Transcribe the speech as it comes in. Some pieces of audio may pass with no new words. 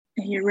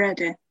you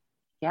ready?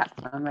 Yeah,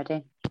 I'm ready.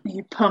 Are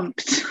you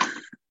pumped?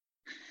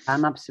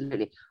 I'm pumped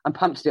to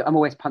do. I'm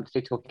always pumped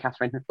to do talking,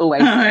 Catherine.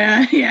 Always.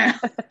 Oh yeah.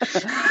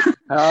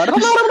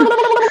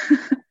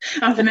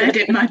 I've made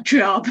it my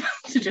job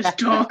to just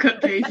talk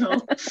at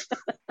people.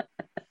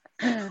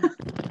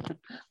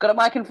 Got a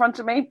mic in front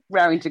of me,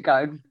 raring to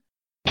go.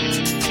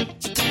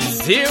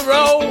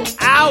 0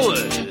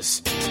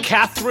 hours.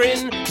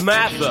 Catherine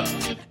Mather.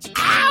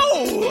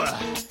 Ow!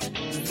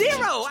 0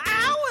 hours.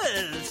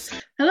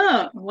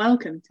 Hello, and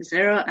welcome to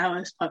 0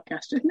 Hours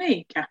Podcast with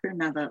me, Catherine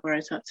Mather, where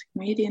I talk to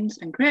comedians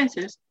and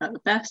creators about the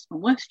best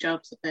and worst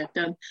jobs that they've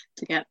done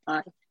to get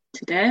by.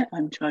 Today,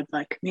 I'm joined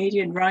by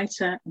comedian,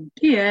 writer, and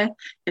PA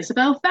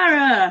Isabel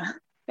Farah.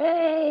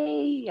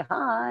 Hey,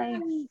 hi.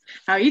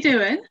 How are you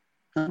doing?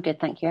 I'm good,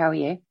 thank you. How are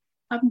you?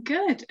 I'm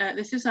good.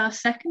 This is our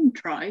second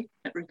try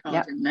at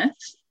recording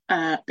this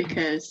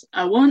because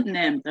I won't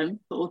name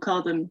them, but we'll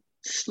call them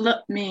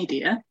Slut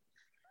Media.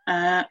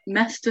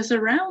 Messed us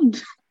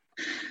around.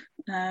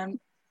 I've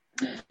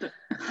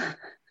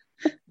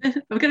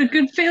got a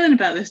good feeling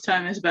about this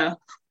time, Isabel.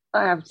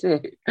 I have too.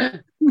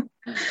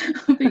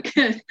 It'll be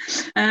good.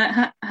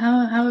 How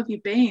have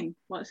you been?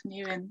 What's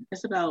new in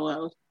Isabel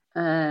world?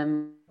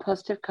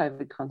 Positive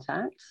COVID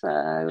contact, so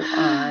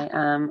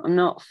I'm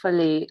not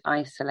fully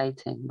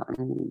isolating, but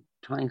I'm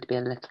trying to be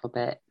a little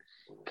bit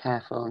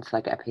careful until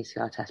I get a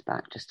PCR test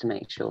back just to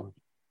make sure.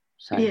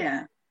 So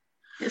yeah,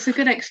 it's a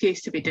good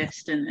excuse to be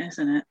distant,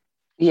 isn't it?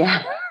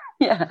 Yeah.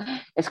 Yeah,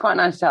 it's quite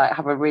nice to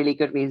have a really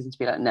good reason to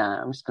be like, no,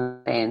 I'm just going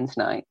to stay in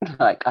tonight,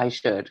 like I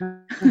should.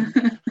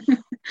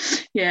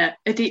 Yeah.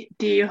 Do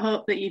you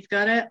hope that you've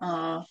got it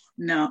or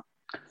not?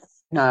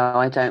 No,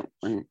 I don't.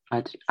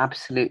 I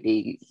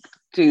absolutely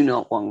do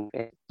not want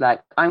it.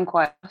 Like, I'm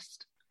quite.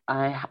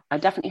 I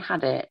definitely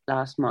had it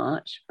last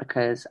March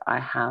because I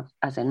have,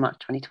 as in March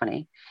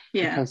 2020.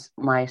 Yeah. Because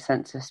my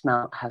sense of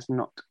smell has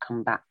not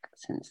come back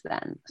since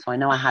then, so I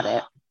know I had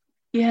it.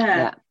 Yeah.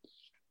 Yeah.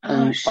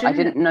 But I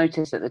didn't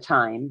notice at the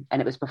time,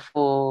 and it was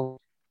before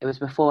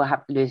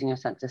losing your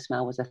sense of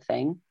smell was a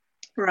thing.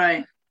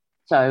 Right.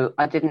 So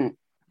I didn't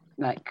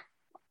I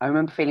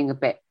remember feeling a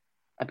bit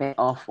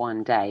off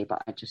one day,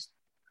 but I just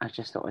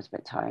thought I was a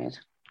bit tired.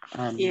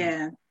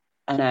 Yeah.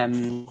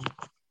 And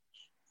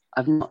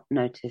I've not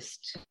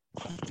noticed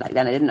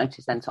then. I didn't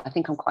notice then, so I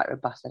think I'm quite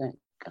robust. I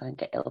don't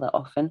get ill that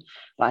often,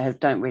 but I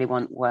don't really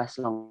want worse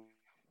long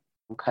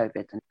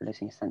COVID than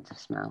losing a sense of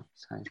smell.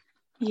 So.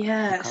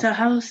 Yeah. So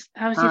how's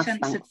your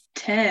sense of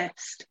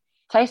taste?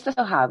 Taste I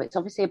still have. It's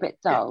obviously a bit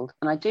dulled,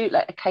 and I do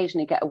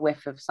occasionally get a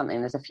whiff of something.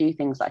 There's a few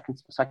things that I can.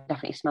 So I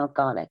definitely smell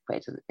garlic,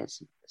 but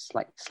it's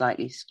like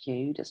slightly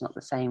skewed. It's not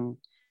the same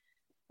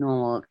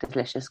normal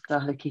delicious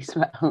garlicky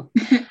smell.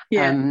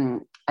 Yeah.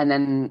 And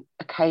then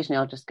occasionally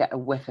I'll just get a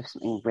whiff of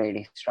something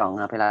really strong,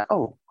 and I'll be like,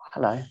 oh,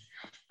 hello,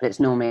 but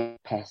it's normally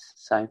piss.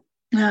 So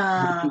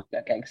I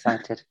get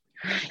excited.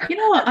 You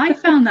know what? I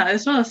found that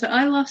as well. So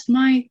I lost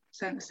my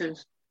sense of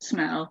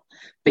smell,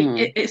 but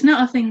it's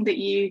not a thing that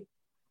you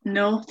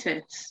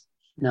notice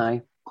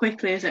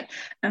quickly, is it?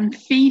 And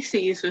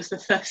feces was the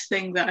first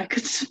thing that I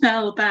could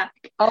smell back.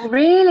 Oh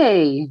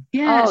really?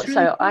 Yeah. Oh, really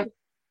so cool. I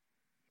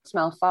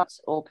smell farts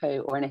or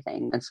poo or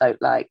anything, and so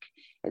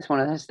it's one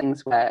of those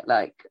things where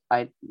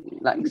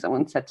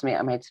someone said to me,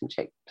 I made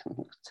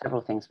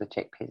several things with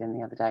chickpeas in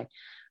the other day,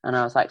 and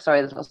I was like, sorry,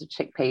 there's lots of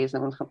chickpeas,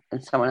 and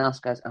someone else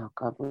goes, oh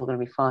god, we're all going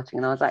to be farting,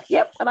 and I was like,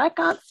 yep, but I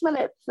can't smell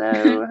it,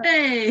 so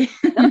hey,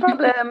 no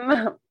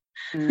problem.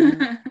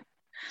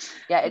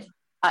 Yeah,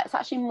 it's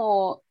actually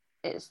more,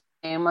 it's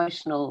the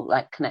emotional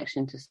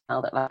connection to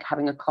smell that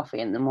having a coffee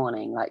in the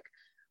morning,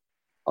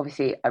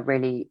 obviously I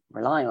really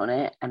rely on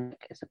it and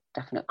it's a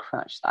definite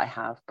crutch that I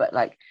have, but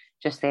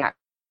just the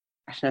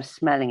action of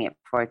smelling it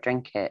before I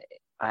drink it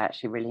I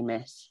actually really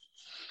miss.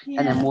 Yeah.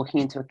 And then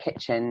walking into a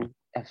kitchen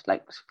of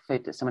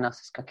food that someone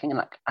else is cooking,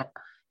 and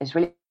it's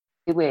really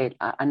weird.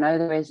 I know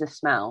there is a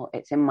smell,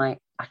 it's in I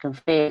can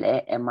feel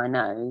it in my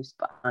nose,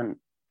 but I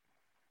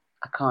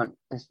can't,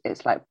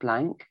 it's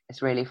blank.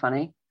 It's really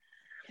funny.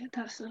 Yeah,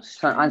 that's so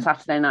strange. So on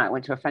Saturday night I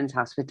went to a friend's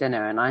house for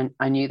dinner, and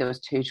I knew there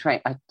was 2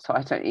 trays. So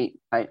I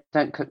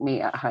don't cook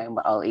meat at home,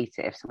 but I'll eat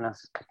it if someone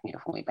else is cooking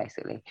it for me,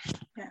 basically.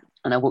 Yeah.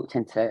 And I walked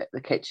into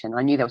the kitchen,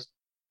 I knew there was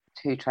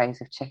 2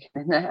 trays of chicken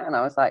in there, and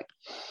I was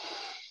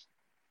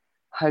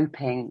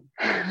hoping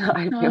that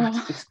I'd be able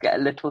to just get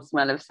a little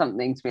smell of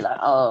something to be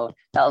oh,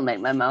 that'll make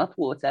my mouth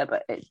water,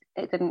 but it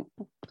didn't,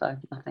 so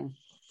nothing.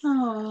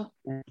 Oh,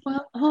 yeah.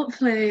 Well,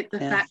 hopefully the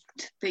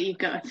fact that you've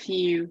got a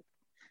few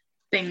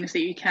things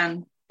that you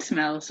can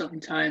smell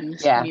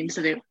sometimes means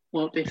that it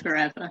won't be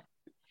forever.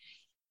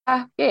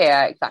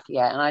 Yeah, exactly.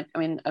 Yeah, and I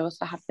mean, I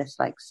also have this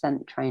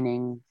scent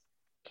training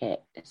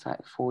kit. It's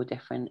 4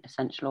 different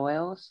essential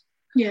oils.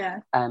 Yeah.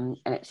 And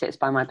it sits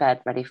by my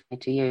bed ready for me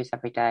to use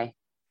every day,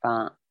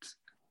 but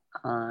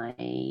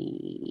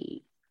I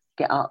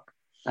get up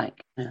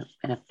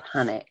in a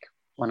panic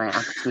when I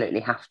absolutely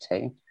have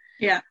to.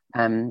 Yeah.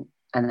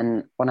 And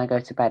then when I go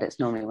to bed, it's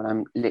normally when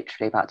I'm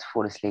literally about to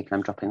fall asleep and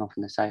I'm dropping off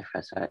on the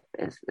sofa. So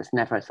it's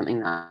never something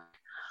that I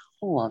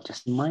oh, I'll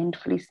just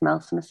mindfully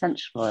smell some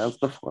essential oils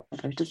before I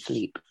go to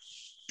sleep.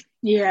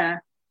 Yeah.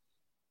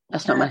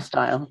 That's not my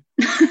style.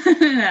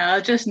 No,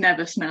 I'll just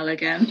never smell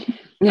again.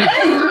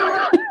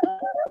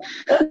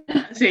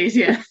 That's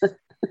easier.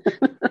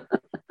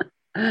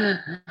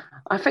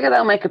 I figure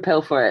they'll make a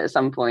pill for it at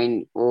some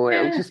point, or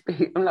it'll just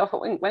be. I'm like,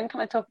 when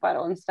can I talk about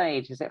it on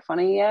stage? Is it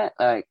funny yet?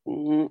 Like,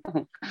 Yeah,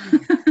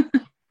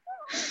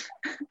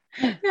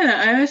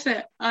 I always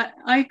say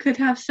I could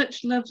have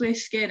such lovely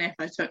skin if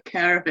I took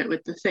care of it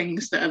with the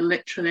things that are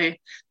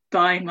literally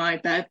by my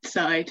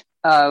bedside.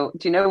 oh,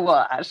 do you know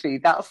what? Actually,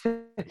 that's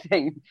the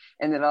thing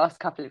in the last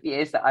couple of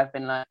years that I've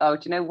been like, oh,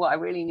 do you know what I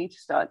really need to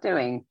start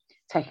doing?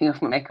 Taking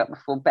off my makeup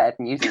before bed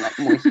and using like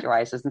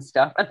moisturizers and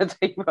stuff. And I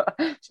tell you what,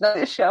 so that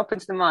it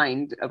sharpens the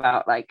mind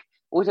about like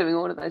all doing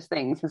all of those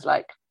things is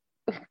like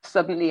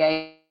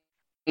suddenly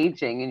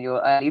aging in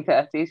your early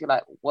 30s. You're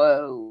like,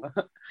 whoa,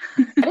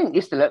 I didn't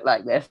used to look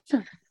like this.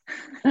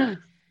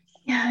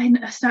 Yeah,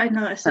 I started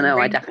noticing. I know,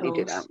 wrinkles, I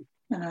definitely do that.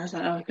 And I was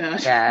like, oh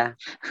god. Yeah.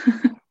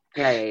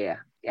 Yeah.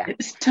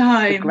 It's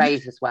time. The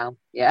greys as well.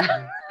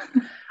 Yeah.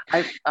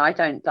 I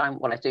don't dye.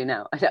 Well, I do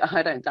now.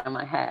 I don't dye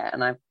my hair,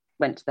 and I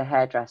went to the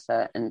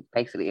hairdresser and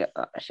basically I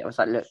was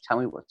like, look, tell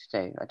me what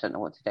to do. I don't know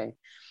what to do,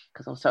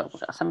 because also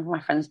some of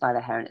my friends dye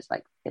their hair and it's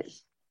like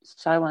it's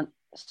so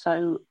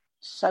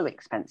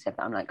expensive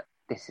that I'm like,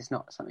 this is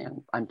not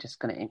something I'm just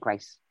going to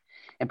embrace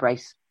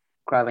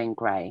growing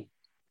grey.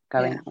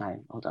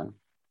 No, hold on.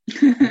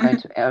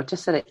 I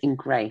just said it in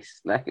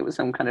grace, like it was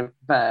some kind of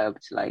verb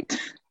to like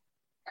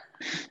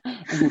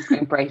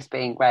embrace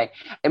being grey.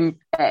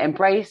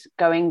 Embrace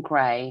going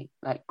grey,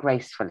 like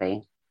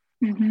gracefully.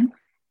 Mm-hmm.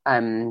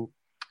 And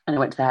I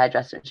went to the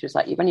hairdresser and she was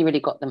like, you've only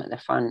really got them at the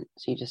front,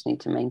 so you just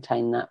need to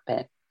maintain that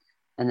bit.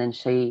 And then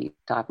she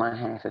dyed my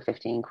hair for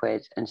 15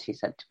 quid and she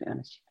said, to be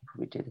honest, you can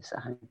probably do this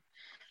at home.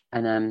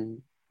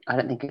 And I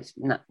don't think it's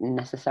not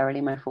necessarily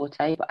my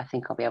forte, but I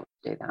think I'll be able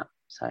to do that.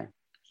 So I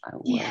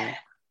will. Yeah.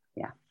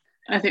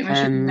 I think we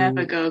should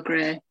never go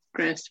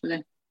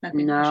gracefully. I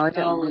don't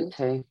want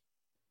to.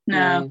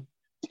 No.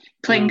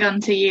 Cling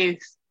on to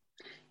youth.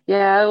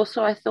 Yeah,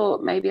 also I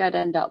thought maybe I'd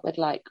end up with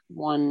like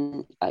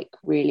one like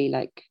really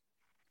like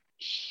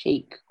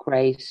chic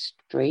grey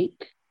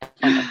streak in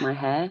front of my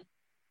hair.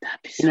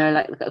 You know,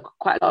 like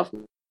quite a lot of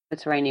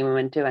Mediterranean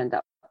women do end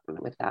up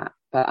with that.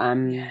 But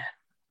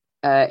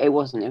it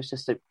wasn't. It was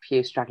just a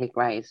few straggly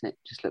greys and it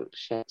just looked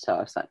shit. So I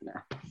was like, no.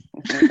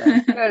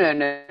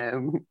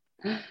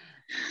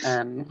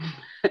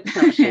 It's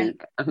not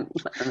chic.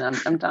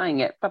 I'm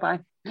dyeing it. Bye-bye.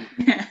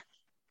 Yeah.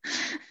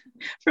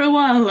 For a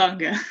while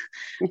longer.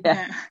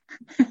 Yeah.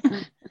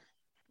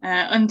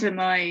 Under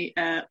my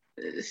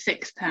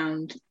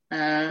 £6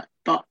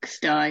 box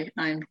dye,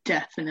 I'm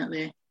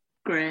definitely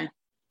grey.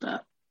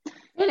 But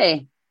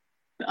really?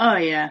 Oh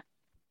yeah.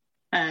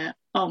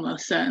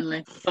 Almost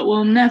certainly. But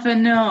we'll never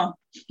know.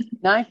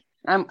 No?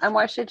 And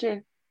why should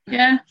you?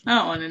 Yeah, I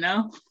don't want to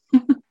know.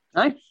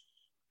 No?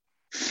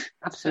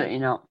 Absolutely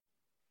not.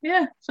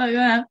 Yeah, so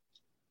yeah.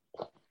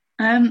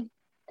 I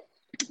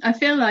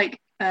feel like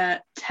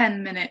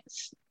 10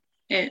 minutes,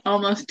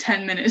 almost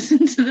 10 minutes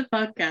into the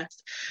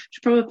podcast,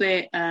 should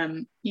probably,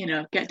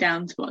 get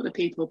down to what the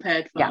people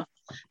paid for.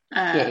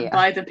 Yeah.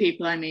 By the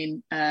people, I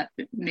mean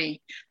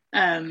me,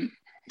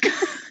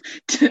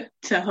 to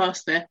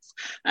host this.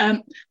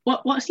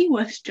 What's your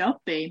worst job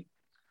been?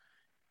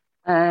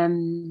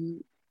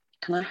 Can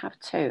I have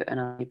two? And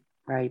I'll be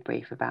very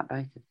brief about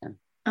both of them.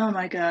 Oh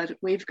my God,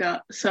 we've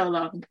got so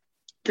long.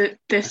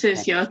 This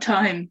is your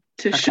time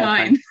to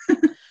shine.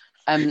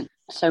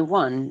 So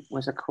one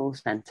was a call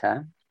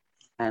centre,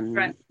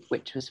 right,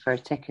 which was for a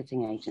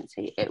ticketing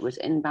agency. It was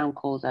inbound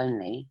calls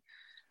only,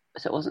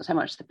 so it wasn't so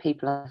much the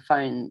people on the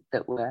phone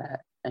that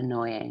were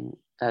annoying,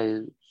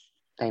 though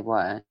they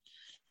were,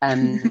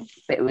 but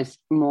it was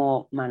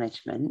more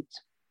management.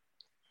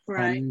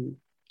 Right.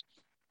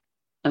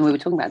 And we were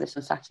talking about this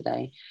on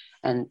Saturday,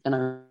 and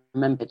I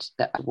remembered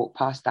that I walked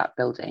past that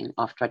building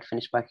after I'd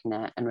finished working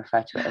there and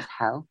referred to it as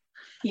hell.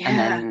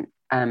 Yeah.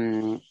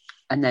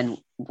 And then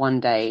one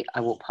day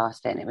I walked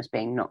past it and it was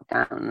being knocked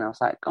down, and I was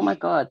like, oh my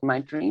God, my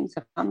dreams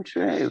have come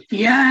true.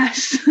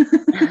 Yes.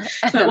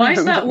 So why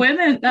is that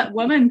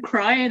woman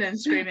crying and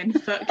screaming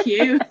fuck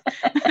you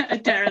at a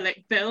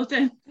derelict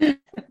building? And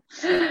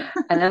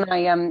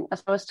then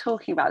as I was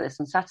talking about this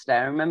on Saturday,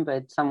 I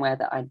remembered somewhere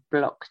that I'd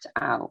blocked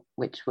out,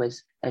 which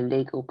was a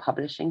legal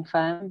publishing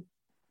firm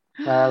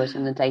where I was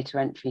in the data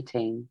entry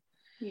team.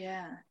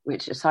 Yeah.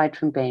 Which, aside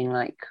from being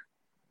like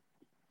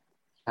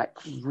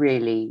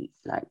really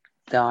like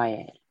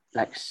diet,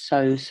 like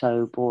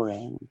so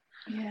boring.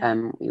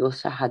 Yeah. We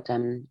also had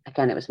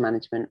again, it was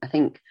management.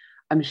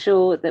 I'm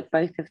sure that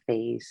both of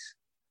these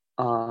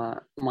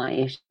are my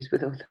issues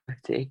with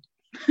authority.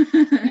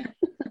 But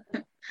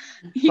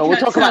we'll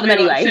talk about them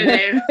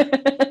anyway.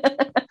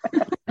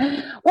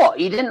 What,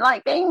 you didn't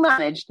like being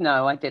managed?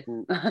 No, I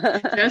didn't.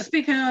 Just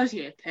because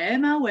you pay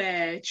my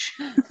wage.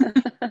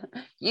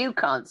 You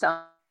can't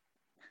sign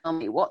tell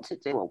me what to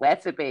do or where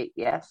to be.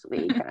 Yes,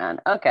 we can.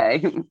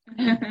 Okay.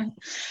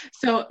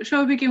 So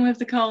shall we begin with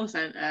the call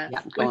centre?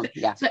 Yeah, go on.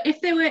 Yeah. So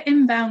if they were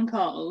inbound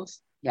calls,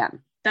 Yeah,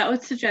 that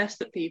would suggest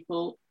that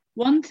people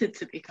wanted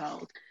to be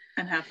called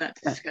and have that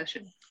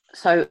discussion.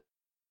 so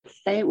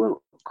they were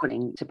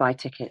calling to buy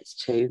tickets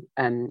to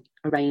a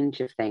range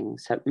of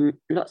things. So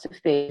lots of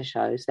theatre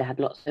shows. They had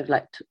lots of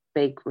like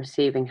big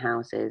receiving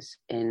houses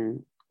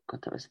in,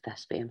 God, that was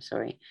Thespy, I'm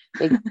sorry.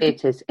 Big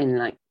theatres in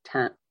like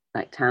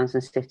towns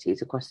and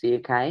cities across the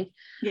UK.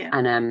 Yeah.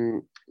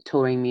 And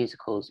touring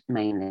musicals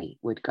mainly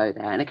would go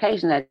there. And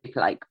occasionally they'd do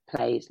like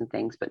plays and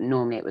things, but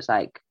normally it was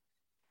like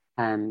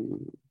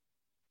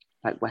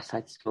West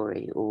Side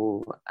Story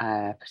or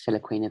Priscilla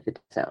Queen of the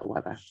Desert or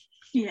whatever.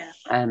 Yeah.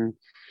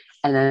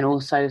 And then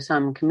also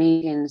some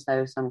comedians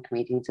have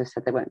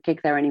said they won't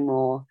gig there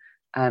anymore,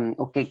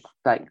 or gig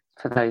like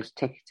for those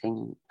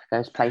ticketing for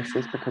those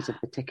places because of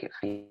the ticket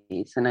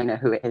fees. And I know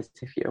who it is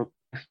if you're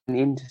in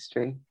the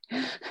industry.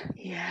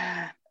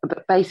 Yeah.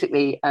 But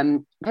basically,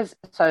 because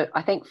so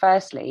I think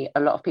firstly, a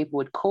lot of people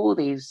would call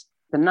the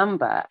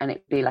number and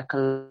it'd be like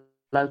a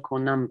local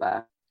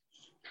number.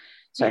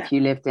 So if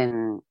you lived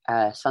in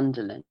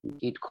Sunderland,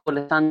 you'd call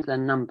a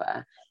Sunderland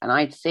number, and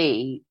I'd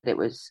see that it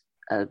was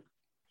a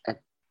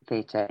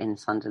theatre in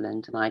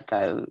Sunderland, and I'd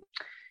go,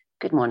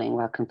 "Good morning,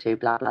 welcome to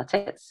blah blah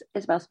tickets.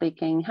 Isabel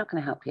speaking. How can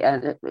I help you?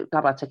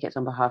 Blah blah tickets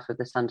on behalf of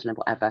the Sunderland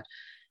whatever.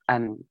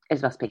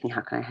 Isabel speaking.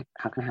 How can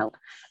I help?"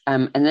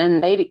 And then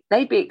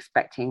they'd be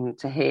expecting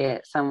to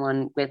hear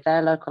someone with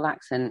their local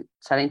accent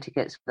selling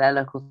tickets for their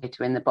local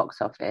theatre in the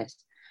box office,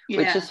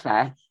 which is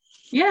fair.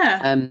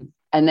 Yeah.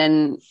 And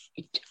then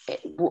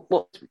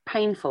what's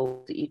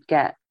painful that you'd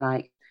get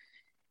like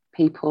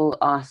people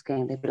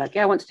asking, they'd be like,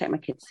 "Yeah, I want to take my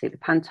kids to see the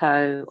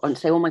Panto," or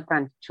say all my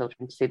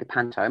grandchildren to see the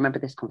Panto. I remember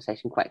this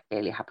conversation quite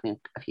clearly happening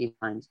a few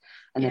times,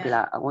 and they'd be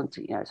like, "I want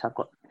to," so I've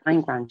got 9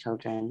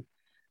 grandchildren.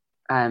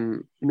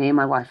 Me and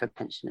my wife are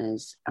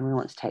pensioners, and we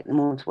want to take them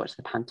all to watch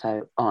the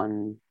Panto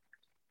on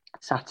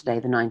Saturday,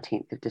 the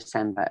 19th of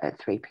December at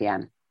 3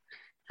 p.m.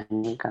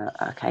 And you go,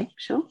 "Okay,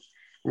 sure."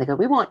 And they go,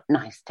 "We want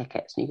nice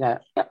tickets." And you go,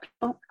 "Yep,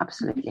 sure,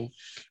 absolutely."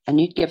 And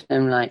you'd give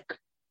them like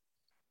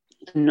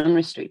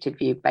non-restricted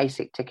view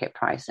basic ticket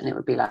price, and it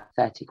would be like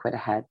 30 quid a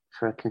head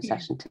for a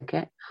concession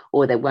ticket,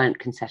 or there weren't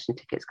concession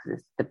tickets because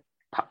it's the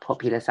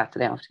popular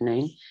Saturday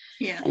afternoon.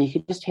 And you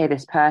could just hear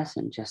this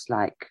person just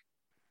like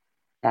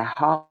their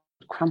heart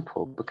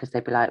crumple because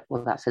they'd be like,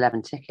 "Well, that's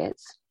 11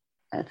 tickets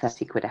at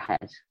 30 quid a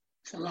head.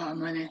 It's a lot of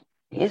money."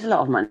 It is a lot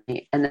of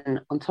money. And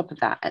then on top of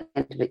that, at the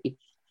end of it,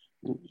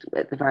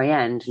 at the very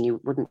end, and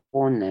you wouldn't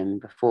warn them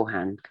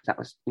beforehand because that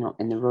was not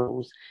in the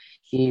rules,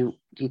 you'd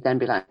then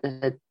be like,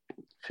 "There's a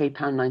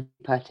 £3.90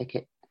 per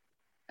ticket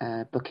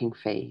booking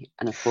fee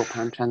and a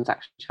 £4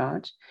 transaction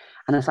charge."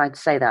 And as I'd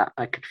say that,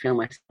 I could feel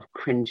myself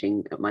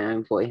cringing at my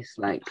own voice,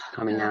 like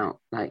coming out,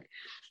 like,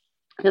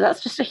 because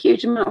that's just a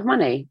huge amount of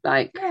money.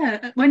 Like,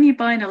 yeah, when you're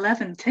buying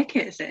 11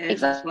 tickets, it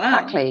is as well.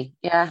 Exactly,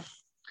 yeah.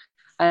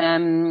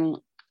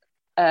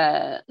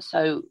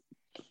 So,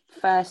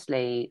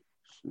 firstly,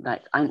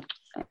 like, I'm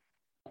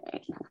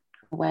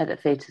aware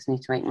that theatres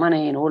need to make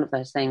money and all of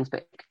those things,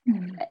 but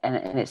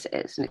and it's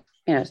it's an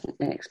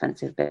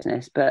expensive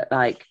business, but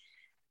like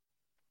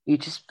you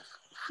just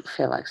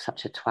feel like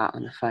such a twat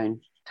on the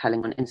phone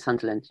telling on in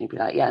Sunderland, and you'd be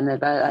like, "Yeah," and they'd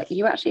be like, "Are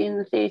you actually in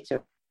the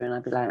theatre?" And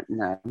I'd be like,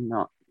 "No, I'm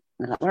not."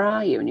 And they're like, "Where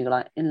are you?" And you're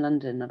like, "In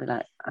London." And I'd be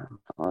like, "Oh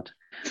God."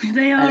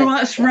 They are,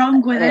 what's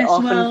wrong with this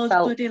world,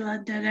 bloody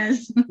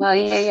Londoners. Well,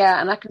 yeah,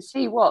 and I can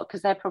see what,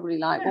 because they're probably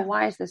like, "Well,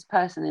 why is this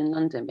person in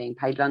London being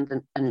paid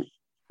London?" And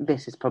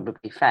this is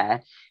probably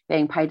fair,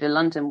 being paid a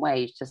London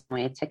wage to sell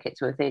me a ticket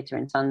to a theatre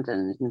in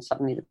Sunderland, and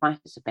suddenly the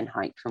prices have been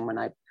hiked from when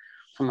I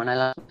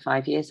left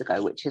 5 years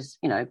ago, which is,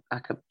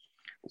 like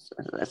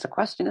it's a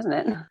question, isn't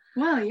it?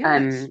 Well,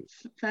 yeah,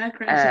 fair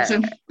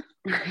criticism.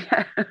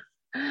 Yeah.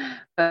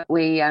 But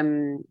we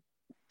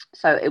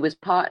so it was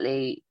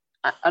partly,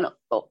 and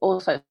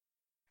also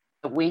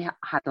we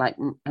had like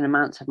an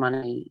amount of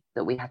money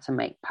that we had to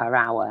make per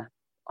hour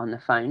on the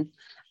phone,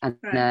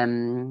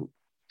 and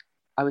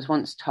I was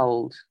once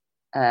told,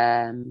 so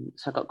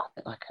I got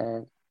like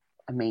a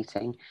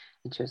meeting,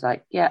 and she was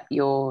like, "Yeah, it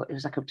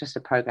was like just a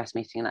progress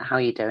meeting, like, how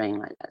are you doing?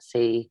 Like, let's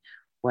see,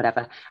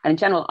 whatever." And in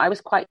general, I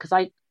was quite,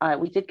 because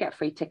we did get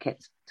free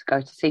tickets to go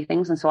to see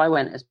things, and so I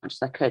went as much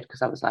as I could,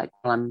 because I was like,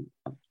 well, I'm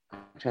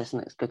interested,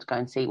 and it's good to go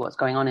and see what's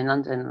going on in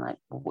London, and like,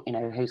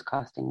 who's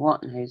casting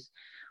what and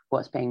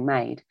what's being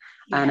made.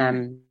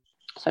 And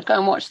so I'd go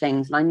and watch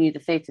things, and I knew the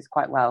theatres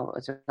quite well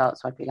as a result,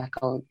 so I'd be like,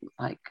 "Oh,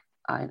 like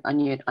I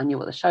knew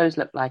what the shows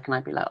looked like," and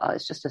I'd be like, "Oh,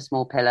 it's just a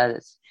small pillar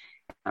that's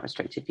a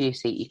restricted view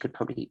seat, you could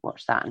probably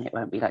watch that and it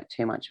won't be like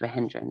too much of a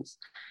hindrance."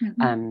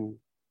 So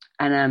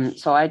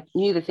I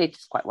knew the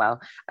theatres quite well,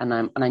 and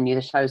I knew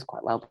the shows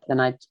quite well, but then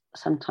I'd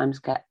sometimes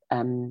get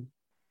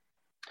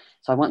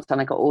so once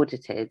I got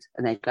audited,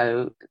 and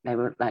they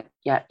were like,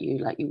 "Yeah,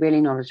 you're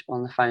really knowledgeable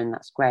on the phone,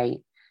 that's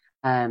great,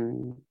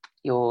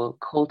 your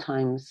call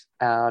times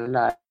are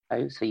low,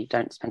 go, so you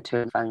don't spend too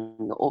long on the phone.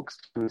 Your aux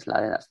time is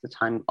low. That's the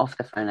time off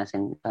the phone, as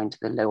in going to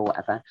the loo or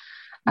whatever.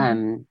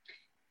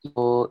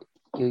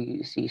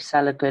 You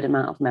sell a good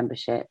amount of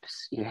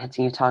memberships. You're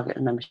hitting your target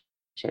of memberships.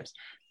 But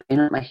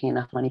you're not making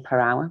enough money per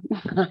hour.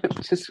 I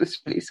just was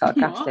really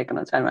sarcastic, and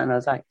I turned around and I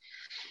was like,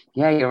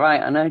 "Yeah, you're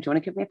right. I know. Do you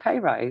want to give me a pay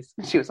rise?"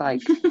 And she was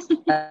like,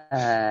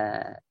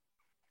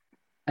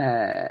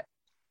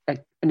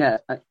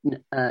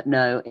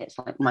 no, it's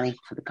like money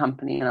for the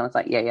company. And I was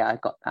like, yeah, I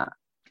got that.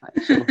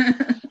 Like, sure.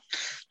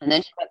 And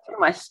then she went through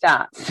my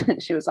stats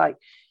and she was like,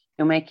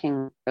 you're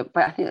making, but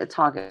I think the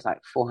target was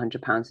like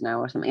 £400 an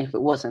hour or something. If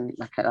it wasn't,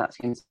 like, that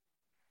seems,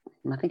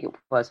 I think it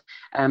was.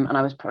 And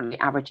I was probably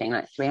averaging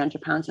like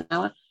 £300 an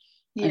hour.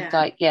 Yeah. And it's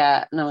like,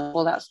 yeah, no,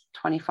 well, that's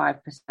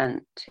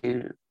 25%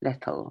 too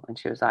little. And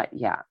she was like,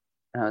 yeah.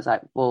 And I was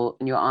like, well,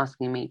 and you're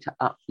asking me to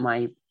up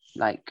my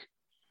like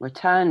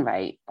return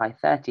rate by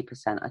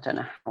 30%. I don't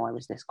know how I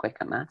was this quick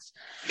at maths.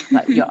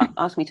 Like, you're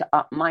asking me to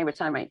up my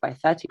return rate by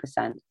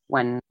 30%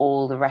 when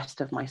all the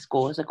rest of my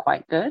scores are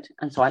quite good.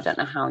 And so I don't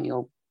know how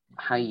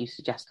you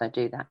suggest I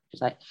do that.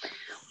 She's like,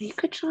 well, you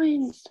could try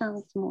and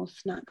sell some more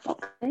snack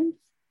boxes.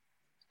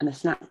 And a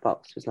snack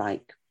box was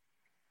like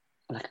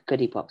a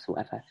goodie box or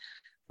whatever.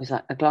 It was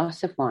like a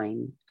glass of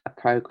wine, a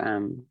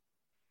programme,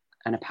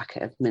 and a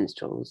packet of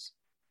minstrels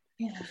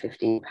for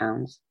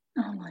 £15.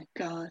 Oh my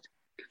God.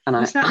 And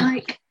was that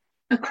like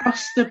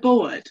across the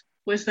board?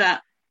 Was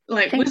that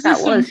like, was there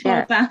some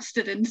poor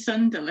bastard in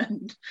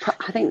Sunderland?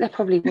 I think there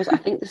probably was. I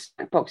think the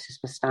snack boxes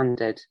were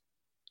standard.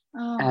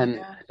 Oh my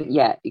God.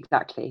 Yeah,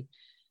 exactly.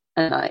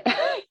 And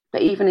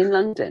but even in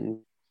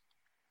London,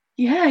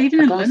 even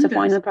a in glass London, of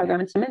wine and a programme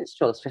and some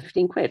minstrels for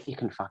 £15, you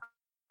can fuck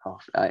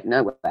off. Like,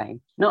 no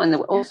way. Not in the.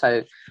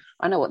 Also,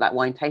 I know what that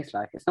wine tastes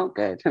like. It's not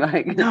good.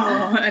 Like,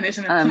 no, and it's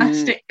in a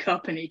plastic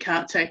cup, and you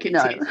can't take it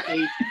to your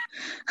feet.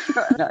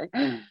 No.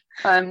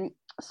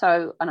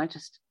 So, and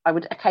I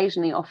would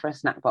occasionally offer a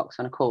snack box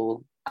on a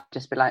call. I'd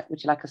just be like,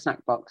 would you like a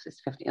snack box? It's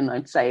 50. And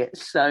I'd say it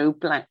so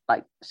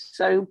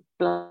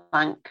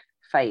blank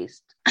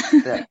faced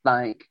that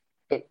like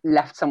it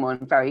left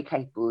someone very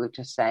capable of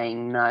just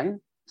saying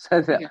no,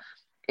 so that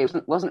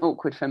it wasn't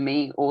awkward for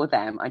me or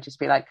them. I'd just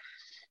be like,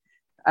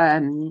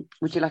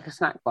 would you like a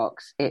snack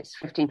box? It's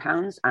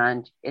 £15,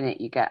 and in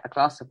it you get a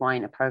glass of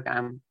wine, a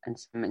programme, and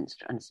some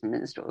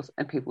minstrels.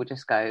 And people would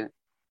just go,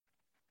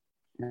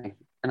 no.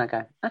 And I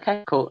go,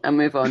 okay, cool, and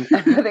move on.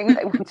 And I think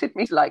they wanted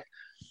me to like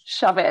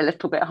shove it a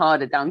little bit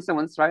harder down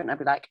someone's throat, and I'd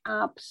be like,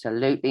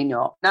 absolutely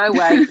not. No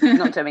way,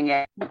 not doing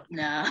it.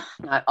 No,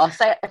 I'll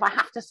say it. If I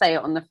have to say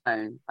it on the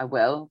phone, I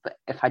will. But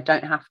if I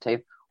don't have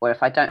to, or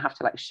if I don't have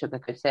to like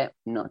sugarcoat it,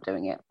 not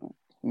doing it.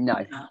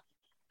 No.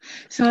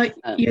 So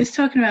you was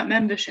talking about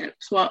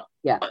memberships.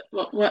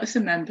 What's a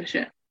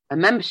membership? A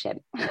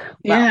membership.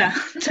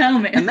 Tell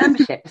me. A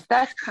membership is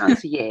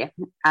 £30 a year,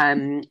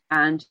 and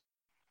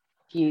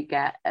you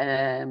get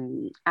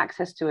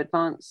access to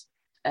advanced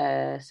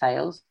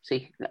sales, so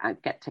you can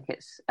get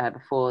tickets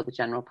before the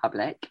general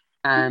public.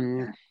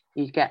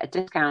 You get a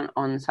discount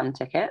on some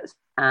tickets,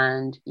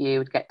 and you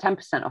would get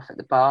 10% off at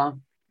the bar,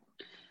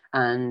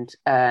 and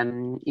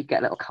you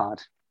get a little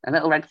card, a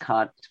little red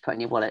card to put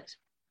in your wallet.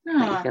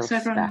 Oh,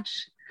 so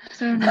nice.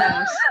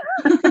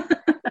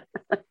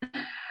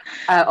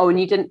 And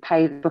you didn't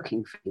pay the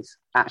booking fees,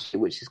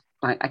 actually, which is,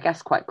 like, I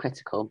guess, quite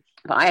critical.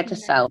 But I had to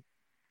sell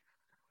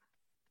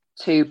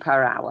 2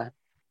 per hour.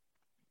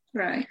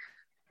 Right.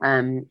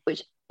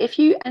 Which, if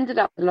you ended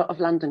up with a lot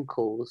of London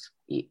calls,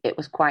 it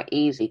was quite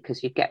easy,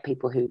 because you'd get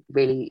people who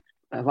really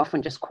have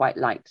often just quite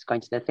liked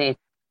going to the theatre,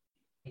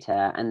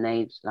 and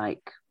they'd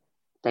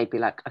be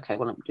like, okay,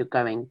 well, you're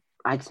going,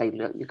 I'd say,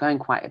 look, you're going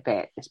quite a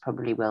bit. This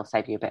probably will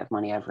save you a bit of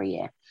money over a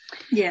year.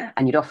 Yeah.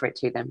 And you'd offer it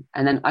to them.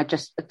 And then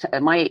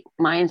my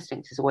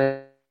instinct is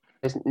always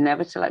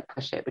never to like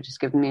push it, but just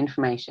give them the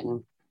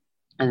information.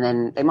 And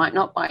then they might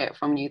not buy it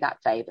from you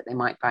that day, but they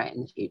might buy it in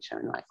the future,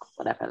 and like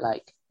whatever,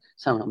 like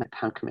someone on my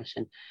pound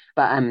commission.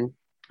 But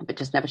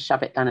just never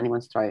shove it down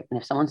anyone's throat. And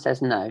if someone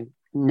says no,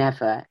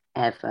 never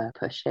ever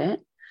push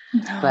it.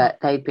 No. But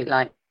they'd be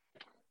like,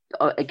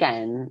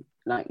 again,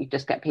 like, you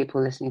just get people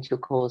listening to your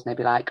calls, and they'd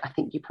be like, I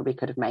think you probably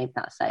could have made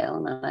that sale.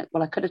 And I'm like,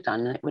 well, I could have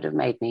done, and it would have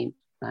made me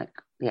like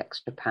the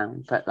extra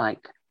 £1. But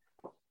like,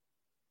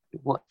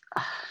 what?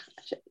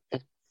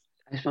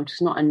 I'm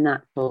just not a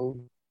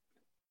natural.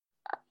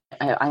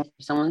 If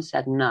someone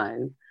said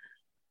no,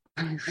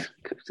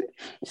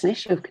 it's an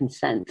issue of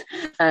consent.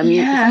 If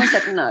someone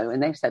said no, and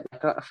they've said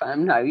I've got a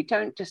firm no, you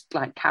don't just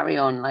like carry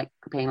on like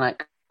being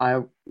like,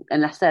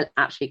 unless they're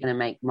actually going to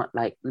make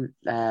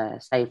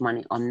save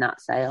money on that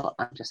sale.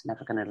 I'm just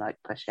never going to like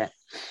push it.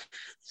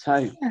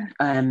 So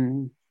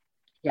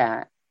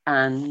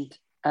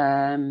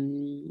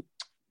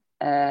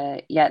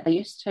they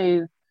used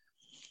to.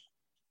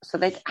 So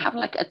they'd have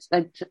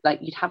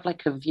you'd have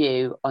like a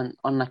view on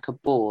like a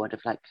board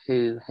of like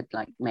who had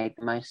like made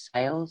the most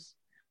sales.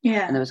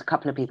 Yeah. And there was a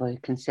couple of people who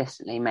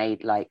consistently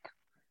made like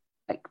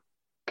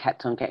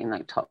kept on getting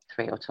like top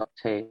 3 or top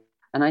 2.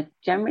 And I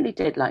generally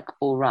did like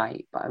all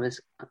right, but I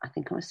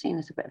think I was seen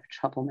as a bit of a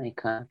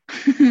troublemaker.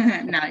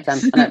 Nice.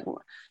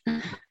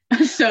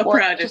 I'm so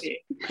proud of you.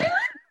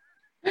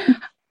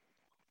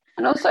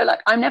 And also,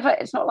 like,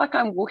 it's not like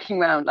I'm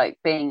walking around like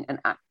being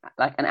an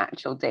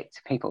actual dick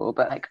to people,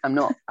 but like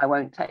I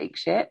won't take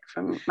shit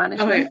from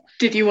management. Oh, wait,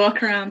 did you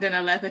walk around in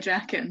a leather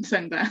jacket and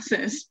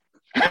sunglasses?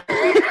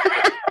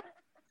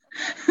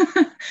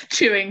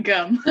 Chewing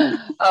gum.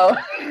 Oh,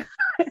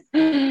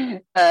 yeah,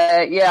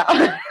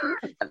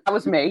 that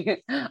was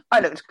me. I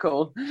looked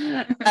cool.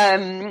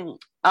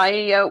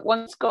 I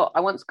once got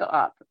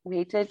up.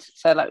 We did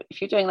so like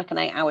if you're doing like an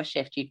 8-hour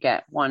shift, you'd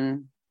get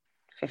one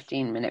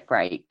 15-minute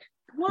break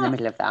in the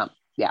middle of that.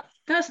 Yeah,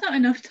 that's not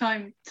enough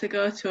time to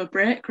go to a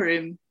break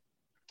room,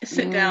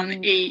 sit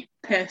down, eat,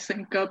 piss,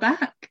 and go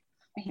back.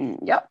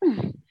 Yep.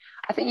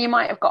 I think you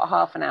might have got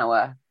half an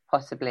hour,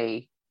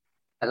 possibly.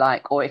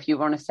 Like, or if you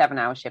were on a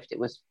 7-hour shift, it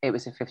was a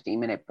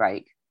 15-minute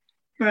break.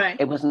 Right.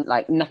 It wasn't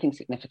like nothing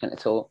significant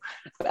at all.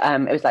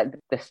 It was like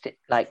the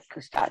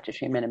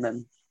statutory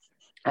minimum.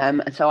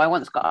 And so I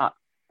once got up.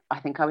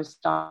 I think I was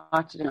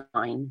started at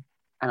 9,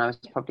 and I was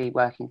probably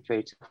working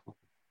through to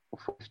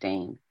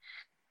 15.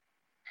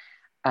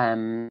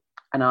 And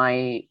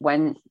I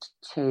went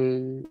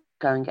to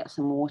go and get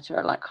some water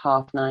at like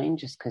 9:30,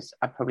 just because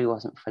I probably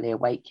wasn't fully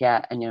awake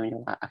yet. And you're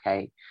like,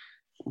 okay,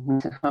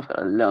 I've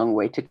got a long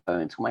way to go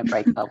until my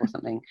break club or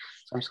something.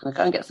 So I'm just going to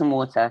go and get some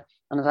water.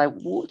 And as I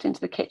walked into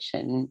the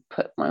kitchen,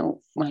 put my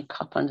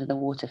cup under the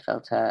water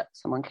filter,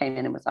 someone came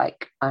in and was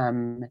like,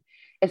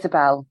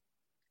 Isabel,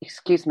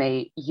 excuse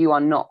me, you are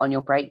not on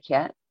your break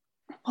yet.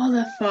 What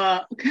the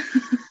fuck?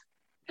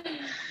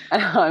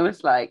 And I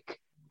was like,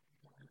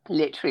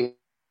 literally,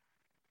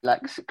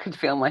 like, could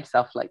feel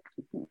myself like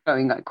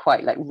going like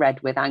quite like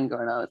red with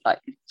anger. And I was like,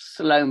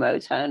 slow-mo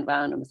turned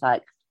around and was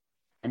like,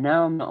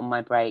 no, I'm not on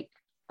my break.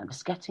 I'm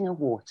just getting a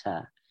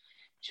water.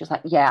 She was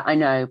like, yeah, I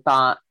know,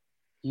 but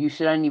you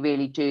should only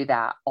really do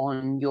that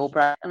on your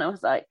break. And I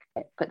was like,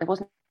 but there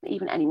wasn't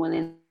even anyone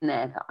in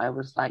there that I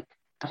was like,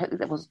 I don't think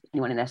there was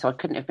anyone in there. So I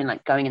couldn't have been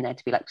like going in there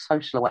to be like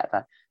social or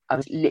whatever. I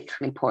was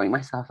literally pouring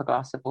myself a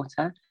glass of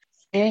water.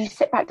 And you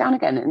sit back down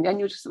again and then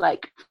you're just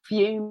like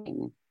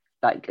fuming.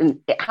 Like, and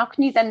how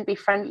can you then be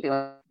friendly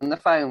on the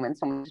phone when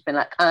someone's just been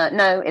like,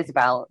 no,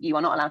 Isabel, you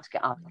are not allowed to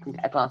get up and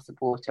get a glass of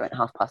water at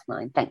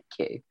 9:30. Thank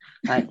you.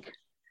 Like,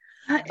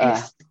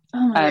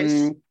 that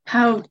is,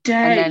 how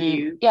dare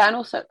you? Yeah, and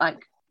also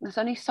like there's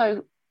only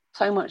so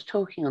much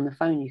talking on the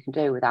phone you can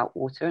do without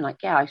water. And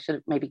like, yeah, I should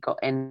have maybe got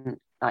in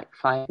like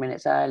 5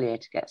 minutes earlier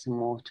to get some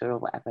water or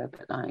whatever.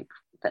 But like,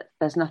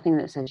 there's nothing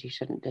that says you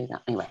shouldn't do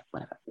that. Anyway,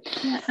 whatever.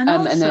 Yeah, and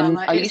also, and then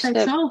like, it's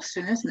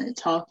exhausting, isn't it,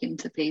 talking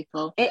to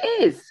people? It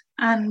is.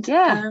 And,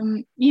 yeah.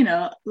 You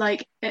know,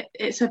 like,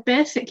 it's a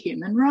basic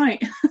human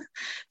right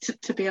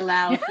to be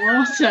allowed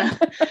water.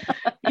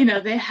 You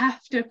know, they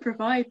have to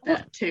provide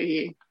that to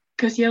you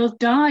because you'll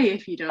die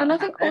if you don't. And I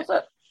think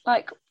also,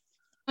 like,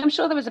 I'm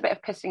sure there was a bit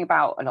of pissing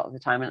about a lot of the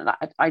time. And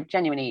like, I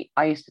genuinely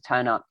used to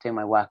turn up, do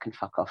my work and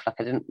fuck off. Like,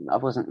 I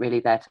wasn't really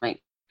there to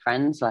make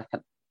friends. Like,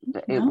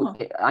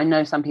 I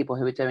know some people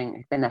who've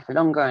been there for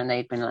longer and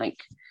they'd been like,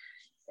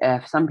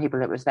 for some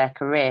people it was their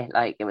career,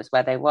 like it was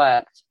where they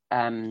worked.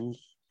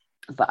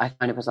 But I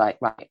kind of was like,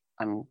 right,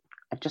 I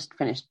just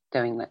finished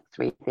doing like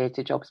 3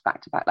 theatre jobs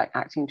back to back, like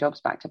acting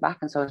jobs back to back,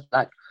 and so I was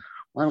like,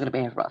 well, I'm going to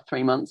be here for about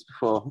 3 months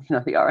before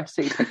the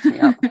RSC picks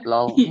me up.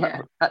 Lol, yeah.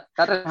 that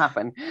didn't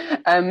happen.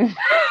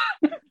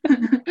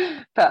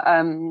 But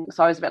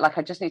so I was a bit like,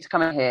 I just need to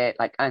come in here,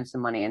 like earn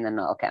some money, and then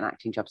I'll get an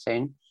acting job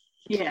soon.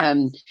 Yeah.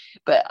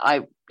 But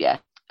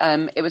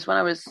it was when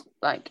I was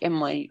like in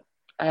my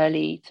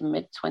early to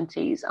mid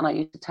 20s, and I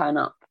used to turn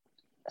up.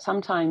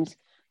 Sometimes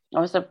I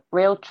was a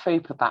real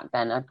trooper back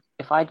then.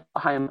 If I'd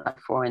got home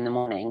at 4 a.m.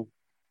 and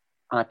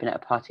I'd been at a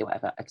party or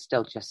whatever, I'd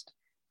still just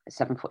at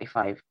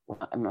 7:45. Well,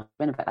 I've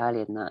been a bit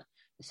earlier than that.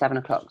 At 7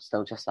 o'clock,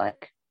 still just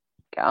like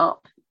get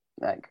up,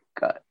 like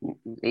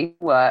leave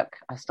work.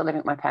 I was still living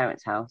at my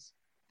parents' house.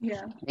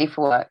 Yeah. Leave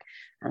for work,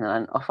 and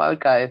then off I would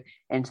go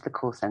into the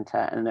call centre.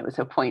 And it was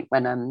a point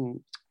when a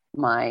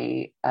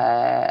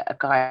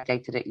guy I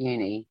dated at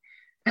uni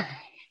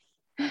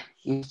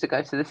used to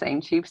go to the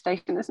same tube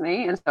station as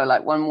me, and so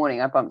like one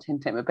morning I bumped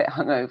into him a bit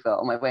hungover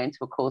on my way into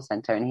a call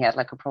centre, and he had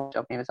like a proper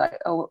job, and he was like,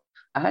 oh,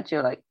 I heard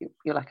you're like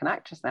an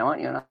actress now,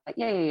 aren't you? And I'm like,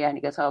 yeah, and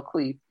he goes, oh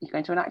cool, you're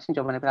going to an acting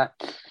job? And I'd be like,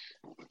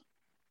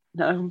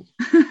 no,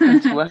 I'm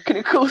going to work in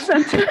a call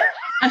centre.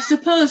 I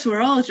suppose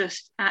we're all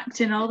just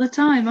acting all the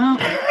time,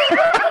 aren't we?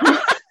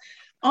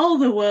 All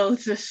the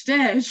world's a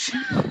stage.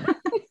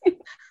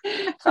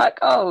 It's like,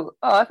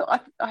 I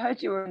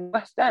heard you were in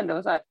West End. I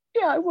was like,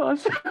 yeah, I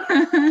was.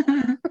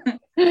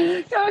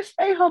 Yeah,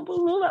 stay humble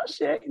and all that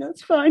shit.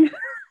 It's fine.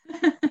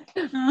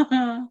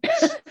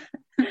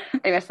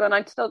 Anyway, so then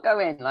I'd still go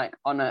in like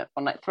on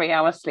 3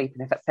 hours sleep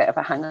and a bit of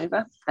a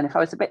hangover. And if I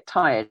was a bit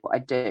tired, what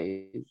I'd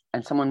do,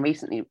 and someone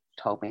recently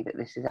told me that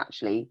this is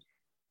actually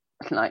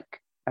like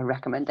a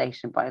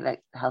recommendation by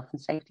like the health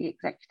and safety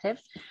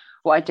executive,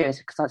 what I do is,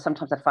 because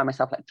sometimes I find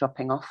myself like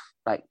dropping off,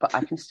 like, but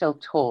I can still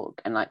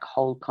talk and like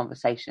hold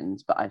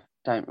conversations, but I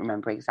don't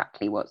remember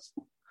exactly what's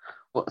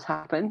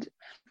happened.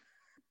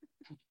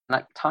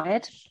 Like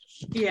tired.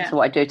 Yeah. So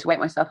what I do to wake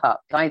myself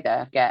up, I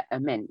either get a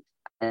mint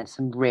and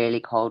some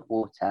really cold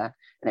water,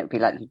 and it would be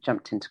like you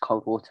jumped into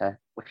cold water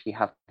if you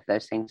have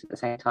those things at the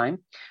same time,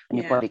 and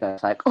your body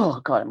goes like, oh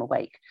god, I'm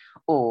awake.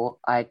 Or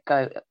I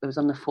go, it was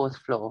on the 4th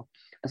floor,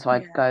 and so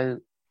I'd go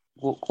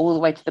walk all the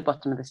way to the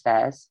bottom of the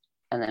stairs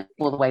and then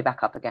all the way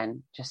back up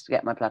again just to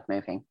get my blood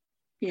moving.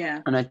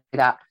 Yeah. And I'd do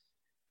that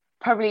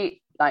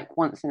probably like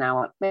once an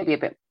hour, maybe a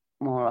bit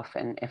more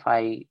often if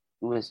I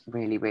was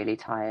really, really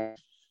tired.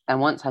 And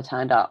once I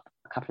turned up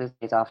a couple of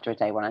days after a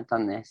day when I'd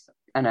done this,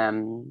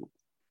 and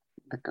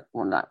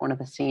one of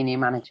the senior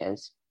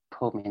managers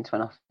pulled me into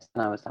an office,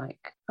 and I was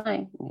like,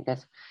 hi. And he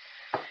goes,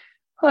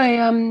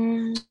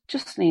 I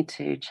just need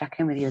to check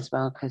in with you as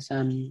well, because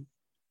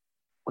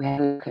we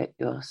had a look at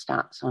your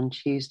stats on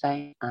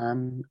Tuesday,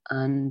 and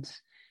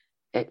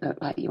it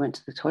looked like you went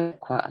to the toilet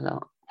quite a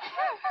lot.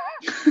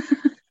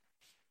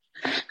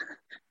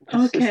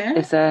 Okay.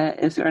 Is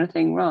there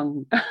anything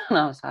wrong? And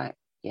I was like,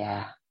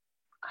 yeah,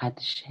 I had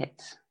the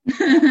shits.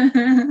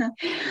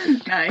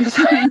 Nice.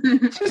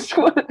 just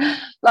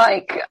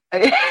like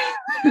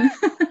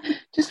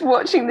just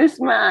watching this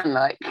man,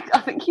 like, I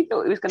think he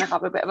thought he was going to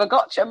have a bit of a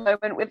gotcha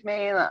moment with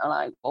me, and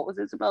like, what was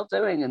Isabel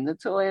doing in the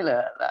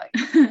toilet? Like,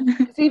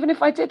 'cause even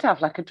if I did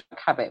have like a drug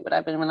habit, would I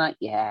have been like,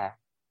 yeah,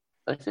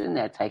 I was in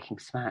there taking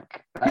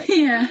smack, like,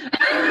 yeah.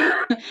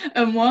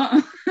 And what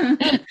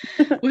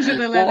was it?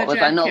 The leather what was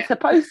jacket? I not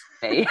supposed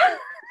to be?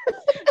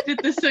 Did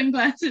the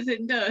sunglasses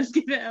indoors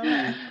give it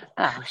away?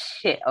 Oh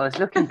shit, I was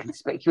looking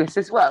conspicuous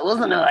as well,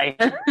 wasn't I?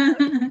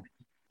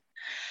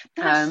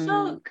 That's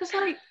so, because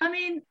like, I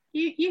mean,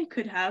 you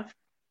could have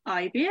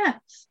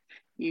IBS,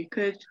 you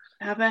could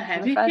have a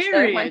heavy my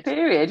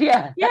period,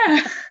 yeah.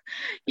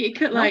 You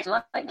could like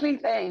likely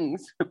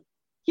things.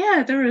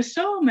 Yeah, there are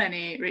so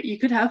many. You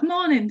could have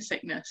morning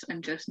sickness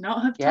and just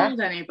not have told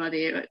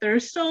anybody. There are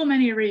so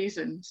many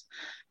reasons.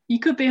 You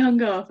could be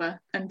hungover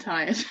and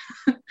tired.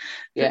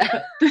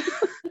 Yeah.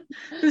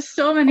 There's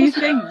so many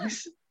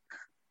things.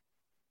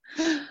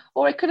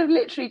 Or it could have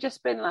literally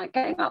just been like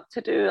getting up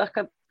to do like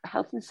a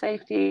health and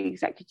safety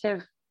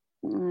executive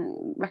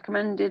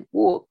recommended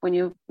walk when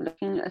you're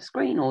looking at a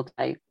screen all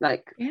day.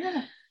 Like,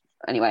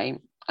 anyway,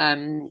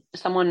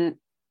 someone,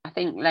 I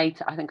think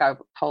I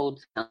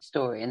told that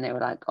story, and they were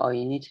like, oh,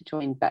 you need to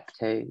join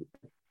BECTU,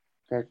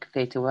 the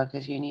Theatre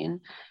Workers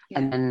Union.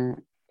 And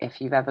then if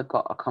you've ever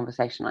got a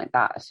conversation like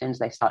that, as soon as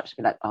they start to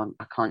be like, oh,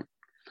 I don't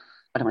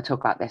want to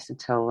talk about this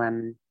until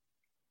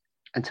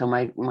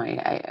my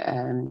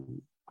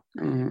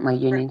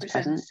union's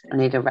present. I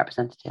need a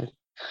representative.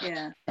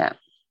 Yeah.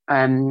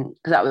 Because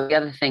that was the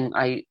other thing.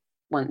 I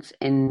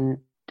in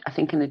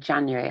the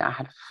January, I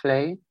had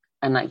flu,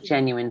 and like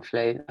genuine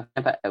flu.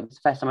 It was the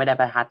first time I'd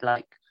ever had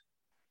like,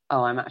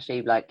 oh, I'm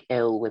actually like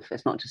ill with,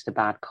 it's not just a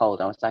bad cold.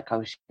 I was like,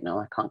 oh shit, no,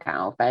 I can't get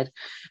out of bed.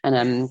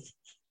 And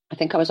I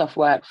think I was off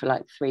work for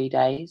like 3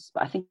 days,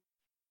 but I think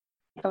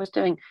that was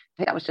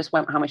just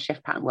how my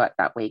shift pattern worked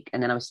that week,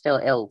 and then I was still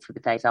ill for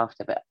the days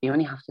after. But you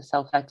only have to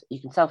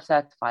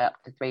self-certify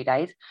up to 3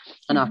 days,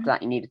 and after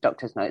that you need a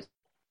doctor's note.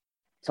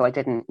 So I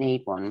didn't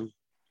need one.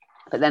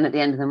 But then at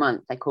the end of the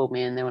month, they called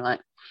me and they were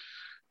like,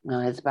 "No,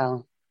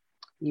 Isabel,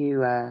 you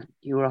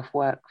were off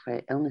work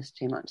for illness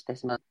too much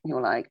this month." And you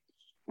were like,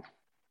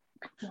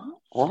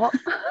 "What?"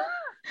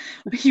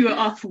 You were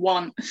off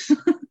once.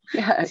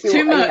 Yeah,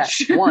 too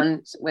much. Yeah,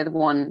 once with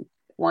one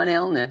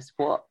illness.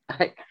 What?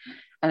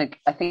 And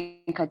I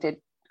think I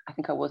did. I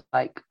think I was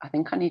like, I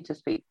think I need to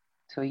speak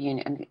to a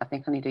union, and I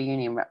think I need a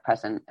union rep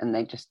present, and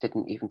they just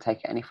didn't even take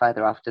it any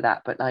further after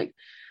that. But like,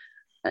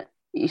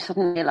 you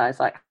suddenly realise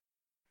like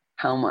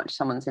how much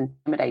someone's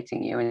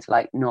intimidating you into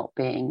like not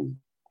being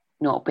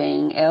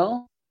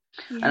ill.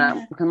 Yeah.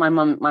 And because my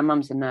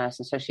mum's a nurse,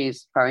 and so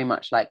she's very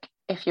much like,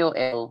 if you're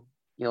ill,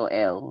 you're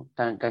ill.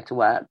 Don't go to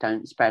work.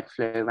 Don't spread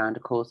flu around a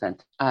call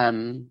centre.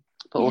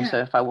 But also,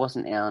 if I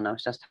wasn't ill and I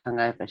was just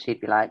hungover,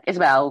 she'd be like,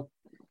 Isabel,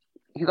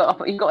 you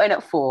got in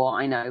at 4,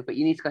 I know, but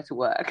you need to go to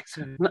work.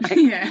 So like,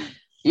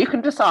 you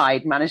can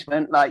decide,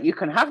 management. Like, you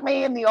can have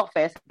me in the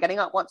office, getting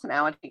up once an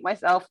hour to keep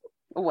myself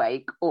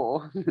awake,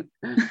 or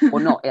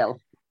not ill.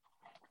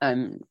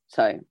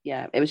 So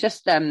yeah, it was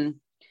just I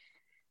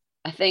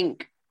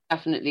think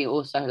definitely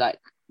also like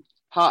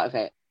part of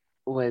it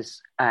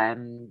was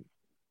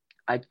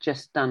I'd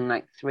just done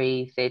like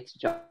 3 theatre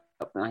jobs,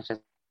 and I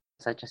just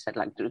said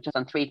like just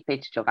done 3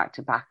 theatre jobs back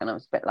to back, and I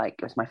was a bit like,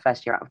 it was my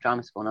first year out of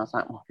drama school, and I was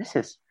like, well, this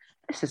is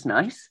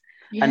nice.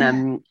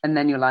 And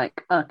then you're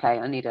like, okay,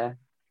 I need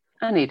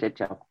a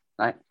job,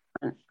 like,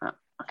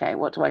 okay,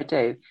 what do I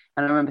do?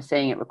 And I remember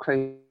seeing it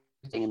recruiting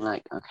and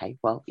like, okay,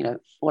 well, you know,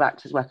 all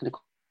actors work in a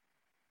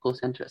call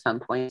centre at some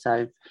point,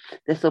 so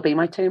this will be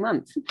my 2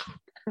 months.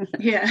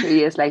 2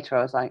 years later,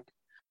 I was like,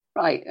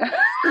 right.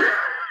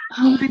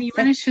 Oh man, you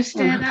managed to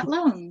stay that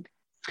long?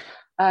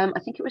 I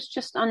think it was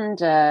just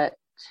under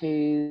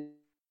 2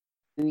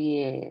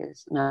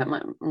 years. No,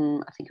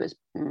 I think it was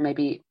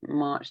maybe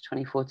March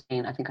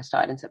 2014. I think I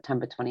started in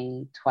September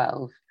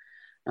 2012.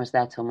 I was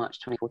there till March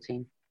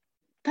 2014.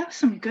 That's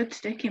some good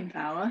sticking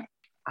power.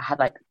 I had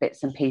like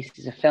bits and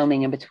pieces of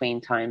filming in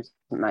between times,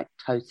 like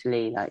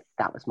totally like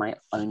that was my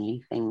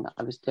only thing that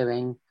I was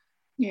doing.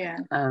 Yeah.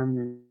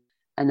 And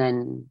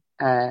then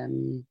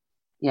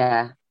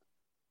yeah,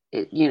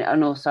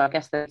 and also I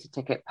guess there's a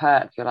ticket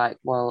perk. You're like,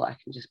 well, I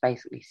can just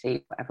basically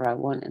see whatever I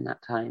want in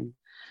that time.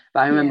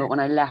 But I remember when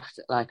I left,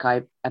 like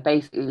I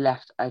basically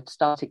left, I'd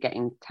started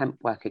getting temp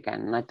work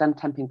again, and I'd done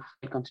temping before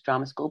I'd gone to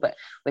drama school. But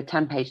with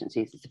temp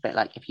agencies, it's a bit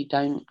like if you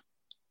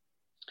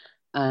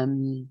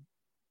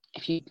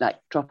like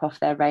drop off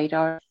their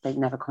radar, they'd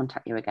never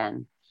contact you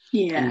again.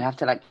 Yeah. And you have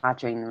to like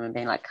badgering them and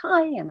being like,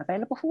 hi, I'm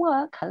available for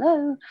work,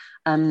 hello.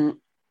 And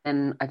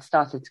I'd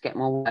started to get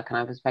more work, and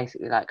I was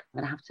basically like,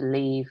 I'm gonna have to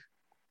leave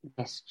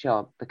this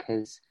job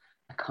because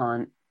I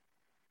can't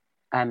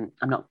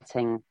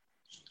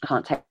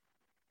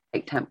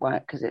take temp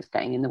work because it's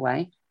getting in the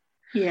way.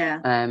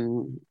 Yeah.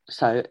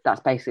 So that's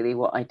basically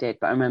what I did.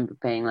 But I remember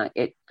being like,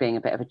 it being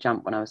a bit of a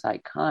jump when I was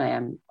like, hi,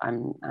 I'm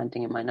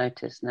handing in my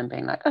notice, and then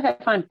being like, okay,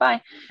 fine,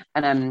 bye.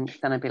 And then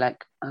I'd be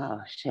like,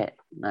 oh shit,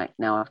 like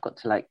now I've got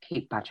to like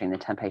keep badgering the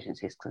temp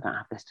agencies because I don't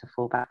have this to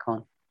fall back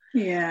on.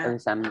 Yeah. It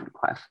was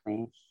quite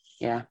funny.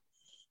 Yeah.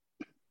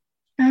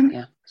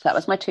 Yeah. So that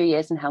was my 2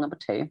 years in Hell Number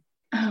 2.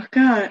 Oh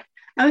God.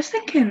 I was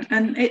thinking,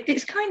 and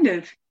it's kind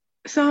of,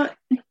 so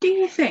do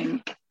you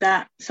think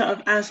that sort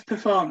of as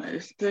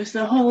performers, there's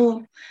the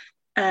whole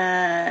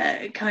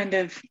kind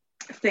of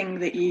thing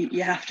that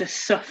you have to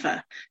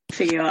suffer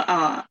for your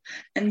art,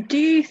 and do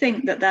you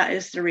think that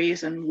is the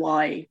reason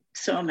why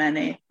so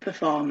many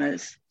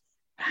performers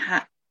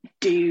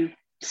do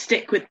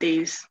stick with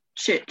these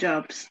shit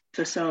jobs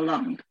for so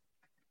long?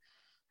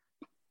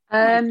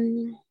 I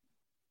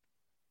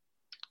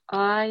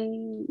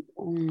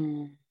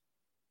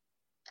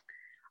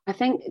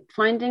think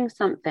finding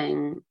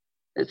something.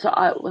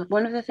 So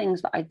one of the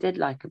things that I did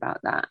like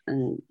about that,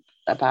 and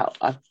about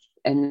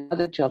in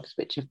other jobs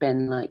which have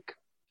been like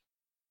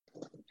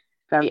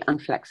very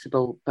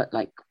unflexible, but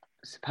like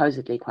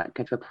supposedly quite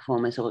good for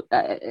performers, or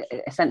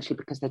essentially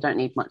because they don't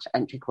need much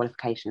entry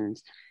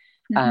qualifications,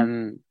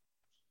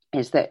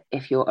 is that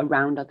if you're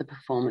around other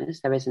performers,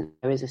 there is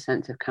a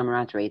sense of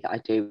camaraderie that I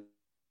do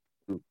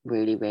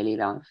really, really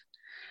love.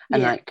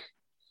 And like,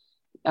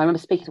 I remember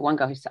speaking to one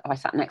girl who I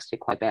sat next to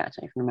quite a bit. I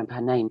don't even remember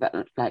her name, but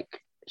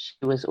like she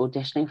was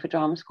auditioning for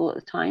drama school at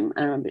the time,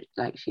 and I remember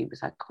like she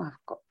was like, "Oh,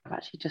 I've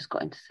actually just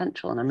got into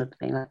Central," and I remember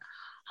being like,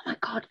 "Oh my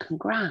God,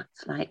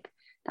 congrats! Like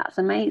that's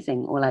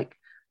amazing!" Or like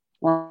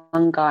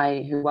one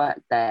guy who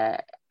worked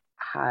there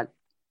had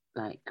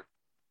like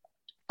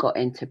got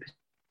into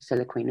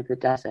Priscilla, Queen of the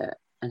Desert,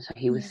 and so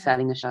he was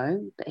selling a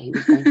show that he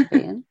was going to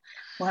be in.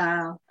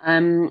 Wow.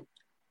 And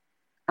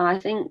I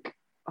think,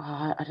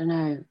 I don't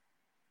know.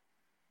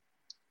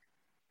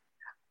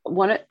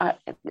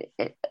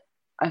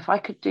 If I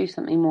could do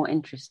something more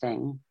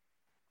interesting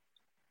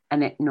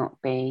and it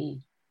not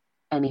be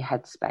any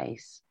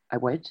headspace, I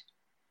would.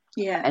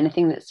 Yeah.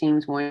 Anything that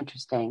seems more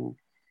interesting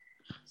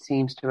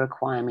seems to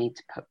require me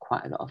to put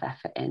quite a lot of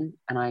effort in,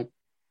 and I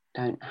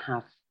don't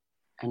have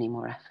any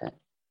more effort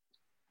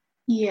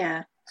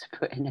to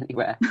put in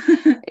anywhere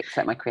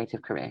except my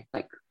creative career.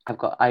 Like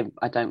I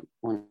don't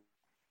want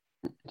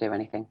to do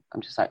anything.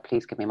 I'm just like,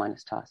 please give me a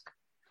mindless task.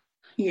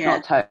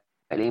 Not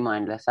totally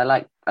mindless. I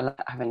like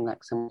having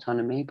like some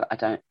autonomy, but I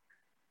don't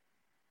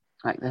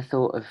like the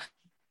thought of,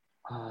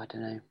 I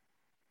don't know,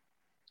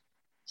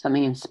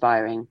 something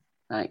inspiring.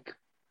 Like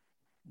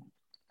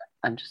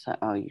I'm just like,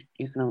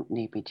 you're gonna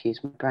need me to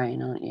use my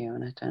brain, aren't you?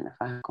 And I don't know if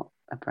I've got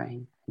a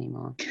brain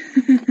anymore.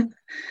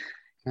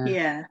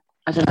 Yeah.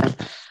 I don't know.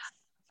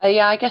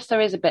 I guess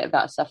there is a bit of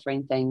that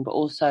suffering thing, but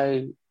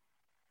also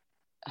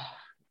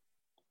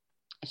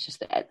it's just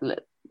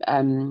the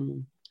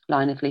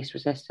line of least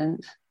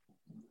resistance.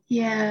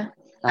 Yeah.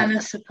 Like, and I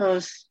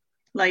suppose,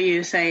 like you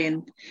were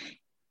saying,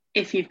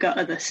 if you've got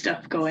other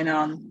stuff going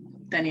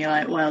on, then you're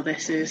like, well,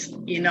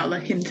 you're not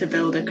looking to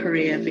build a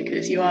career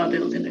because you are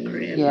building a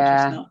career, but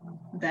just not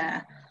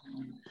there.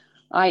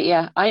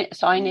 I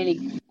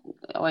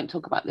won't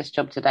talk about this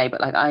job today,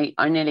 but like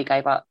I nearly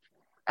gave up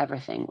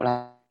everything,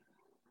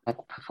 like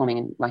performing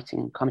and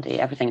writing comedy,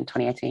 everything in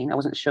 2018. I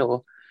wasn't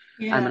sure.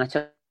 And I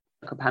took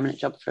a permanent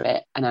job for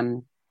it,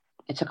 and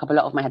it took up a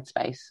lot of my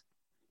headspace.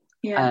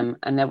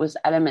 And there was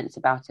elements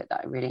about it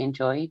that I really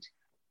enjoyed,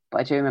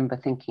 but I do remember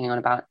thinking on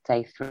about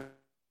day 3,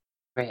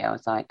 I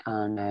was like,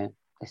 oh no,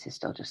 this is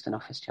still just an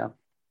office job.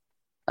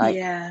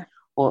 Like,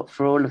 or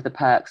for all of the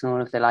perks and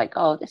all of the like,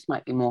 oh, this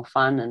might be more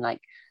fun, and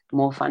like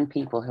more fun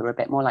people who are a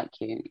bit more like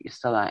you're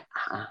still like,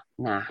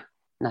 nah,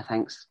 no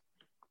thanks.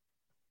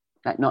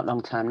 Like not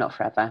long term, not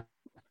forever.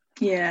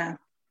 Yeah.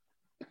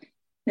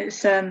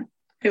 It's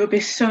it would be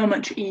so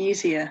much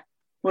easier,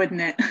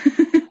 wouldn't it?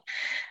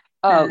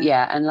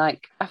 And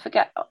like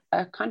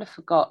I kind of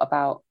forgot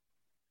about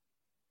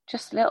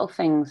just little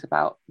things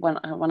about when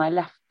I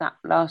left that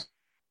last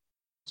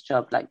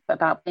job, like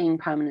about being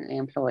permanently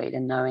employed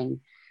and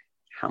knowing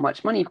how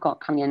much money you've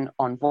got coming in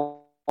on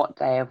what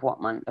day of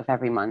what month of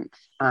every month,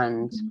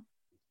 and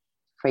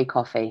free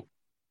coffee.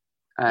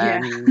 I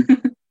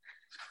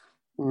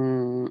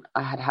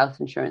had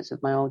health insurance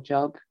with my old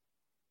job.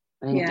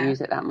 I didn't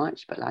use it that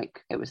much, but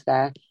like it was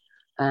there.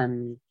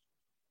 There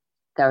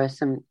are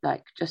some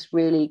like just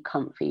really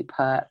comfy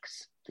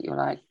perks that you're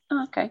like,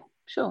 oh, okay,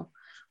 sure.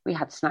 We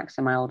had snacks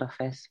in my old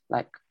office,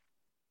 like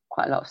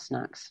quite a lot of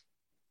snacks.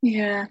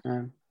 Yeah.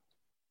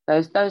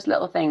 Those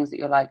little things that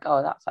you're like,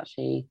 oh, that's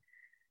actually,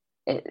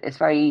 it's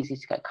very easy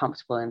to get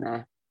comfortable in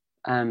there.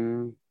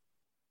 But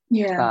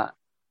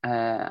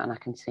and I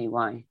can see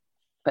why.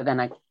 But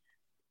then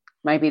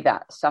maybe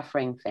that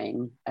suffering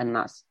thing, and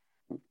that's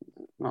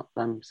not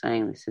that I'm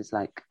saying this is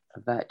like a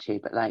virtue,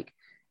 but like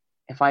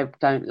if my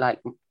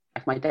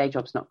day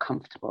job's not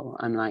comfortable,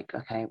 I'm like,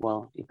 okay,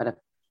 well, you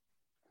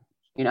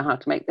know how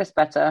to make this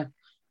better,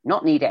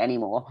 not need it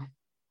anymore.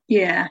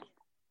 Yeah,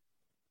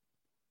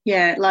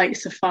 it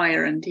lights a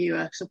fire under you,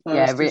 I suppose.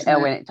 Yeah,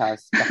 when it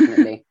does,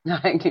 definitely. Yeah,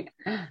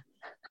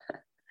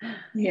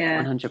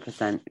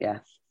 100%. Yeah.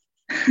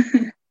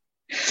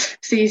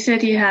 So you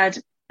said you had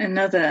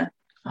another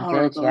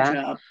horrible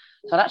job.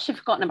 So I'd actually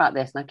forgotten about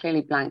this, and I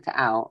clearly blanked it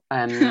out.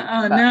 Oh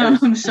no,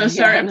 I'm so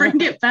sorry. Yeah, bring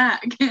it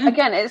back.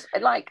 Again, it's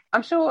like,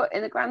 I'm sure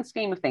in the grand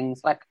scheme of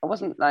things, like I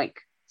wasn't like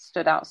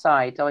stood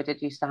outside, though I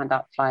did used to hand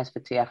out flyers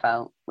for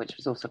TfL, which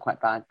was also quite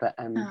bad. But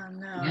oh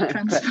no,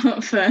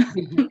 transport for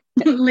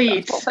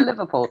Leeds, for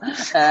Liverpool.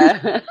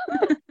 And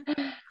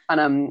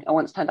I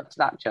once turned up to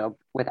that job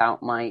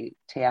without my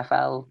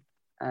TfL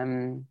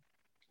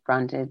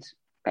branded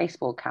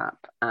baseball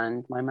cap,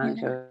 and my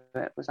manager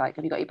was like,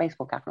 have you got your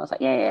baseball cap? And I was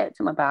like, yeah,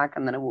 it's in my bag.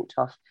 And then I walked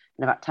off,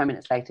 and about 10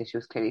 minutes later she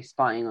was clearly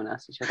spying on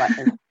us, and she was like,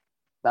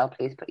 well,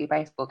 please put your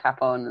baseball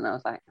cap on. And I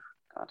was like, oh,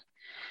 God.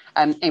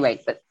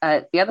 Anyway, but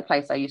the other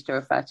place I used to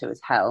refer to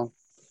as hell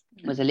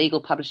was a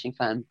legal publishing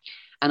firm.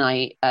 And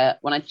I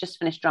when I just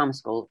finished drama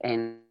school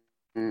in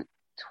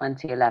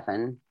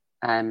 2011,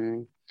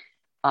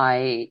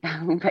 I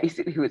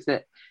basically was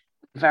at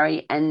the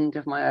very end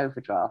of my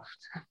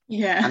overdraft.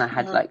 Yeah. And I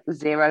had like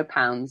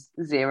 £0,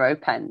 0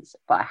 pence,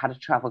 but I had a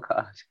travel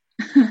card.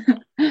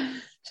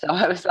 So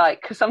I was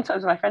like, because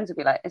sometimes my friends would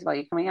be like, Isabel,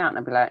 you coming out? And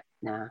I'd be like,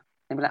 nah.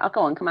 They'd be like, I'll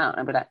go on, come out.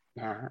 And I'd be like,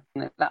 nah.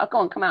 And they'd be like, I'll go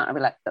on, come out. And I'd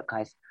be like, look,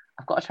 guys,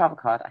 I've got a travel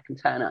card. I can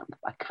turn up.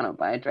 I cannot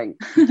buy a drink.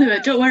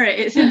 Don't worry,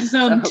 it's in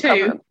zone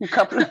 2.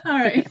 Couple All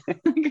right, I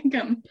can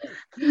come.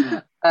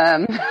 No,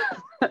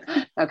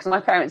 because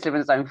my parents live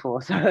in zone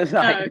 4, so I was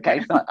like,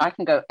 okay, so I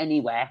can go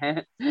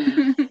anywhere.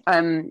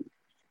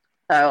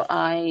 So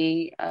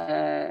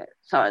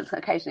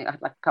occasionally I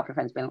had like a couple of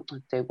friends being like, oh,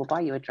 dude, we'll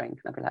buy you a drink.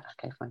 And I'd be like,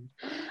 okay, fine.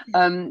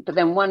 But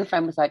then one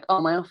friend was like,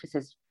 oh, my office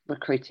is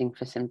recruiting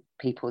for some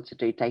people to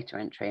do data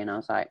entry. And I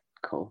was like,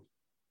 cool,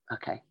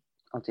 okay,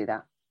 I'll do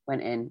that.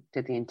 Went in,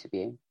 did the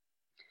interview.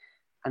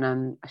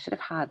 And I should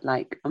have had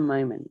like a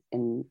moment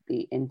in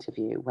the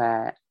interview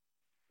where,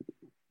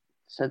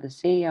 so the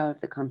CEO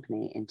of the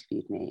company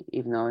interviewed me,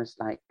 even though I was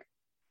like,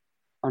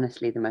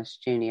 honestly, the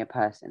most junior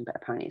person, but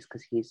apparently it's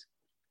because he's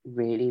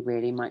really,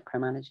 really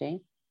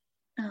micromanaging.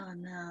 Oh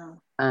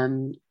no.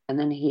 And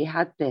then he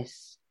had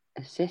this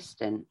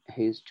assistant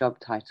whose job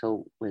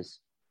title was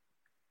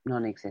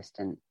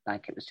non-existent.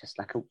 Like it was just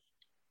like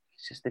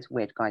it's just this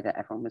weird guy that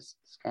everyone was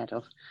scared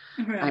of.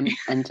 Right.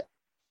 And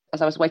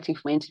as I was waiting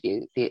for my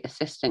interview, the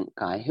assistant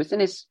guy, who's in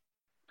his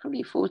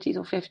probably 40s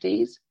or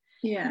 50s,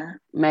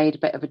 made a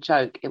bit of a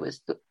joke. It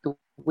was the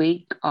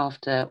week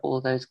after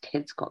all those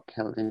kids got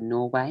killed in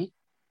Norway.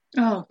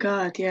 Oh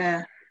God,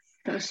 yeah.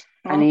 That was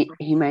awful. And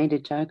he made a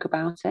joke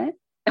about it.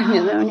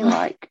 And and you're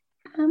like,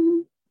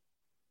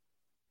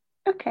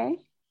 okay.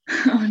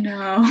 Oh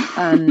no.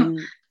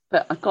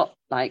 But I got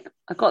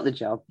the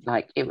job.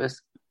 Like it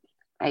was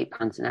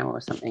 £8 an hour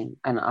or something.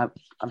 And I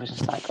was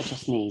just like, I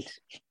just need,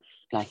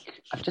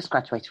 like, I've just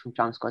graduated from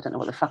drama school. I don't know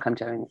what the fuck I'm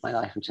doing with my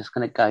life. I'm just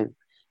going to go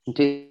and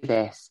do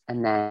this.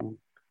 And then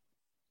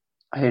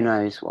who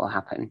knows what will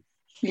happen.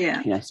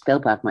 Yeah. You know,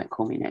 Spielberg might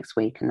call me next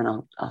week and then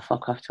I'll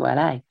fuck off to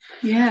LA.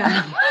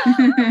 Yeah.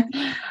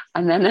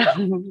 And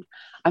then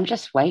I'm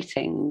just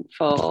waiting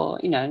for,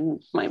 you know,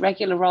 my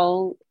regular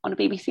role on a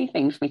BBC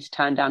thing for me to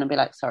turn down and be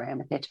like, sorry,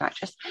 I'm a theatre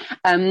actress.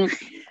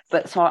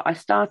 But so I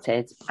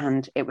started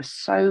and it was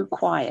so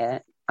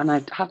quiet, and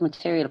I have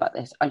material about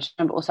this. I just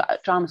remember also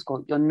at drama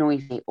school, you're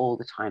noisy all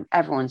the time.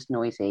 Everyone's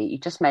noisy. You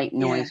just make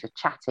noise, you're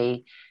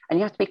chatty, and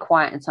you have to be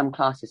quiet in some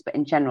classes, but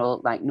in general,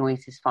 like,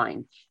 noise is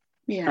fine.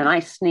 Yeah. And I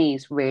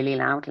sneeze really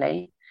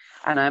loudly.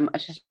 And I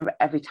just remember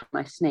every time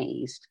I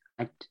sneezed,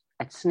 I'd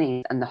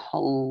sneeze and the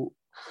whole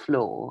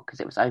floor,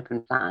 because it was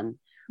open plan,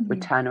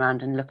 would turn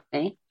around and look at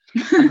me.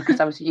 And because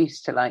I was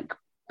used to like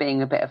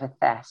being a bit of a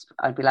thesp,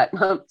 I'd be like,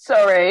 oh,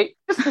 sorry,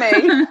 it's me.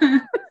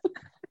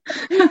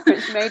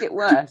 Which made it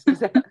worse because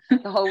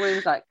the whole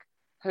room's like,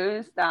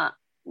 who's that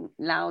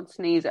loud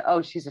sneezer?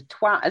 Oh, she's a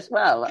twat as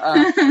well.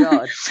 Oh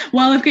God.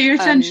 Well, I've got your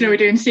attention. We're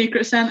doing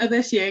Secret Santa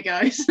this year,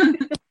 guys.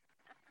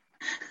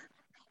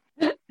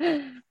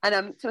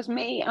 And so it was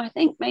me, I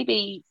think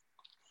maybe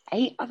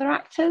 8 other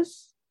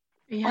actors.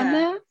 on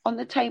there on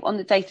the tape on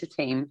the data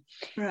team,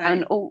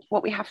 and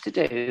what we have to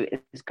do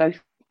is go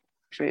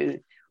through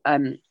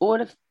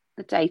all of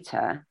the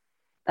data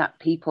that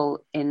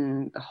people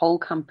in the whole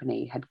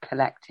company had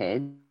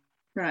collected,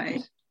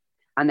 right,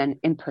 and then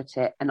input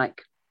it and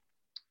like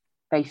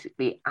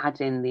basically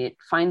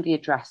find the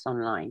address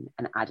online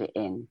and add it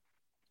in.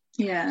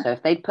 Yeah. So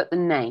if they'd put the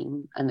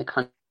name and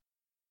the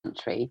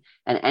country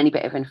and any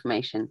bit of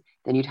information,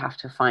 then you'd have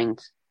to find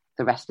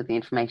the rest of the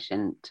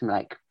information to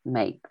like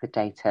make the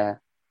data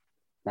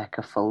like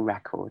a full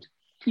record.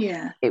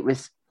 Yeah. It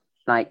was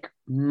like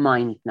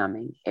mind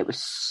numbing. It was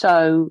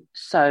so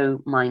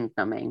mind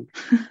numbing.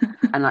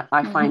 And like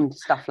I find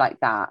stuff like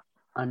that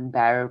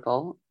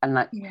unbearable, and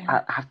like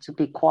I have to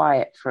be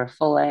quiet for a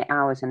full 8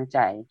 hours in a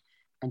day,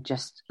 and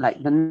just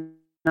like the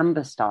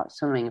numbers start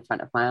swimming in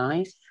front of my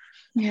eyes.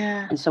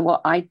 Yeah. And so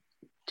what I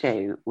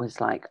do was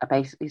like I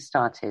basically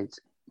started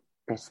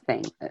this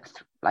thing at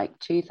like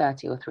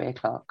 2:30 or 3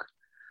 o'clock.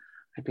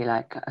 I'd be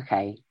like,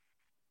 okay,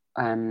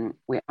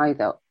 we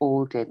either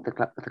all did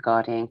the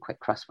Guardian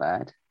quick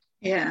crossword,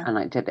 and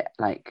like did it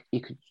like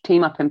you could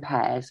team up in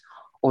pairs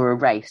or a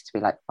race to be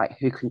like, right,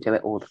 who can do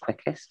it all the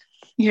quickest?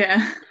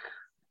 Yeah.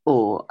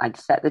 Or I'd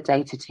set the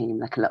data team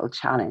like a little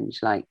challenge,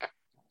 like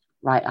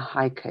write a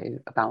haiku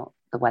about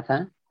the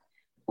weather,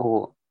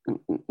 or like,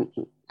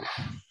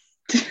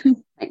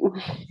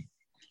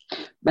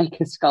 make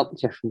a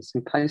sculpture from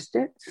some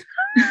post-its.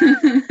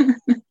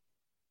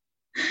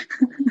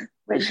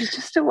 Which is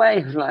just a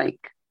way of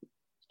like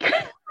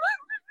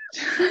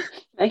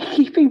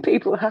keeping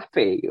people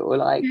happy, or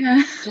like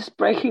just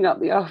breaking up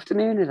the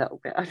afternoon a little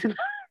bit. I don't know.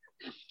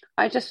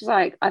 I just was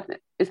like,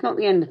 it's not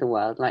the end of the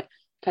world. Like,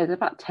 okay, there's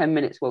about 10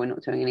 minutes where we're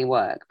not doing any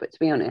work, but to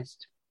be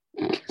honest,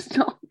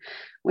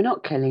 we're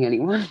not killing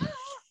anyone.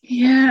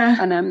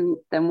 Yeah. And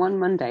then one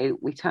Monday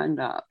we turned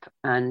up,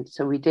 and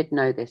so we did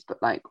know this,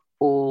 but like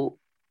all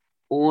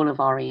of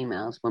our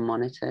emails were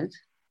monitored.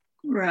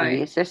 Right. And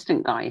the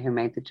assistant guy who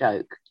made the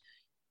joke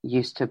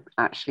used to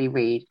actually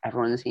read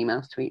everyone's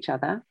emails to each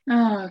other.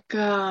 Oh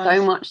God.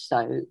 So much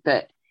so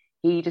that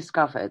he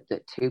discovered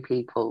that 2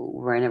 people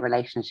were in a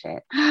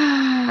relationship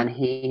and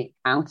he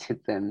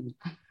outed them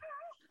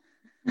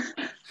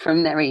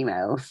from their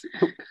emails.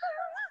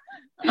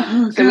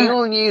 So we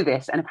all knew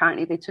this, and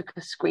apparently they took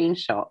a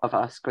screenshot of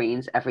our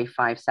screens every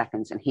 5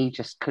 seconds, and he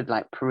just could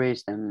like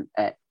peruse them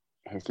at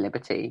his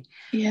liberty.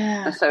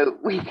 Yeah. So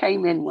we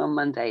came in one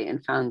Monday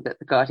and found that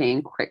the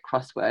Guardian quick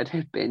crossword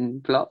had been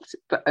blocked,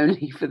 but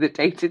only for the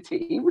data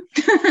team.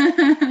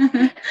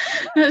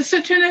 That's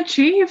such an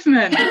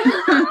achievement.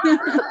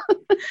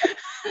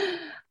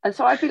 And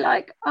so I'd be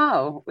like,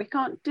 oh, we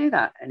can't do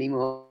that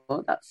anymore.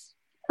 That's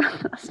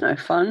no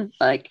fun.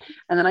 Like,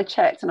 and then I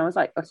checked, and I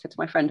said to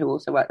my friend who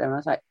also worked there, and I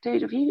was like,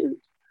 dude,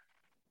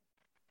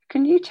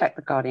 can you check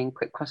the Guardian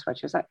quick crossword?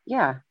 She was like,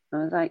 yeah.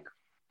 And I was like,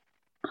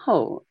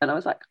 oh, and I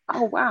was like,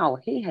 oh wow,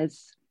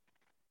 he's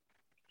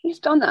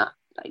done that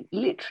like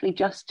literally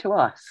just to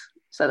us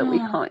so that we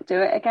can't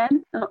do it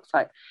again. And I was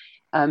like,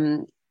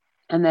 and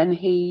then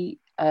he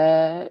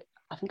did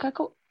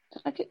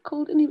I get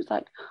called, and he was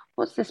like,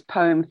 what's this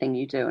poem thing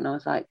you do? And I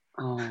was like,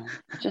 oh,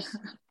 just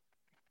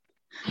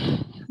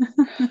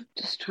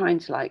trying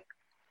to like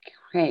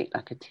create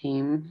like a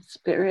team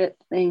spirit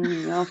thing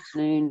in the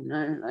afternoon, you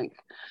know, like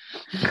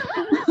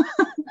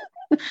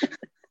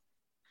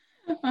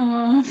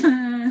oh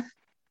man.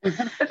 I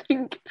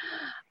think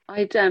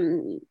I'd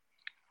been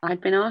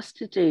asked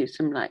to do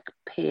some like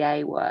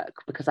PA work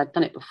because I'd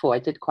done it before. I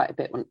did quite a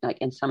bit like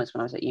in summers when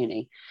I was at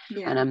uni.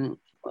 Yeah. And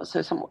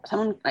so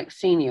someone like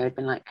senior had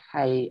been like,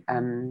 hey,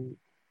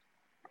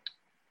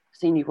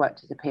 seen you've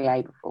worked as a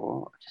PA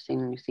before, I've just seen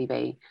on your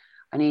CV.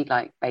 I need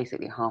like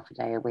basically half a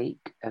day a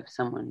week of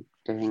someone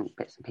doing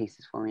bits and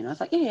pieces for me. And I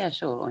was like, yeah,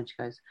 sure. And she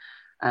goes,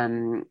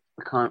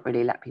 we can't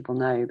really let people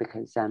know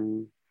because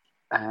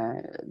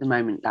at the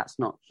moment that's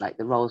not like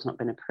the role's not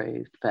been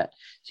approved, but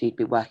so you'd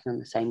be working on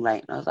the same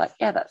rate. And I was like,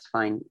 yeah, that's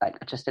fine. Like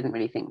I just didn't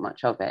really think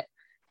much of it.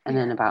 And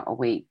then about a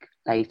week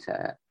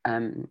later,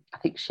 I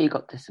think she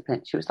got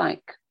disciplined. She was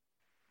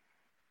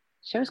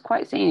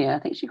quite senior. I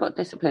think she got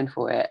disciplined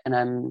for it.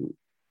 And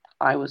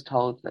I was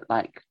told that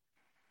like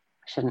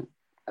I shouldn't,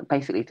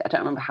 basically, I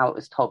don't remember how it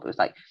was told, but it was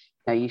like,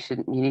 no, you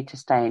need to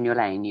stay in your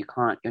lane.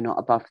 You're not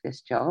above this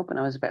job. And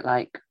I was a bit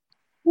like,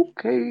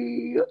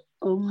 okay.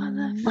 What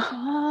the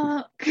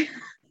fuck?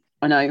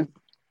 I know.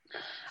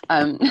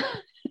 And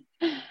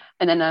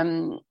then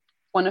I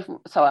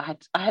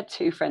had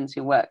 2 friends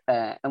who worked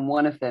there, and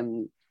one of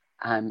them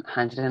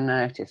handed in a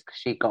notice because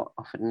she got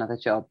offered another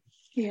job.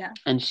 Yeah.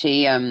 And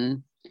she as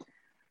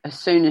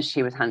soon as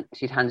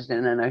she'd handed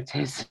in a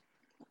notice,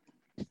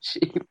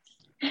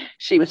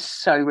 she was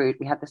so rude.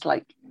 We had this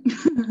like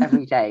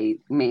every day,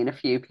 me and a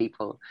few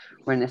people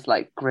were in this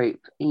like group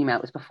email.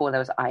 It was before there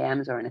was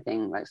IMs or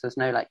anything, like so there's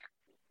no like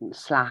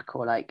Slack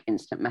or like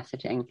instant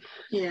messaging.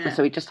 Yeah. And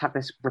so we just have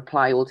this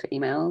reply all to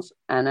emails,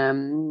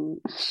 and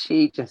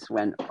she just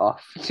went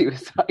off. She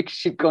was like,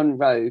 she'd gone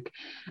rogue.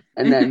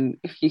 And then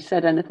if you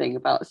said anything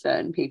about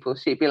certain people,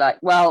 she'd be like,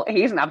 well,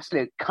 he's an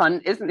absolute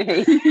cunt, isn't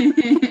he?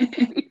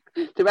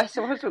 The rest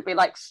of us would be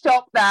like,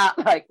 stop that,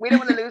 like, we don't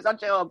want to lose our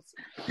jobs.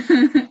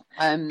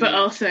 But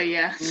also,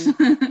 yes.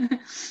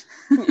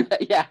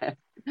 Yeah.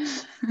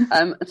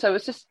 So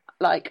it's just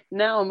like,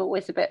 now I'm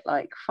always a bit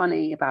like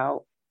funny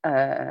about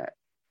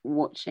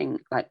watching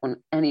like on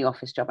any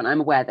office job, and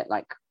I'm aware that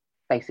like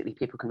basically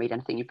people can read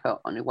anything you put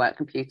on your work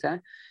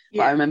computer.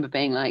 But I remember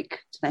being like,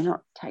 do they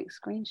not take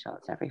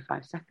screenshots every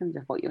 5 seconds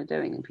of what you're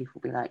doing? And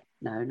people be like,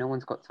 no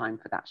one's got time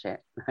for that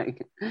shit.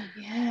 Like,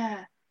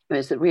 yeah,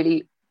 it's a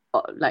really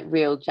like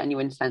real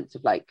genuine sense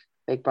of like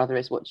Big Brother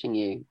is watching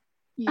you.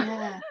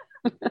 Yeah.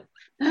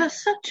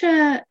 That's such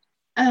a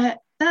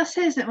that's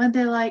it when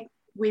they're like,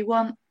 we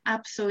want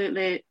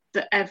absolutely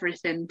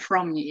everything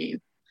from you,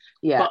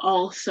 but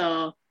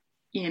also,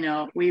 you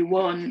know, we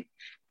want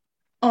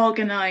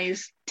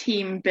organized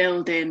team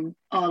building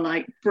or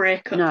like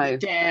break up the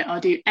day or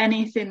do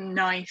anything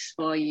nice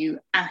for you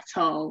at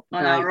all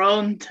on our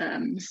own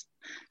terms,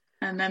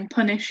 and then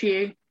punish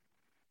you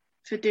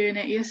for doing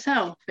it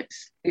yourself.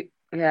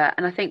 Yeah,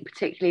 and I think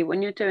particularly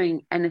when you're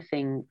doing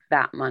anything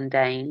that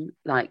mundane,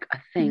 like I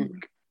think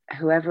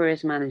whoever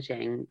is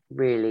managing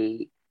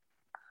really,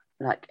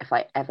 like if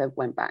I ever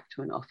went back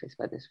to an office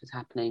where this was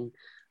happening,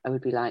 I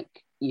would be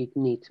like, you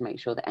need to make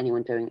sure that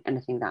anyone doing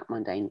anything that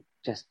mundane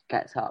just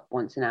gets up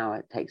once an hour,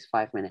 it takes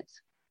 5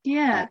 minutes.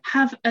 Yeah,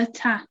 have a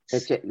task.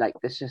 Like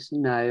there's just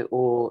no,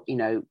 or, you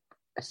know,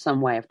 some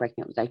way of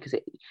breaking up the day, because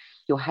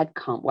your head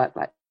can't work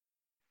like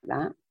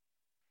that.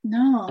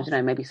 No. I don't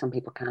know, maybe some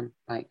people can,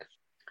 like.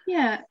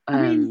 Yeah,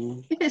 I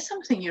mean, if it's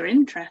something you're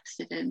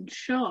interested in,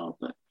 sure,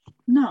 but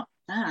not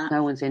that.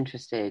 No one's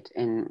interested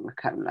in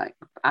like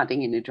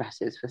adding in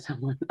addresses for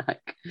someone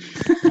like.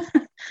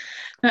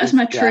 That's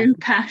my true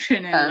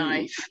passion in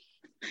life.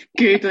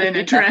 Googling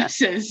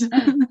addresses.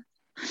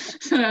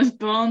 So I was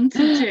born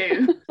to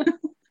do.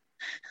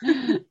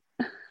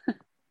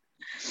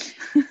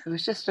 It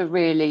was just a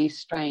really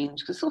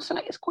strange, because it's also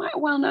like it's quite a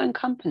well-known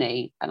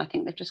company, and I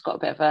think they've just got a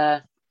bit of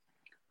a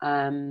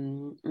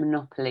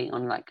monopoly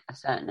on like a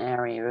certain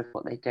area of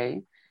what they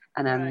do,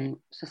 and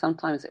so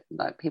sometimes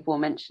like people will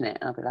mention it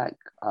and I'll be like,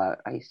 oh,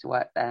 I used to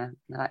work there, and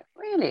they're like,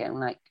 really? I'm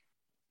like,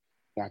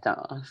 yeah, don't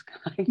ask.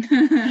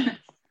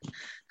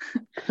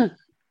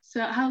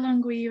 So how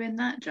long were you in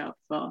that job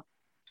for?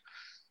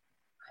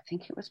 I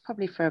think it was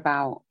probably for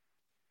about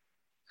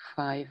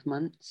 5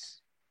 months.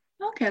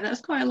 Okay,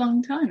 that's quite a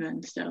long time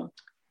then still.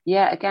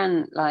 Yeah,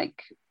 again,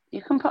 like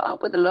you can put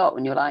up with a lot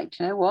when you're like,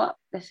 do you know what,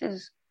 this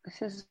is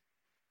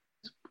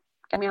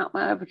get me out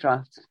my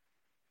overdraft.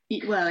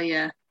 Well,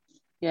 yeah.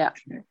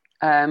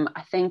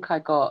 I think I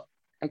got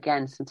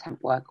again some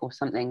temp work or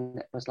something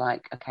that was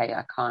like, okay,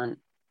 I can't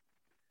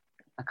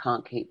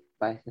keep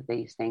both of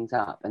these things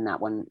up. And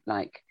that one,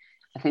 like,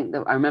 I think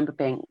that I remember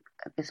being,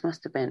 it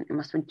must have been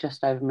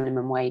just over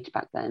minimum wage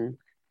back then.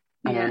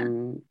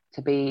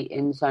 To be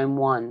in zone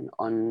 1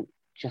 on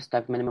just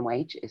over minimum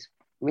wage is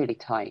really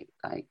tight,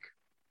 like,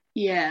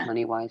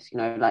 money wise, you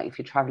know, like if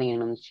you're traveling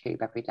in on the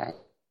tube every day,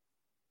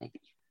 which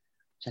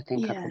I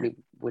think I probably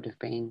would have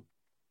been.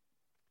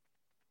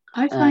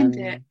 I find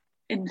it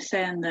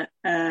insane that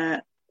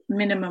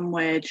minimum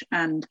wage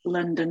and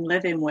London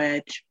living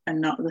wage are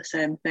not the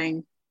same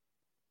thing.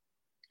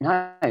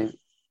 No,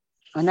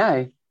 I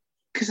know.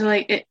 Because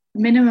like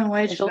minimum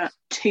wage is about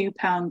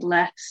 £2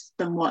 less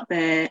than what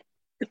they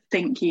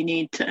think you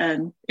need to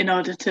earn in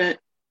order to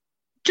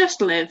just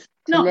live,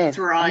 not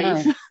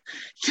thrive,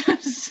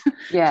 just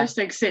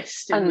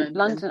exist in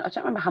London. I don't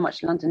remember how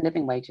much London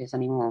living wage is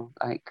anymore.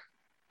 Like,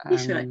 it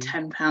used to be like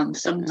 £10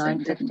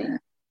 something, didn't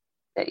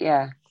it?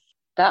 Yeah,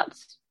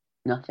 that's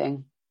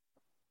nothing.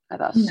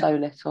 That's so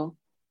little.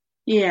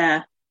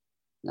 Yeah,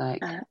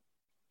 like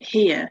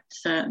here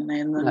certainly.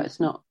 In London. No, it's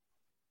not.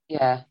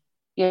 Yeah,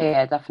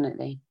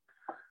 definitely.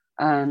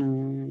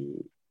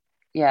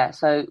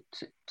 So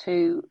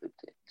two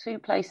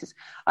places.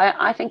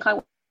 I think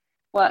I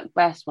work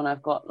best when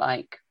I've got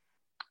like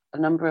a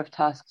number of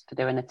tasks to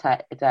do in a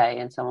day,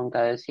 and someone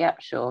goes,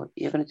 "Yep, sure,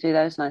 you're going to do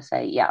those," and I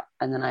say, "Yeah,"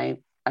 and then I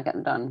get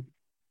them done,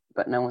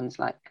 but no one's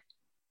like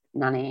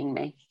nannying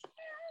me.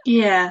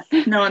 Yeah,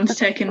 no one's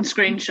taking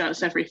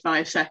screenshots every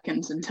 5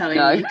 seconds and telling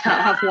you you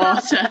can't have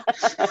water.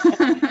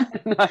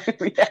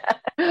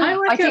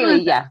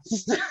 Ideally, yeah.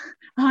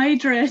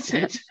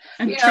 Hydrated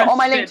and you know, on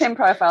my LinkedIn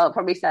profile it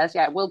probably says,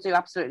 yeah, we'll do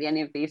absolutely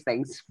any of these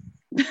things.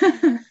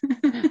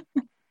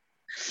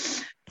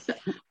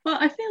 Well,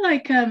 I feel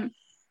like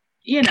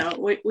you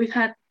know, we've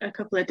had a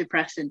couple of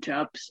depressing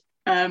jobs.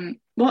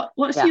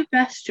 What's your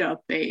best job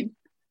been?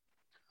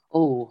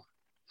 Oh,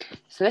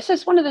 so this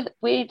is one of the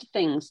weird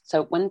things.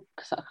 So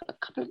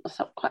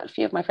quite a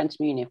few of my friends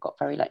from uni have got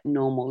very like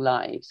normal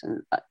lives,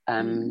 and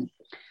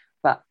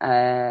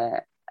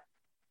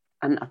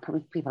and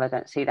probably people I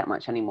don't see that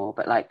much anymore,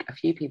 but like a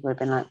few people have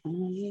been like,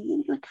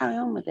 you're going to carry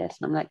on with this.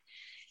 And I'm like,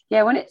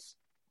 yeah, when it's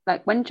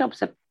like when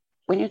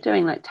you're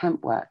doing like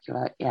temp work, you're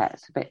like, yeah,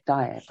 it's a bit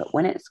dire, but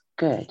when it's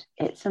good,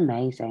 it's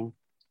amazing.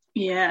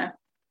 Yeah.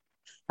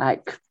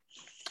 Like,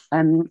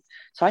 so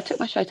I took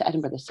my show to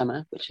Edinburgh this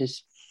summer, which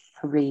is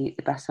probably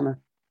the best summer of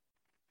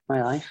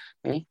my life,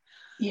 really.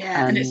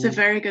 Yeah, and it's a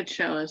very good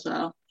show as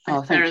well.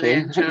 Oh, thank you.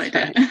 Enjoyed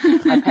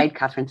it. I paid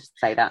Catherine to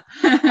say that.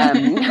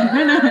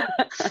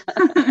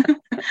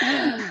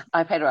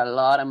 I paid her a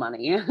lot of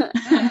money.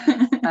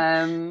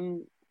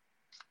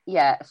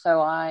 Yeah, so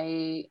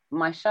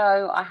my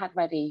show I had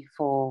ready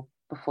for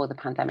before the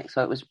pandemic,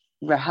 so it was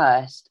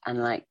rehearsed and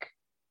like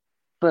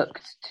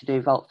booked to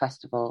do Vault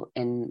Festival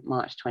in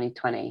March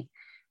 2020,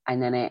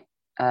 and then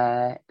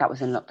that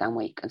was in lockdown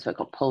week, and so it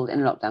got pulled in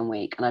lockdown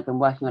week, and I've been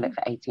working on it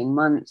for 18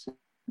 months.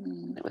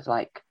 It was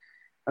like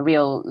a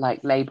real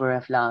like labor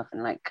of love,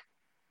 and like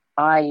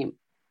I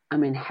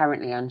am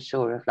inherently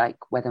unsure of like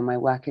whether my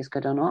work is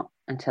good or not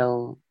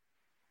until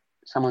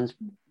someone's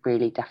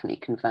really definitely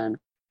confirmed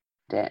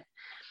it.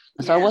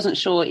 And so I wasn't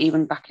sure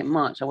even back in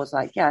March. I was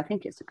like, yeah, I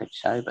think it's a good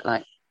show, but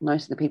like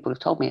most of the people who've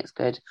told me it's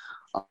good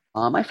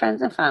are my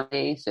friends and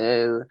family.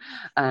 So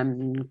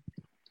and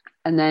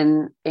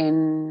then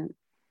in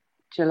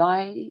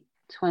July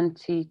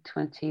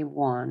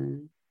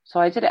 2021, so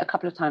I did it a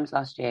couple of times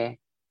last year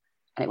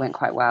and it went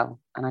quite well,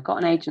 and I got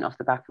an agent off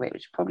the back of it,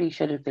 which probably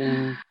should have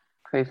been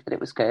proof that it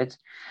was good.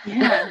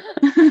 Yeah.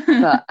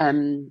 But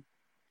and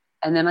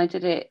then I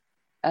did it,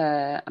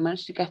 I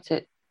managed to get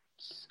it,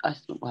 I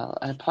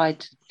applied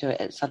to do it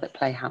at Southwark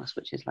Playhouse,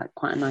 which is like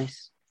quite a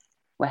nice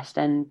West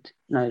End,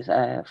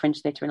 Fringe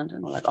theatre in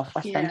London, or like off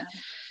West End,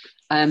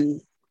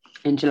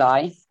 in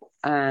July.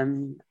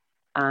 And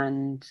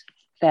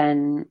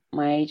then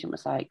my agent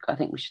was like, I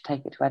think we should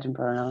take it to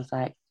Edinburgh. And I was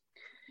like,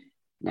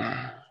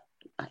 nah,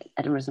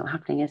 Edinburgh's not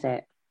happening, is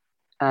it?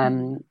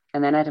 And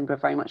then Edinburgh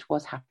very much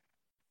was happening.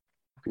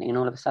 And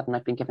all of a sudden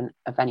I'd been given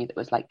a venue that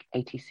was like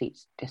 80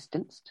 seats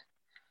distanced.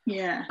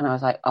 Yeah. And I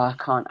was like, oh, I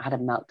can't. I had a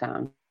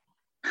meltdown.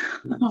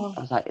 I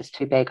was like, it's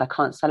too big. I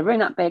can't sell a room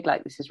that big.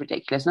 Like, this is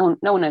ridiculous. No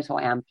one knows who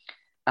I am.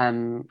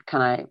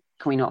 Can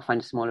we not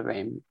find a smaller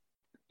room?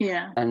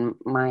 Yeah. And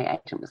my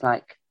agent was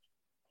like,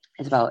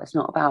 Isabel, it's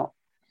not about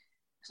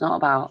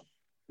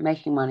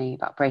making money,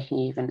 about breaking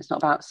even. It's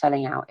not about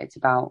selling out. It's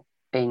about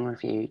being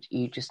reviewed.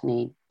 You just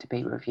need to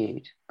be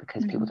reviewed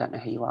because people don't know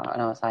who you are.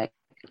 And I was like,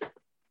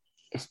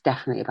 it's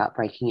definitely about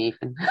breaking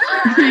even.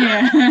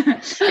 Yeah.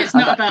 It's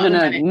not about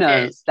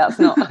no, that's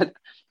not.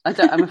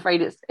 I'm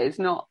afraid it's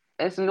not.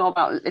 It's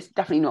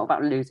definitely not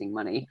about losing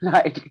money.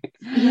 Like,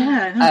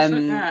 yeah,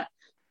 that's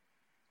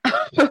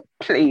that.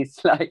 Please,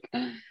 like,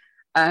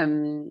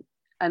 and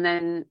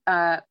then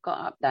got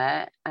up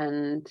there,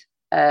 and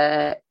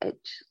I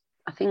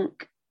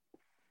think,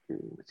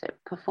 was it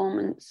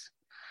performance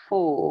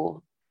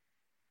 4?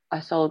 I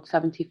sold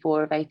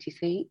 74 of 80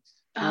 seats.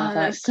 Oh,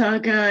 that's so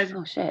good.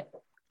 Oh shit.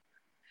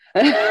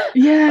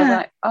 Yeah. I was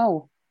like,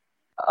 oh,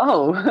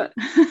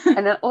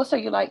 and then also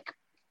you're like,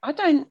 I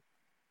don't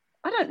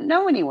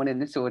know anyone in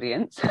this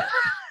audience.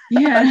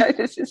 Yeah. I know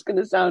this is going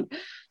to sound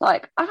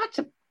like I've had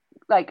to,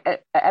 like,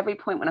 at every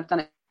point when I've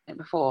done it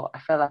before, I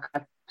feel like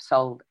I've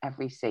sold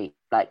every seat.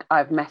 Like,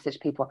 I've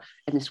messaged people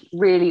in this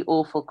really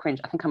awful cringe.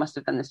 I think I must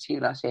have done this to you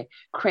last year.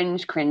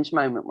 Cringe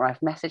moment where I've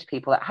messaged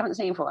people that I haven't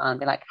seen for a while and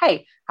be like,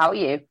 hey, how are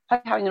you?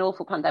 Hope you're having an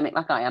awful pandemic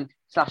like I am.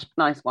 /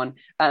 nice one.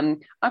 I've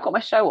got my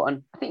show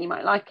on. I think you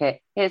might like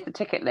it. Here's the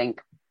ticket link.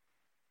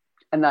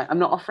 And I'm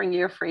not offering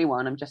you a free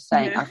one. I'm just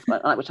saying,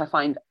 which I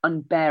find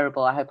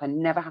unbearable. I hope I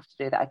never have to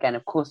do that again.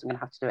 Of course I'm going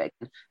to have to do it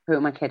again. Who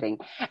am I kidding?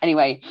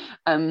 Anyway,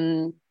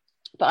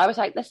 but I was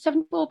like, there's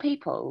 74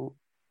 people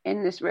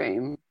in this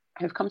room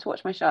who've come to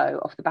watch my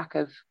show off the back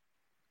of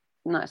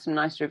some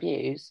nice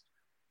reviews.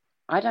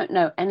 I don't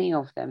know any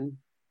of them.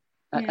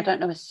 Like, I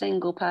don't know a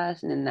single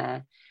person in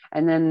there.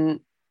 And then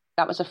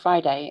that was a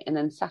Friday. And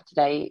then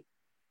Saturday,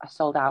 I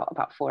sold out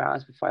about 4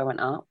 hours before I went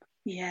up.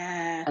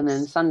 Yeah. And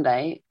then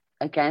Sunday,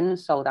 again,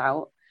 sold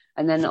out.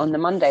 And then on the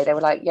Monday they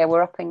were like, yeah,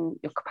 we're upping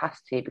your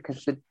capacity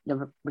because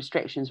the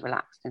restrictions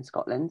relaxed in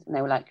Scotland, and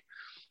they were like,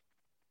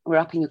 we're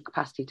upping your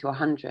capacity to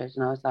 100.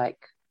 And I was like,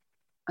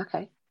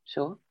 okay,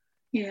 sure.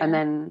 Yeah. And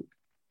then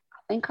I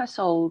think I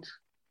sold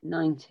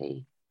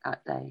 90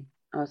 that day.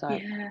 I was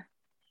like,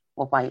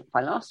 well,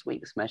 by last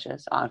week's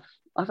measures, I've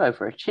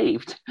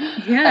overachieved.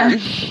 Yeah.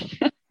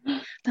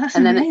 That's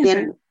and amazing. then at the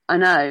end, I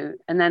know,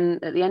 and then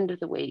at the end of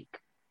the week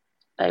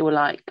they were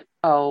like,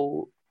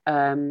 oh,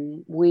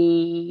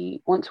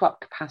 we want to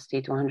up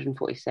capacity to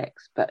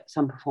 146, but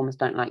some performers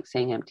don't like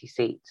seeing empty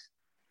seats,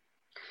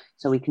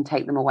 so we can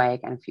take them away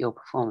again for your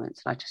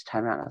performance. And I just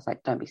turned around and I was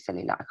like, don't be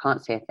silly, like, I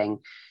can't see a thing.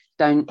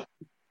 Don't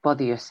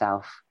bother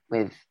yourself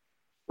with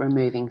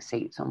removing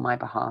seats on my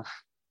behalf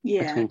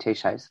between 2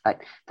 shows.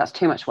 Like, that's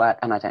too much work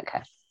and I don't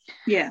care.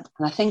 Yeah.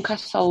 And I think I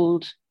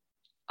sold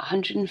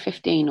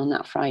 115 on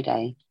that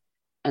Friday,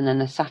 and then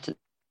the Saturday,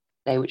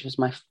 which was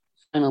my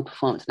final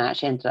performance, and I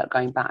actually ended up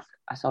going back,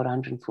 I sold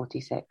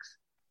 146.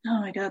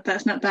 Oh my god,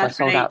 that's not bad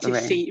so for an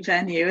 80-seat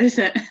venue, is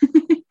it?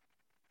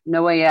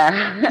 No way,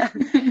 yeah.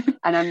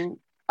 And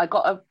I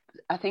got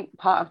I think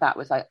part of that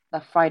was like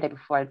the Friday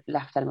before I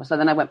left Edinburgh. So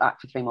then I went back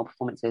for 3 more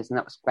performances, and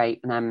that was great.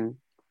 And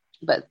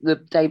but the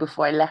day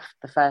before I left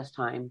the first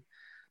time,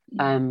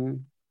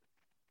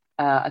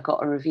 I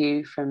got a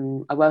review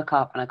from. I woke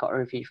up and I got a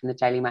review from the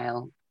Daily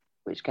Mail,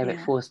 which gave it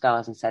 4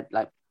 stars and said,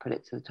 like, put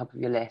it to the top of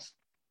your list.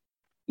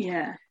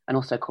 Yeah. And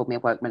also called me a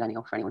woke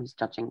millennial for anyone who's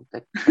judging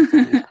the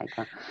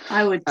newspaper.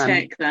 I would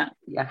take that.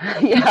 Yeah,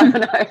 yeah. I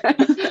know.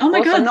 Oh my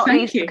also, God, not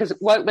thank least you. because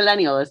woke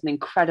millennial is an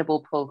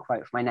incredible pull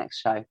quote for my next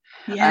show.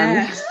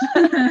 Yes.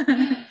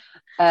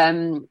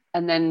 And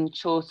then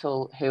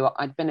Chortle, who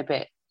I'd been a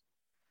bit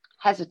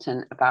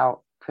hesitant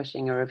about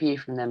pushing a review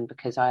from them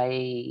because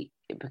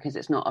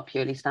it's not a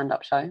purely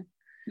stand-up show.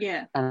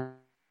 Yeah. And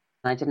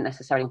I didn't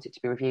necessarily want it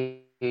to be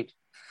reviewed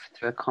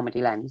through a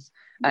comedy lens.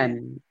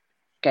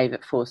 Gave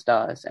it 4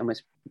 stars and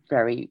was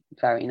very,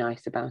 very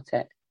nice about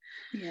it.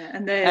 Yeah,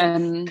 and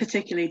they're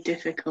particularly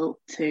difficult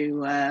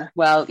to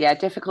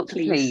difficult to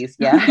please.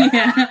 Yeah.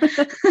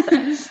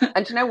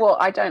 And do you know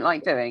what I don't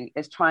like doing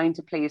is trying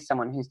to please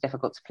someone who's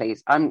difficult to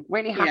please. I'm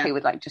really happy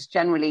with like just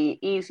generally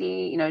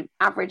easy,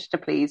 average to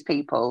please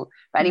people.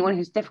 But anyone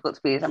who's difficult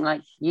to please, I'm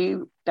like,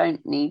 you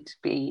don't need to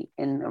be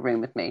in a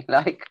room with me.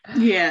 Like,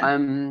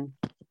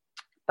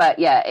 but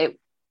yeah,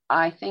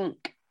 I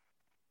think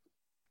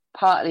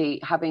partly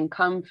having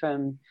come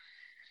from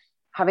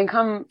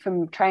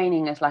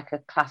training as like a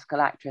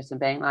classical actress and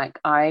being like,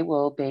 I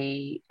will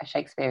be a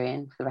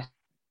Shakespearean for the rest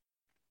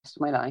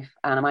of my life,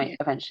 and I might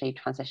eventually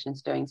transition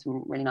to doing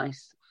some really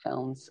nice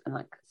films and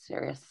like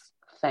serious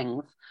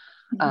things.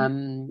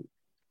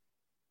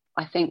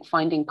 I think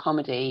finding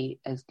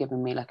comedy has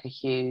given me like a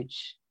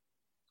huge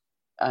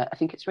I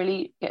think it's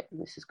really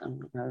this is going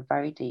to go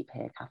very deep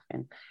here,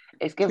 Catherine.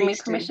 It's given me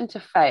permission to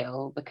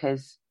fail,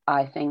 because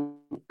I think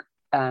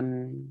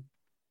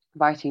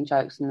writing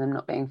jokes and them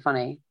not being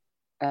funny,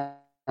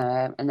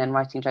 and then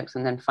writing jokes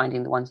and then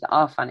finding the ones that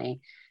are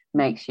funny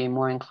makes you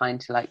more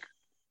inclined to like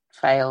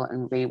fail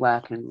and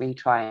rework and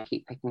retry and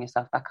keep picking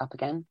yourself back up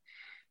again.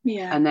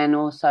 And then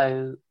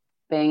also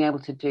being able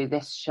to do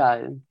this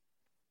show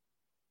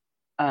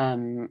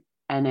and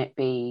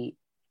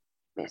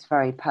it's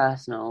very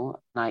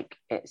personal, like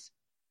it's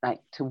like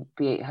to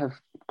have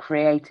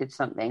created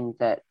something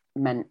that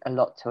meant a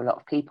lot to a lot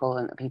of people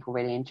and that people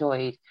really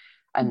enjoyed,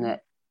 and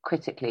that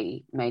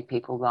critically made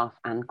people laugh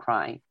and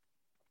cry,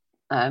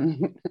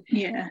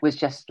 was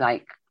just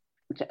like,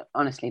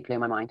 honestly blew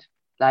my mind.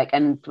 Like,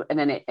 and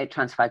then it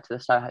transferred to the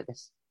Soho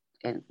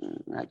in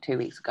like 2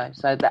 weeks ago.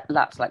 So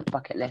that's like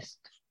bucket list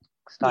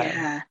style.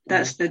 Yeah,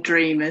 that's the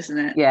dream, isn't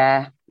it?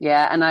 Yeah.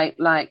 And I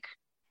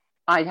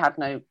had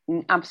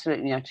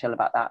absolutely no chill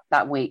about that.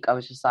 That week I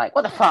was just like,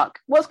 what the fuck?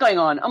 What's going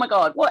on? Oh my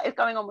God, what is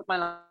going on with my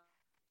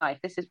life?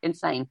 This is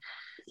insane.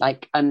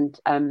 Like, and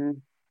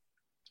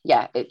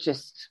it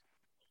just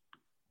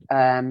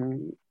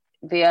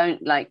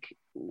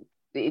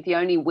the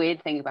only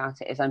weird thing about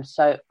it is I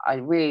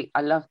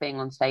love being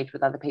on stage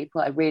with other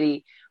people.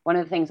 One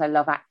of the things I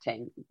love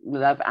acting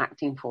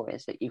for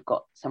is that you've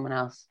got someone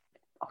else,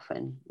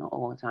 often, not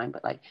all the time,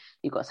 but like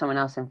you've got someone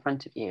else in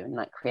front of you and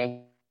like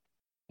creating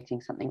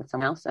something with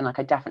someone else. And like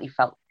I definitely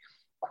felt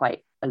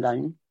quite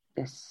alone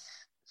this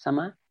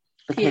summer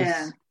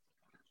because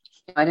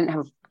I didn't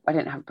have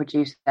a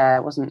producer there. I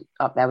wasn't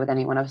up there with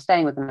anyone. I was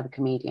staying with another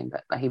comedian,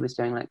 but like, he was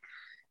doing like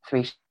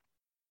 3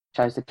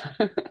 shows a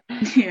time.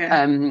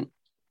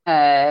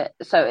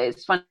 So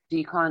it's funny,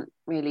 you can't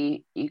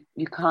really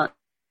you can't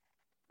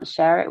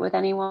share it with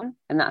anyone,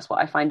 and that's what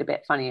I find a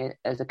bit funny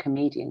as a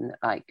comedian, that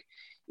like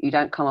you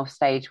don't come off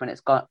stage when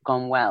it's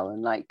gone well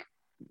and like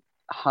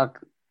hug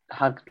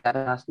that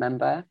last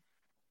member.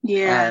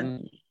 But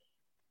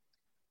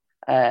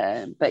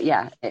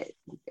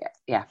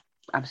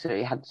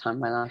absolutely had the time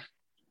of my life.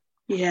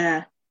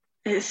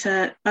 It's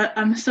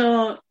I'm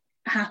so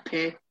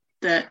happy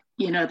that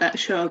that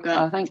show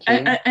got, thank you.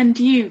 And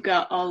you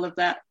got all of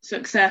that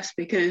success,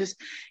 because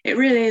it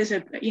really is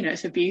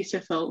it's a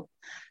beautiful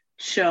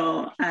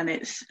show, and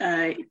it's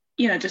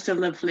just a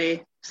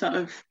lovely sort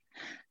of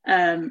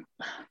I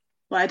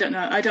don't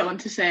know, I don't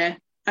want to say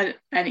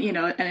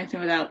anything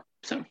without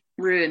sort of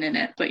ruining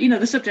it, but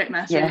the subject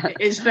matter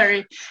is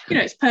very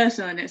it's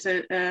personal, and it's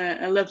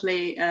a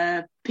lovely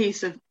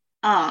piece of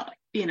art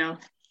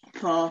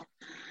for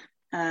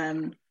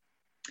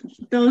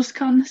those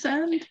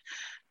concerned.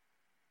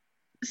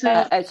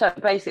 So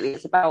basically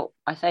it's about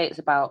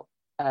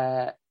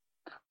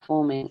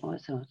performing. Oh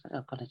God,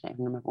 I don't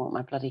even remember what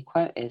my bloody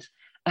quote is.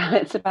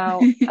 It's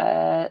about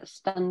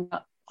stand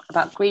up,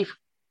 about grief,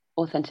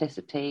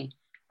 authenticity,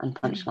 and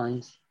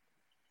punchlines.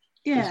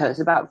 And so it's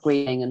about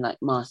grieving and like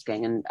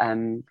masking,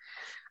 and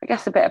I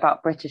guess a bit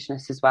about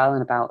Britishness as well,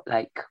 and about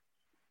like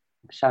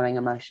showing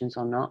emotions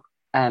or not.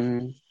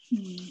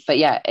 But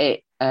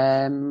it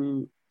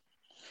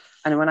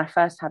and when I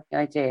first had the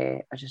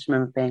idea, I just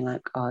remember being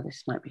like, oh,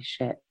 this might be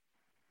shit.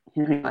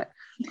 Like,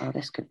 oh,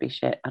 this could be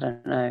shit. I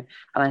don't know.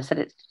 And I said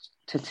it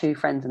to 2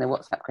 friends in the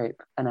WhatsApp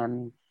group,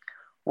 and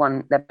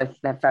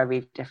they're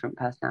very different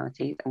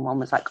personalities, and one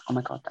was like, oh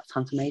my god, that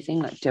sounds amazing,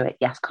 like do it,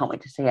 yes, can't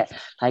wait to see it,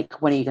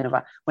 like when are you gonna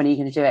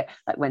do it,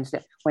 like when's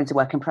the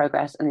work in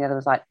progress, and the other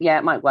was like, yeah,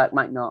 it might work,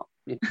 might not,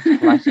 you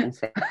just write it and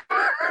see.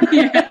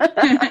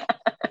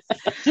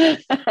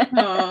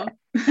 Oh.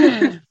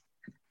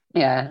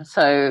 Yeah,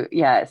 so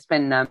yeah, it's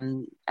been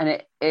and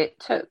it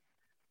took,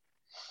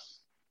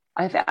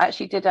 I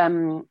actually did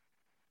the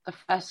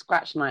first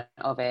scratch night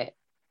of it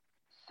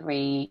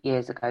 3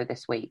 years ago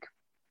this week.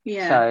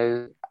 Yeah.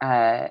 So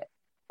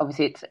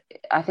obviously it's,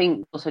 I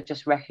think also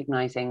just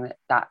recognizing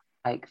that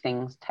like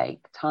things take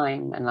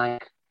time, and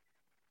like,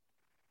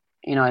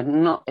 you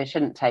know, it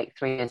shouldn't take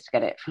 3 years to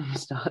get it from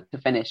start to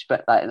finish,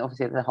 but like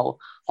obviously the whole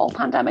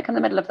pandemic in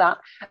the middle of that.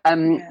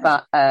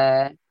 But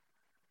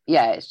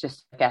yeah, it's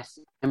just, I guess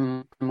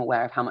I'm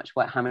aware of how much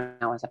work, how many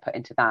hours I put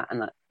into that,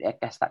 and that, I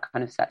guess that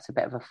kind of sets a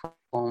bit of a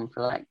form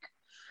for like,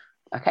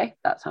 okay,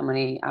 that's how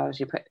many hours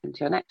you put into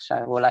your next show,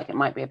 or like it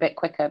might be a bit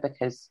quicker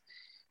because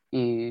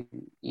you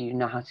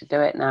know how to do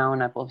it now.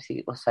 And I've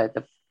obviously also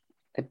the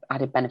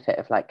added benefit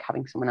of like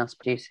having someone else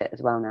produce it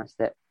as well now, so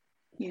that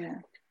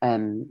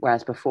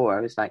whereas before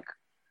I was like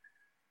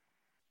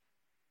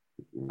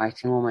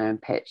writing all my own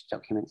pitch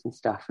documents and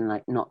stuff, and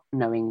like not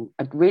knowing,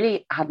 I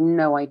really had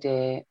no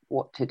idea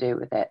what to do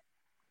with it.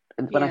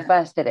 And when I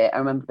first did it, I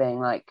remember being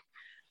like,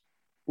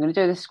 I'm going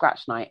to do this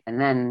scratch night and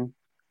then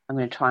I'm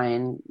going to try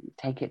and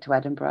take it to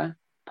Edinburgh,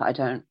 but I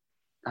don't,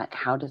 like,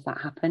 how does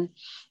that happen?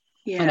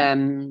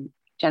 And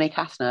Jenny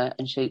Kastner,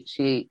 and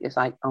she is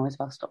like, oh, as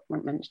well, stop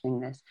mentioning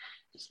this,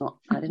 it's not,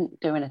 I didn't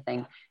do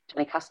anything.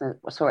 Jenny Kastner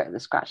saw it at the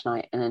scratch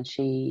night, and then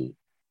she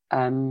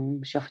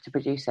offered to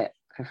produce it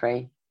for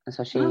free, and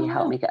so she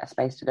helped me get a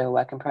space to do a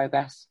work in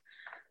progress.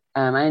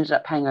 I ended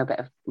up paying her a bit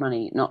of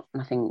money,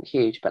 nothing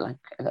huge, but like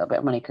a little bit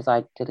of money, because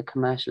I did a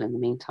commercial in the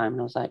meantime,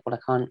 and I was like, well, I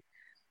can't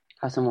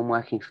have someone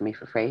working for me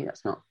for free,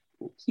 it's not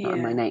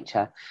in my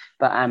nature.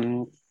 But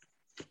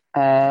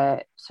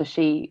so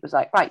she was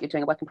like, right, you're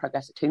doing a work in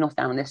progress at 2 North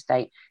Down on this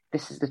date,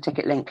 this is the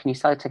ticket link, can you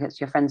sell the tickets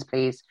to your friends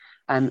please,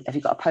 have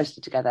you got a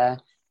poster together,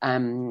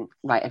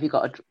 right, have you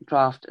got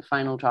a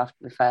final draft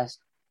of the first,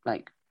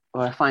 like,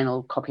 or a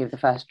final copy of the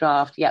first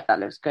draft, yep, that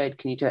looks good,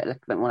 can you do it a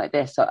little bit more like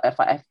this? So if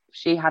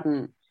she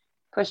hadn't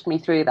pushed me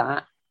through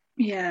that,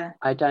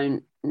 I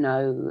don't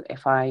know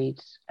if I'd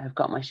have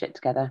got my shit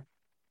together.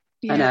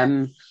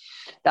 And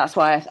that's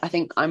why I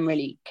think I'm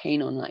really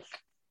keen on, like,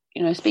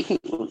 you know,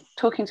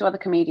 talking to other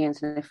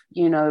comedians, and if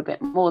you know a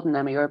bit more than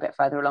them, or you're a bit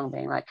further along,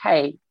 being like,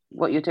 hey,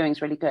 what you're doing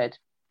is really good,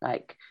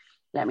 like,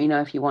 let me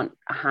know if you want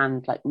a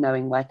hand, like,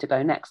 knowing where to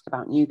go next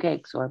about new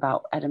gigs or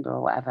about Edinburgh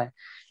or whatever,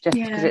 just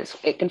because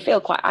it can feel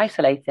quite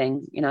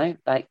isolating, you know,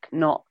 like,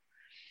 not,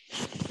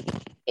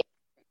 if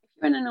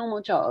you're in a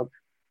normal job,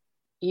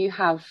 you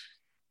have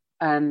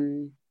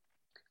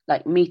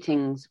like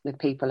meetings with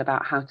people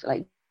about how to,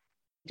 like,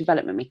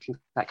 development meetings,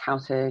 like how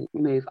to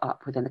move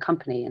up within the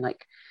company, and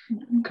like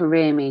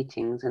career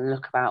meetings, and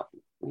look about,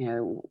 you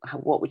know,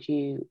 what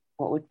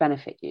would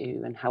benefit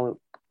you, and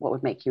what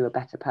would make you a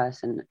better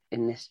person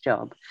in this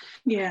job.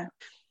 And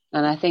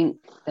I think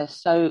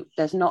there's no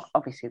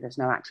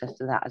access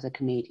to that as a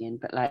comedian,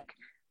 but like,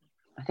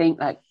 I think,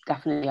 like,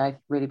 definitely I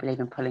really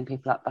believe in pulling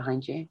people up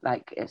behind you.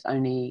 Like, it's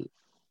only,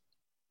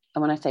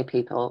 and when I say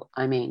people,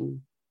 I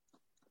mean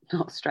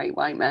not straight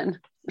white men.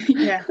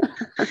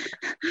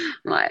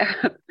 Like,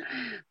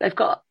 they've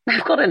got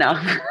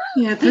enough.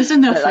 There's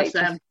enough of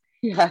them.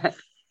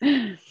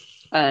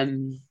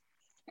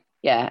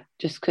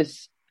 Just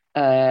because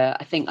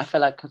I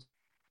feel like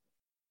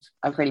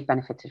I've really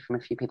benefited from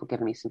a few people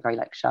giving me some very,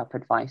 like, sharp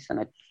advice, and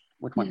I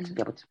would want to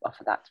be able to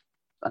offer that to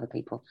other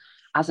people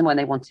as and when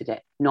they wanted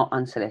it, not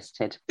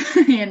unsolicited.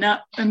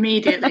 Not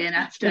immediately and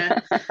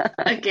after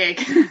a gig.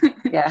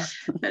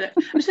 I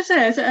was just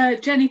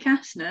saying, Jenny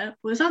Kastner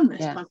was on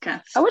this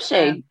podcast. Oh, was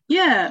she?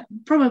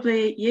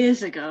 Probably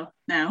years ago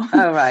now.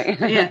 Oh,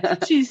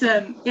 right. She's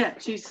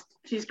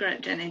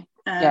great, Jenny.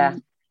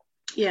 And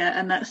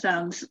that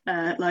sounds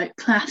like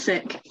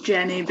classic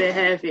Jenny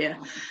behaviour.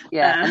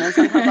 And then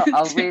sometimes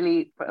I'll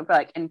really,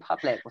 like, in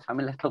public, if I'm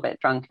a little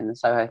bit drunk in the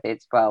Soho Theatre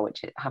as well,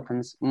 which it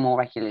happens more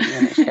regularly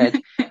than it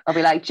should, I'll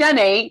be like,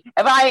 Jenny,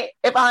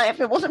 if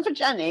it wasn't for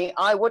Jenny,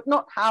 I would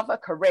not have a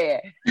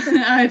career.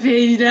 I'd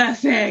be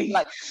nothing.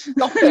 Like,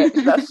 stop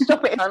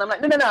it. And I'm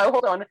like, no,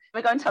 hold on.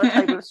 We're going to tell a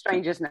table of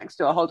strangers next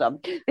door. Hold on.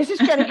 This is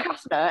Jenny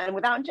Kastner, and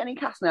without Jenny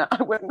Kastner,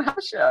 I wouldn't have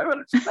a show.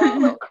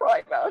 I'll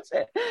cry about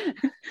it.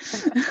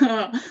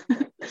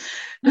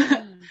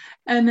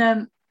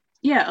 And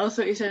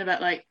also what you're saying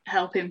about, like,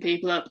 helping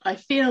people up, I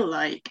feel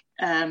like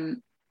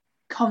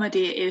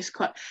comedy is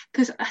quite,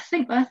 because I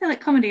feel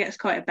like comedy gets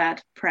quite a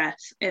bad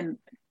press, and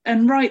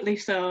rightly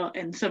so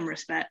in some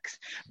respects,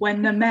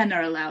 when the men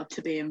are allowed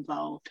to be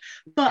involved,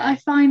 but I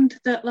find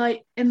that,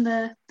 like, in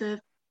the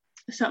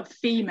sort of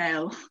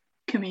female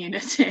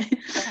community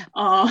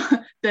or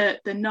the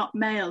not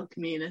male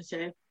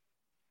community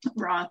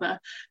rather,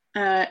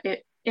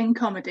 in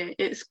comedy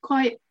it's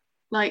quite,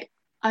 like,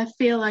 I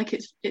feel like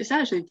it's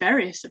actually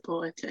very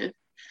supportive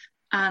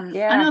And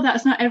I know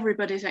that's not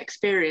everybody's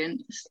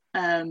experience,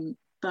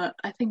 but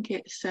I think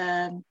it's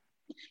I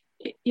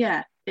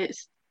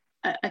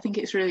think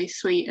it's really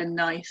sweet and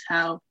nice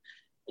how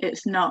it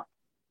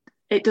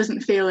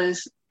doesn't feel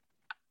as,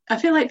 I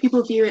feel like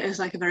people view it as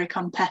like a very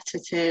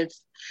competitive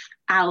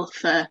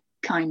alpha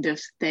kind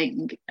of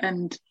thing,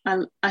 and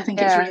I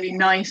think it's really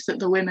nice that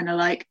the women are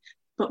like,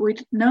 but we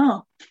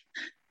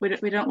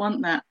don't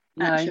want that.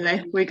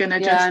 Actually, we're gonna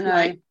just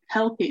like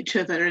help each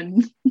other.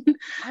 And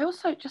I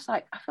also just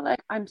like, I feel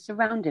like I'm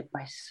surrounded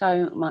by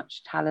so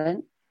much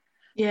talent.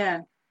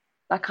 Yeah,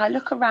 like I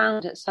look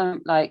around at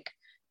some, like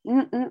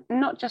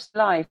not just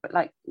live, but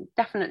like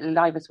definitely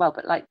live as well,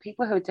 but like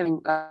people who are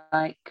doing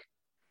like,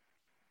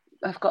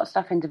 I've got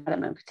stuff in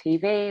development for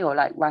TV, or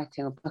like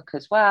writing a book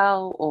as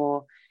well,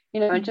 or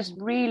and just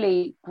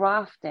really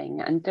grafting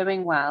and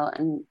doing well,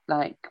 and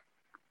like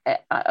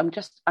I'm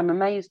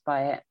amazed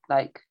by it.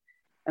 Like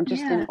I'm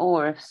just in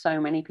awe of so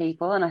many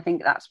people, and I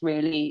think that's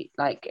really,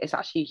 like, it's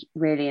actually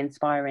really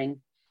inspiring.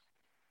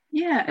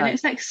 Yeah, like, and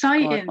it's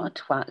exciting. God, what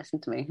a twat,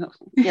 listen to me.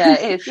 Yeah,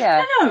 it is,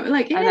 yeah. I know,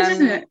 like, it is,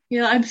 isn't it?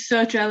 I'm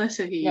so jealous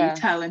of you, you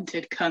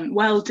talented cunt.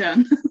 Well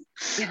done.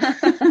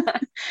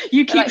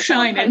 You keep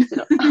shining.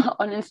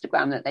 On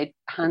Instagram that they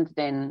handed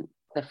in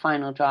the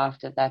final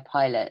draft of their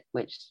pilot,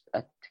 which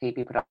a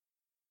TV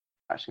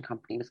production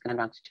company was going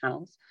to run to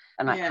channels,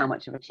 and like how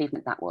much of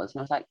achievement that was. And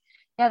I was like,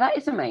 yeah, that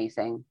is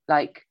amazing.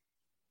 Like,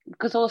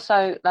 because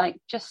also,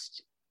 like, to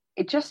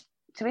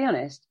be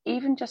honest,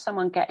 even just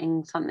someone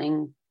getting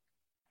something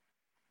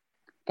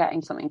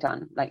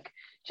done, like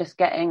just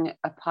getting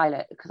a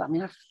pilot, because I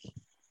mean,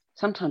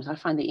 sometimes I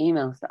find the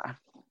emails that I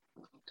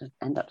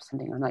end up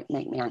sending, like,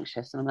 make me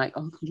anxious, and I'm like,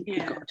 oh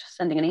God, just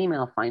sending an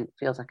email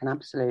feels like an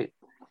absolute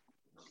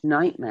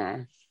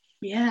nightmare.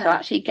 So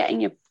actually getting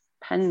your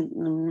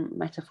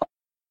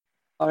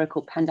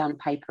metaphorical pen down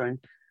paper and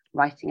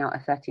writing out a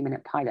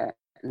 30-minute pilot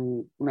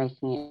and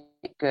making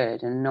it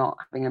good, and not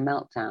having a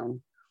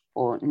meltdown,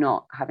 or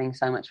not having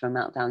so much of a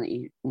meltdown that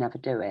you never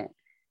do it,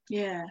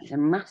 it's a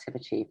massive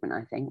achievement,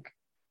 I think.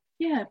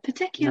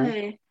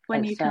 Particularly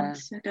when you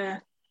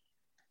consider,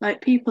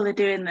 like, people are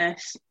doing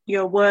this,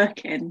 you're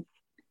working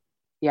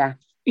you're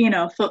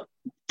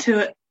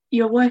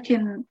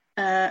working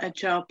a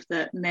job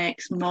that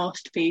makes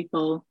most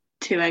people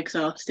too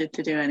exhausted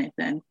to do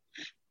anything,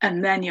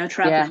 and then you're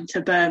traveling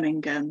to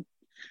Birmingham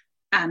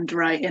and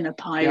writing a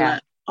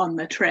pilot on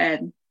the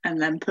train, and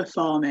then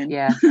performing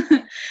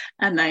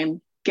and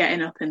then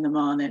getting up in the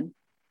morning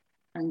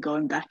and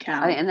going back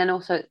out. And then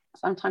also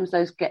sometimes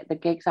those get the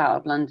gigs out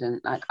of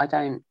London. Like, I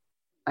do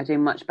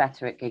much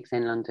better at gigs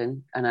in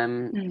London, and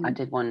I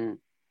did one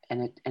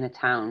in a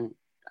town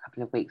a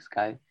couple of weeks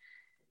ago,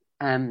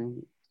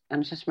 and I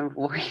just remember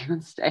walking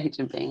on stage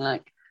and being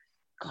like,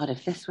 God,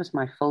 if this was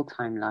my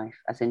full-time life,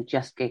 as in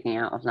just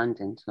gigging out of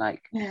London to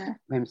like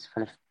rooms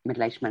full of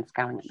middle-aged men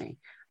scowling at me,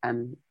 I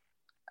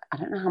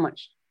don't know how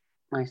much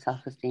my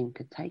self-esteem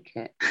could take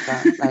it,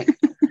 but like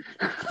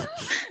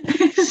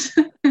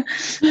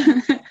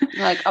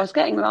like I was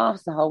getting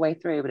laughs the whole way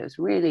through, but I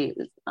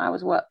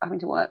was having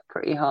to work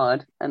pretty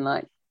hard, and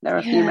like there are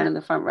a few men in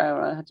the front row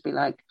where I had to be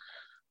like,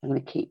 I'm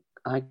going to keep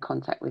eye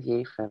contact with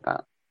you for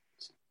about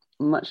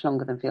much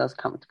longer than feels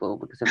comfortable,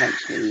 because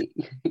eventually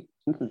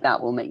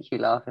that will make you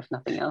laugh, if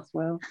nothing else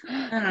will.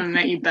 And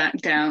make you back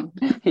down.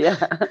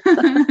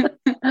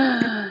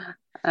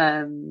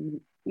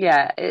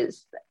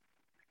 It's,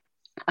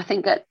 I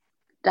think that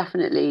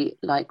definitely,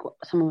 like,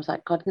 someone was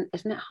like, God,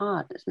 isn't it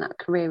hard? Isn't that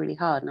career really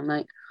hard? And I'm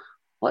like,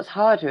 what's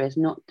harder is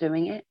not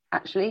doing it,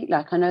 actually.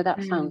 Like, I know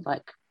that sounds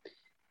like,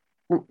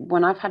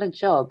 when I've had a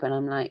job and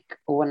I'm like,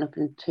 or when I've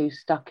been too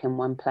stuck in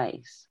one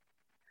place.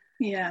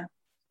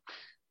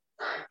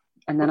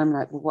 And then I'm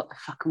like, well, what the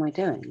fuck am I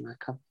doing?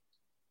 Like,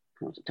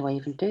 do I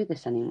even do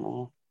this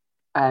anymore?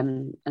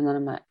 And then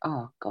I'm like,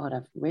 oh God,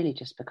 I've really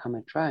just become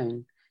a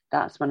drone.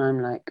 That's when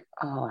I'm like,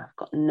 oh, I've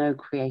got no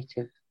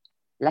creative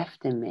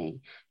left in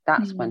me.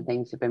 That's when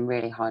things have been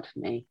really hard for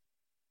me.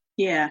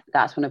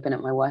 That's when I've been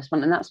at my worst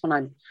one, and that's when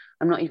I'm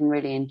not even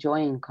really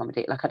enjoying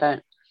comedy. Like,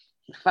 the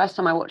first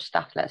time I watched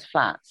Staff Lets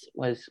Flats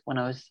was when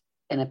I was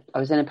in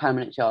a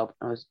permanent job.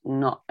 I was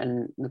not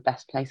in the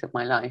best place of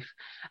my life,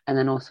 and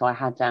then also I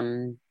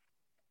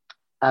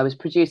was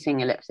producing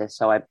Ellipsis,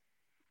 so I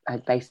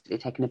had basically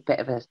taken a bit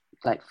of a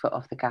like foot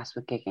off the gas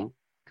with gigging,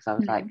 because I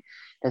was like,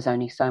 there's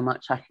only so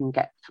much I can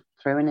get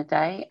through in a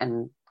day,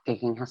 and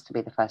gigging has to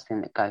be the first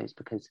thing that goes,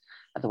 because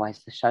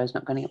otherwise the show's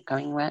not going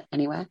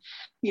anywhere.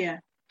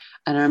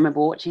 And I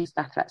remember watching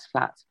Staff Lets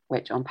Flats,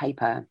 which on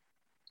paper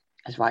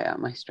is right up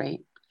my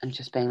street, and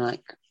just being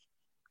like,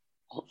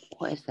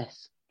 what is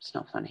this? It's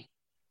not funny.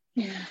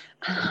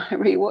 I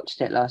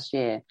rewatched it last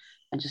year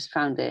and just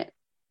found it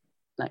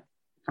like,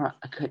 I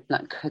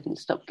couldn't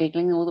stop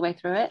giggling all the way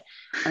through it.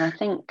 And I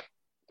think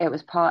it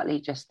was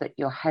partly just that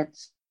your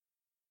head's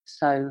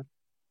so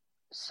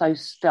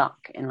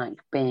stuck in like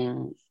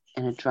being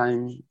in a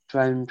drone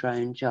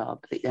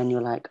job, that then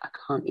you're like, I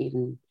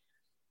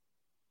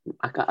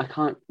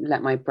can't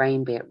let my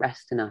brain be at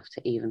rest enough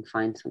to even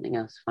find something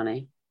else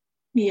funny.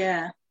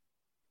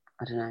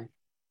 I don't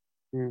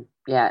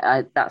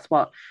know. That's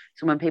what.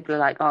 So when people are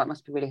like, "Oh, it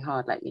must be really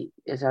hard," like,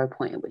 is there a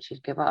point at which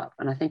you'd give up?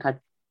 And I think I've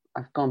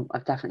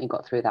definitely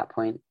got through that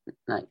point.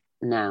 Like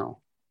now,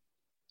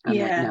 I'm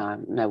like,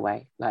 no, no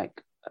way.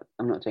 Like,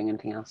 I'm not doing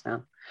anything else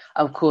now.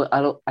 Of course,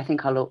 I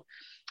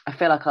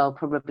feel like I'll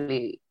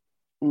probably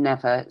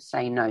never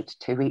say no to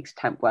 2 weeks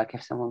temp work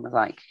if someone was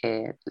like,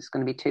 "Here, it's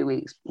going to be 2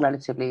 weeks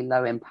relatively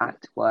low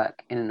impact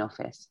work in an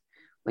office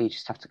where you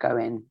just have to go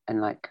in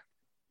and like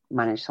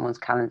manage someone's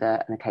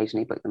calendar and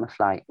occasionally book them a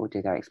flight or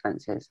do their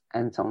expenses."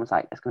 And someone was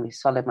like, "It's going to be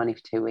solid money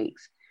for 2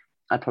 weeks."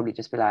 I'd probably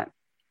just be like,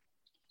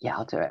 "Yeah,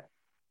 I'll do it."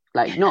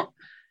 Like, I'm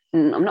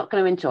not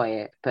going to enjoy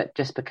it, but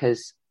just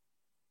because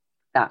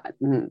that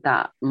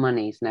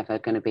money's never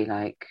going to be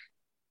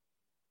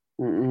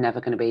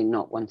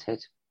not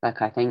wanted.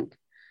 Like, I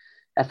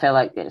feel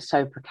like it's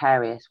so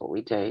precarious what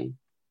we do.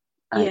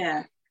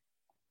 Like,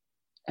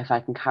 if I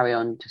can carry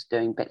on just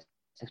doing bits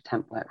of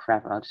temp work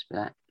forever, I'll just be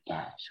like,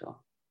 yeah, sure.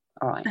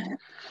 All right.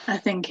 I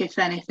think if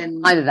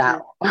anything, either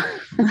that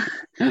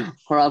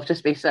or I'll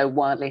just be so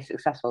wildly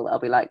successful that I'll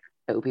be like,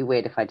 it would be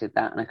weird if I did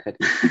that and I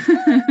couldn't.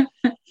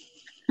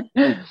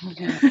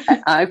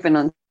 I've been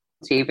on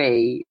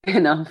TV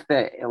enough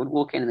that I would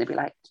walk in and they'd be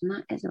like, "Isn't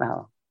that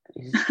Isabel?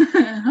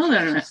 Hold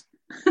on a minute.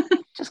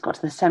 Just got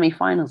to the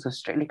semi-finals of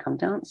Strictly Come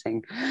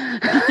Dancing."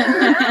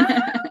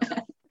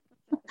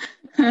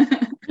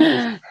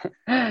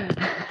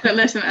 But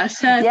listen, I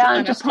said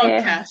on a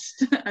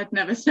podcast I'd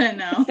never say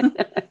no.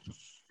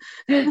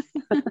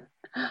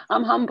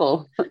 I'm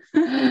humble.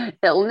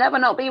 It'll never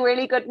not be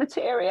really good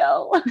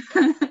material.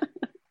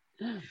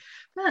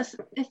 That's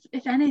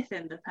if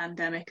anything, the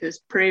pandemic has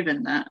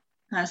proven that,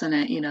 hasn't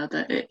it? You know,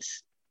 that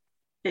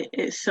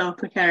it's so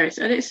precarious,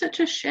 and it's such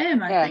a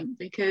shame. I think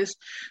because,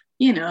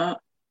 you know,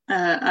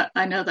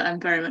 I know that I'm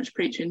very much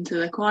preaching to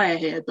the choir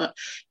here, but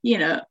you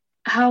know,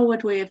 how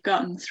would we have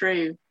gotten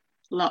through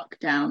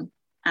lockdown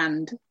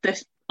and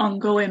this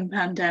ongoing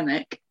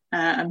pandemic?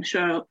 I'm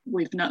sure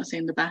we've not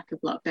seen the back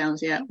of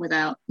lockdowns yet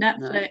without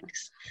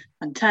Netflix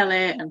and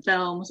telly and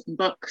films and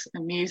books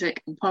and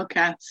music and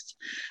podcasts.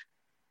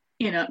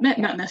 You know,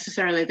 not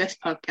necessarily this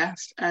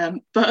podcast,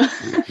 but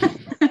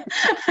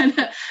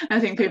I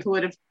think people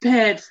would have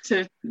paid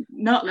to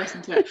not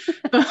listen to it.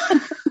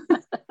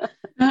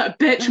 But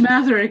bitch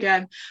Mather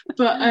again.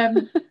 But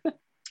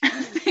I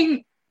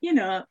think, you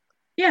know,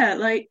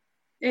 like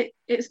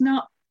it's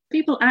not.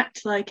 People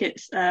act like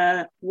it's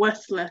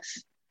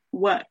worthless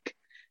work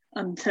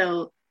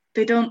until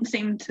they don't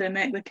seem to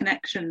make the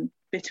connection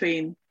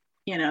between,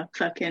 you know,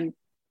 fucking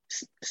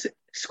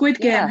Squid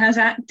Game has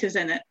actors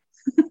in it.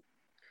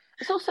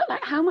 It's also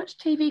like how much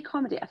TV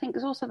comedy. I think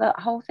there's also the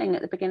whole thing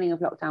at the beginning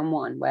of lockdown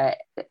 1 where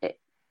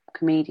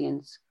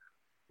comedians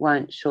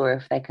weren't sure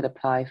if they could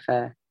apply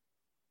for,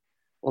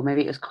 or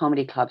maybe it was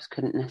comedy clubs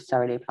couldn't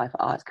necessarily apply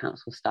for Arts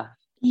Council stuff.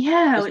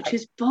 Yeah, which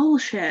is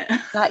bullshit.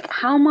 Like,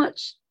 how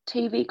much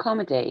TV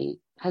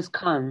comedy has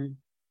come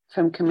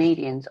from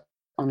comedians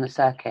on the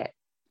circuit?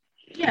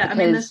 Yeah,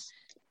 because,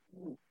 I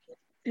mean,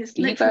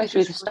 you go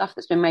through the stuff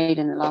that's been made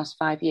in the last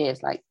 5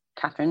 years, like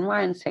Catherine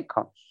Ryan's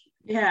sitcom,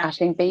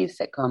 Aisling Bea's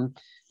sitcom,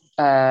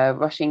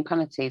 Roisin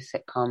Conaty's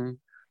sitcom.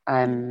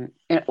 You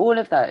know, all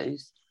of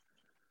those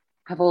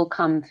have all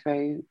come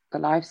through the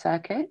live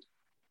circuit.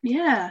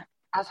 Yeah,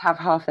 as have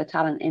half the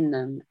talent in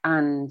them,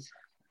 and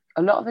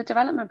a lot of the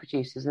development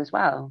producers as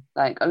well.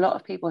 Like, a lot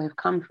of people who've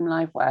come from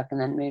live work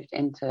and then moved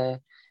into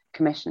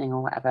commissioning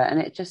or whatever, and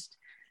it just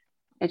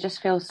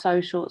feels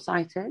so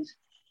short-sighted.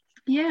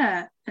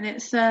 Yeah, and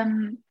it's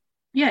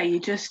you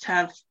just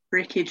have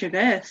Ricky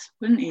Gervais,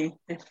 wouldn't you?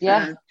 If, who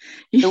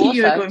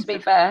also, to be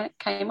fair,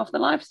 came off the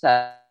live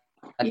circuit.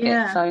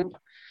 Yeah. So,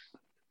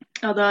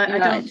 although I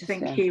don't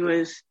think he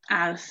was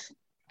as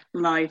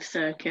live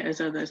circuit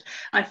as others.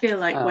 I feel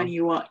like when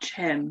you watch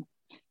him,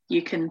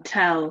 you can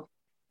tell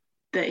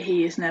that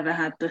he has never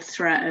had the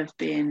threat of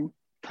being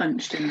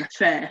punched in the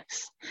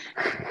face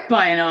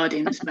by an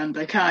audience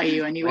member, can't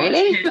you? And you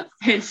watch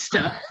his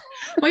stuff.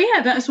 Well,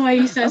 yeah, that's why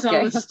he says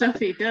all the stuff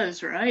he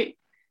does, right?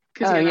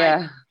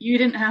 Because you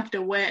didn't have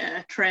to wait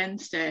at a train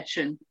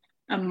station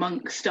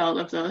amongst all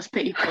of those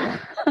people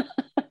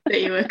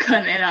that you were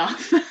cutting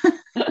off.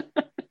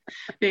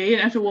 You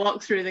didn't have to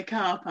walk through the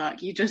car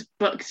park. You just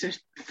booked a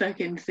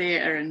fucking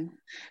theatre and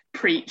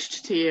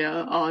preached to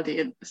your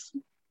audience.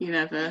 You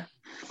never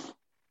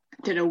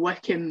did a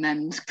working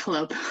men's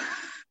club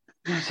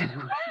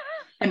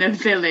in a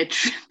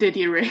village, did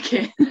you,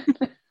 Ricky?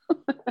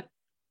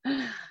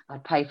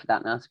 I'd pay for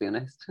that now, to be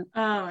honest. Oh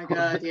my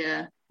God,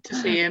 yeah. To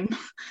see him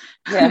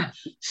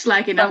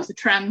slagging off the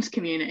trans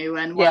community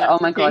when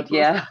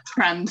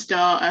trans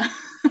daughter.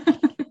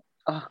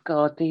 Oh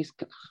God, these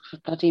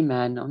bloody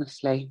men,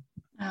 honestly.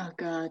 Oh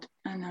God,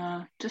 I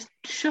know. Just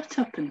shut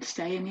up and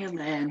stay in your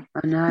lane.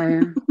 I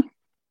know.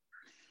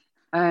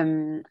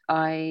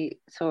 I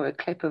saw a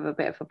clip of a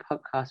bit of a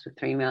podcast with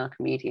 3 male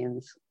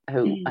comedians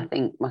who I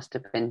think must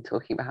have been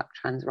talking about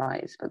trans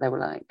rights, but they were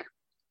like,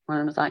 one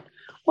of them was like,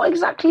 "What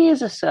exactly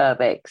is a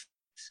cervix?"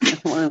 And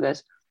one of them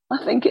goes,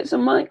 "I think it's a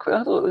micro.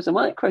 I thought it was a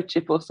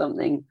microchip or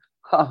something."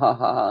 ha ha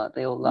ha.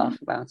 They all laugh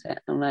about it.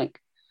 I'm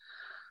like,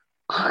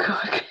 oh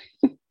God,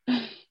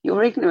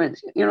 your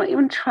ignorance. You're not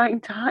even trying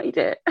to hide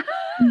it.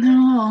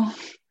 No.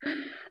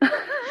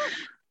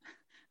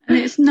 And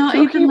it's not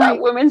talking even about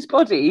like women's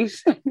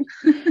bodies.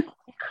 You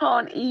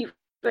can't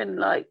even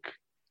like.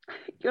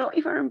 You're not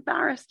even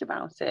embarrassed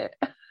about it.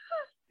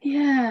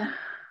 yeah,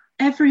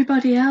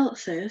 everybody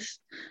else is.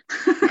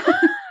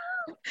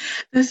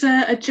 There's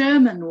a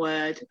German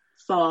word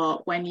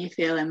for when you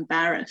feel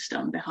embarrassed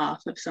on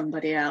behalf of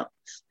somebody else.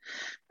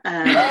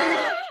 And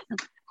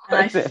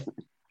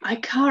I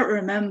can't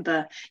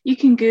remember. You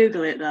can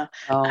Google it though.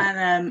 Oh.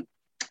 And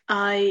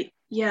I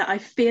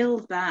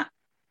feel that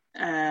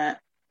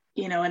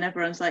when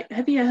everyone's like,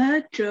 have you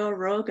heard Joe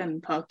Rogan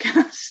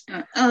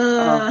podcast?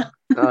 Oh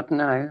God,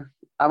 no.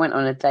 I went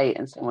on a date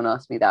and someone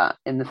asked me that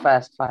in the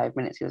first 5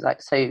 minutes. He was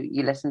like, so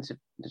you listen to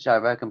the Joe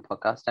Rogan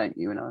podcast, don't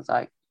you? And I was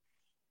like,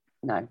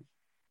 no.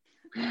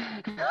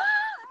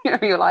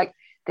 You're like,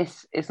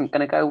 this isn't going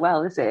to go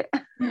well, is it?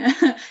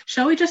 Yeah.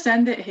 Shall we just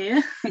end it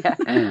here? Yeah.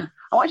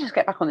 I might just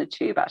get back on the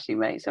tube, actually,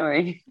 mate.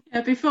 Sorry.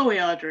 Yeah, before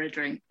we order a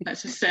drink,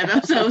 let's just save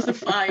ourselves a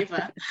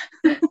fiver.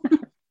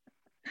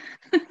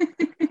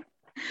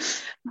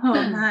 Oh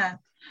man.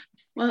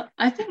 Well,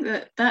 I think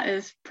that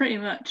is pretty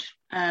much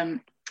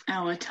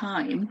our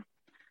time.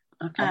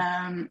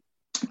 Okay.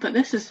 But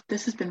this has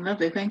been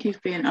lovely. Thank you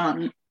for being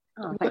on.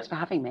 Oh, thanks for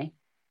having me.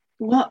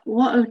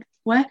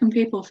 Where can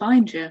people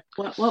find you?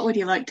 What would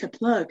you like to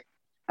plug?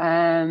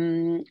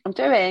 I'm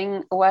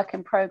doing a work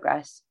in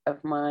progress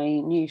of my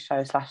new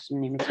show /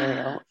 new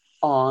material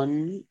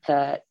on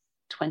the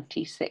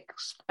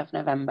 26th of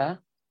November.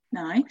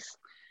 Nice.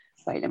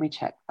 Wait, let me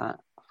check that.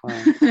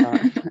 Is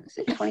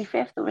it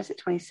 25th or is it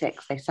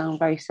 26th? They sound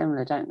very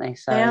similar, don't they?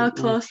 So they are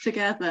close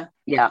together.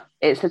 Yeah,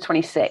 it's the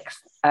 26th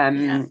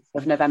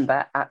of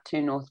November at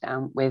 2 North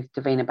Down with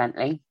Davina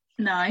Bentley.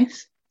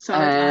 Nice. So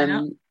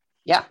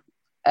yeah.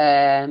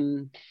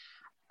 And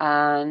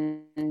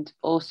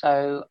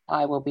also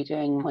I will be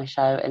doing my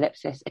show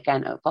Ellipsis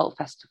again at Vault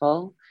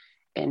Festival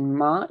in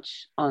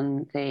March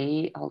on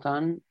the, hold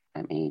on,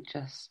 I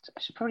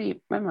should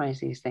probably memorise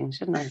these things,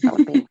 shouldn't I? That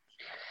would be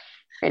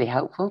really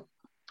helpful.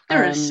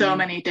 There are so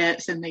many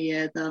dates in the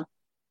year, though.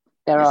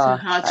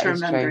 It's hard to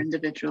remember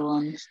individual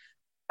ones.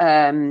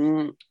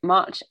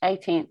 March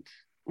 18th,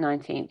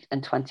 19th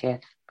and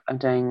 20th, I'm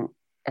doing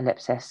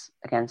Ellipsis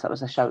again. So that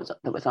was a show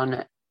that was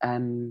on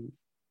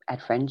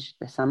Ed Fringe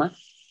this summer.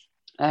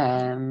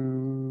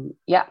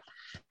 Yeah.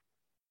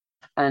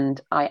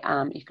 And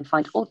you can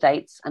find all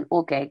dates and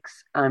all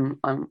gigs. I'm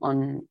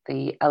on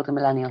the Elder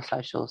Millennial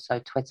socials, so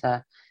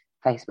Twitter,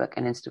 Facebook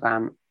and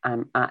Instagram.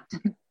 I'm at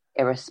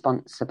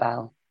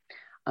Irresponsible.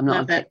 I'm not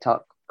on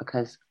TikTok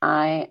because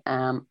I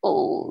am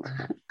old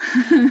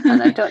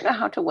and I don't know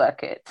how to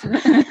work it.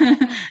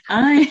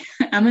 I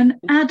am an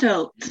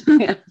adult.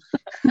 Yeah.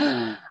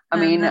 I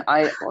mean,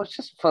 I was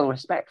just full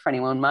respect for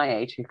anyone my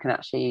age who can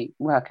actually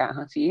work out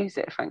how to use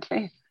it,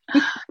 frankly.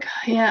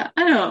 Yeah,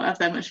 I don't have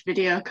that much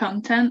video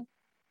content.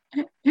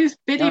 Who's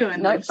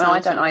videoing themselves? No, I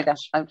don't either.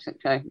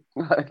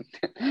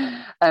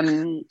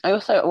 I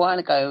also a while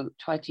ago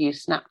tried to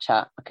use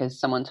Snapchat because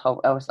someone told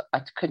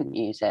I couldn't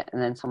use it,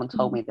 and then someone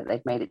told me that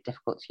they'd made it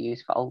difficult to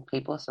use for old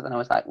people. So then I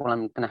was like, well,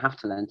 I'm going to have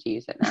to learn to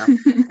use it now.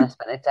 And I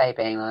spent a day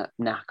being like,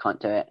 nah, I can't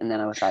do it. And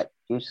then I was like,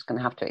 you're just going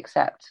to have to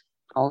accept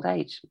old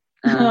age.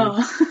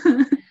 I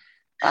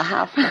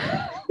have.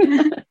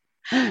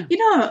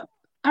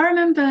 I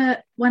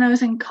remember when I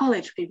was in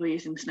college, people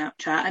using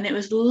Snapchat, and it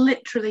was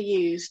literally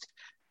used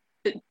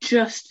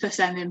just for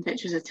sending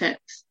pictures of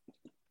tits.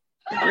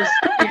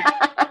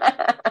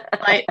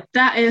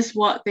 That is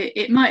what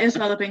it might as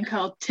well have been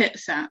called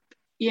Titsap,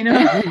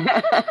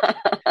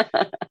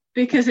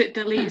 because it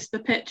deletes the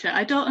picture.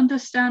 I don't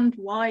understand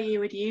why you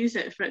would use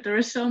it for it. There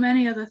are so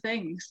many other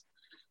things.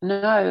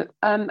 No,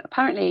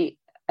 apparently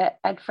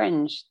at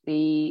Fringe,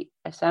 the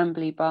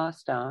Assembly bar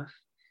staff,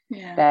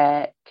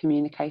 their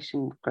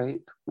communication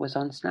group was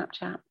on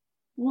Snapchat.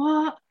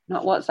 What?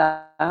 Not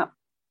WhatsApp.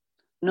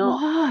 Not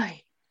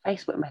why?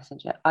 Facebook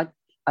Messenger. I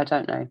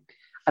don't know.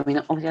 I mean,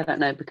 obviously I don't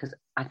know because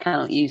I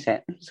cannot use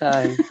it. So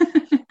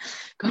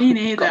me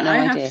neither. Got no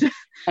idea.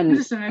 And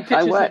if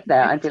I worked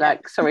there, I'd be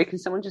like, sorry, can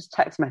someone just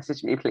text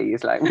message me,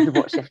 please? Like, with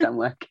what shift I'm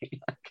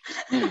working.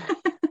 And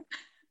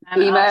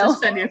email. I'll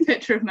just send you a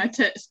picture of my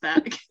tits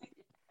back.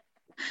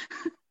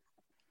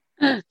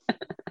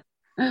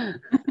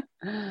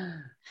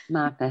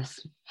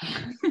 Madness.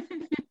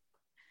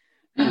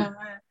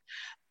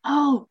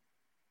 Oh,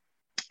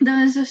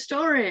 there was a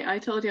story I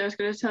told you I was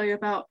going to tell you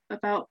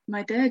about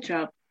my day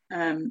job.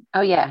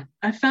 Oh yeah.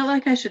 I felt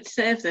like I should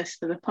save this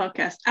for the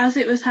podcast. As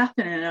it was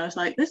happening, I was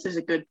like, this is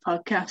a good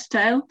podcast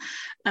tale.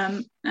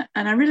 And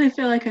I really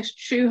feel like I should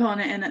shoehorn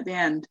it in at the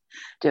end.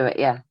 Do it,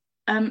 yeah.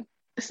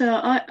 So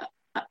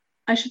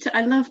I should say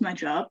I love my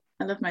job.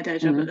 I love my day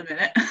job at the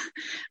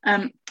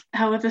minute.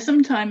 However,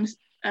 sometimes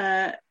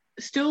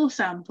stool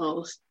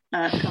samples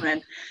come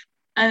in.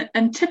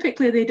 And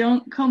typically they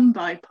don't come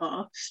by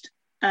post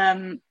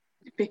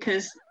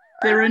because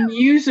they're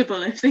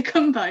unusable if they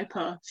come by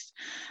post.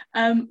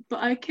 But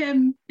I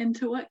came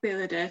into work the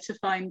other day to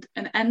find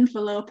an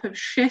envelope of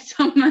shit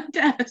on my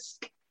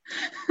desk.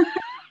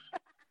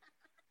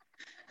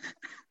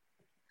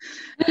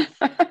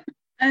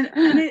 and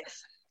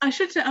it's, I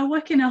should say, I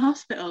work in a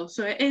hospital,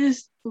 so it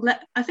is,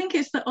 I think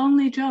it's the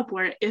only job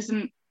where it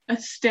isn't a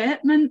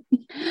statement.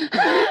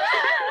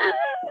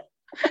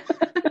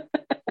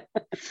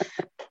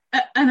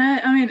 And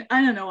I mean,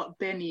 I don't know what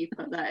bin you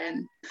put that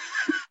in.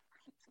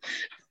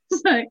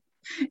 It's like,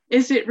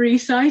 is it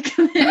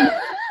recycling?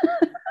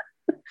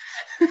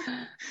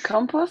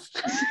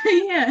 Compost?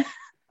 Yeah.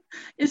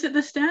 Is it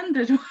the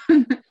standard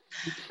one?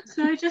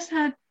 So I just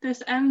had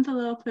this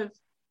envelope of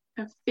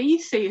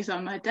feces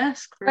on my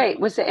desk. Wait,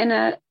 was it in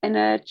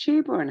a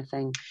tube or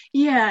anything?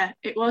 Yeah,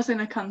 it was in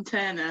a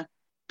container.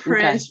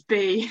 Praise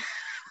be.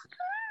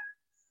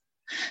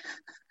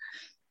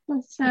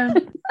 But,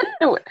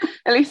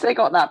 at least they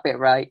got that bit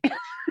right.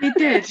 They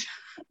did.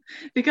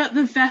 They got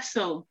the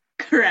vessel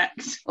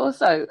correct.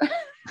 Also,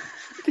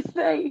 did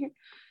they?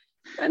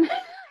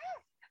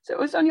 So it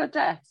was on your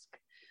desk.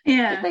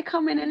 Yeah. Did they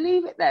come in and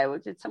leave it there, or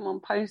did someone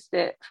post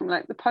it from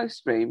like the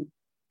post room?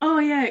 Oh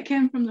yeah, it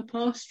came from the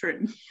post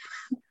room.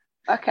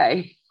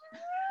 Okay.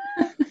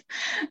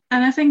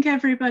 And I think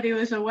everybody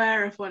was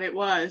aware of what it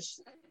was.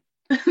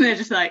 They're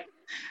just like,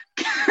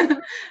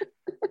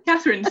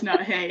 Catherine's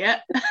not here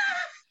yet.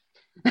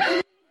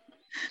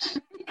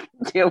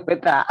 Deal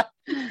with that.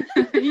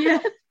 Yeah.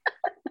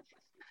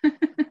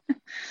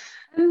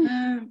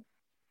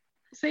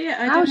 So yeah,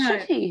 I how don't know.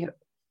 should he?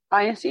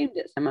 I assumed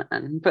it's a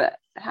man, but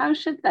how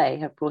should they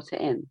have brought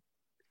it in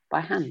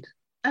by hand?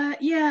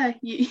 Yeah,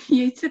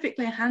 you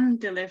typically hand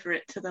deliver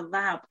it to the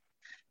lab,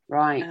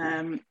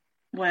 right?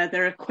 Where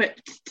they're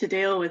equipped to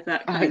deal with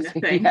that kind of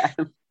thing, yeah.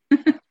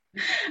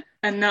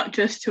 And not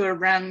just to a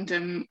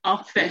random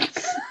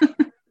office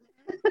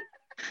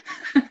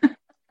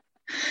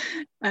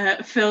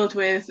filled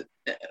with,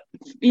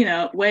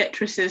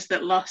 waitresses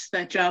that lost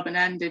their job and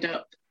ended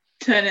up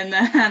turning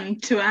their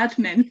hand to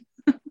admin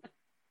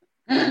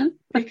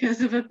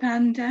because of a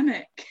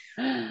pandemic.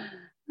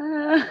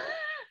 I'm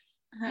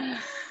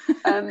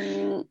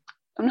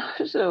not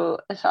sure.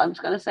 So I'm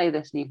just going to say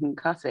this, and you can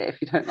cut it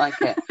if you don't like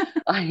it.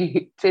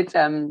 I did.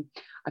 I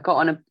got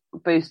on a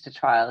booster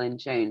trial in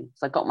June,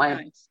 so I got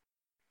my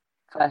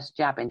first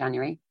jab in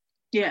January.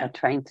 Yeah, I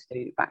trained to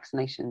do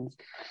vaccinations,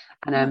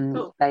 and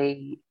cool.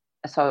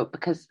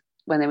 because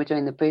when they were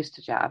doing the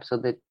booster jabs or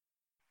the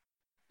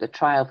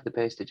trial for the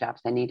booster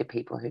jabs, they needed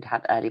people who'd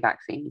had early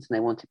vaccines, and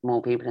they wanted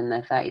more people in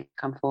their 30s to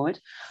come forward.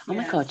 Oh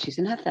my God, she's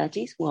in her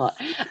 30s? What?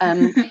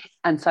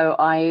 And so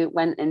I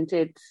went and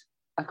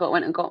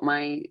got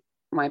my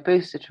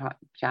booster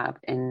jab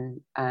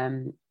in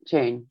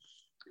June.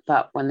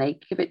 But when they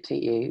give it to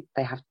you,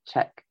 they have to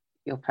check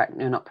you're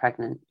pregnant or not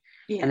pregnant.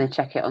 Yeah. And they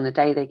check it on the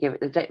day they give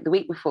it, the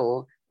week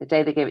before, the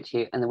day they give it to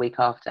you, and the week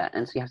after.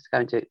 And so you have to go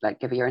and do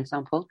give a urine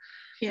sample.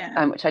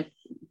 Yeah. Which I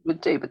would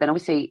do, but then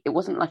obviously it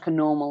wasn't like a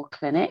normal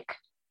clinic.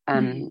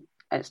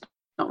 It's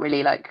not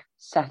really like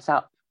set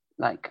up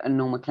like a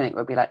normal clinic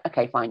where it'd be like,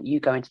 okay, fine, you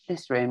go into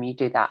this room, you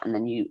do that, and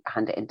then you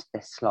hand it into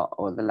this slot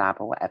or the lab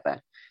or whatever.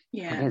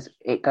 Yeah. Because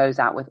it goes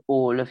out with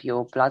all of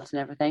your bloods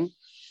and everything.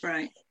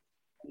 Right.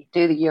 You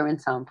do the urine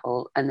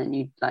sample, and then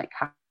you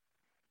have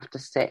to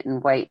sit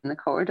and wait in the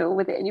corridor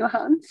with it in your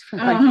hands for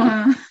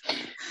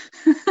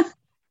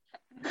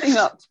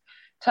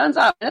turns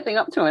out anything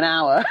up to an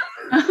hour.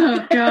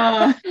 Oh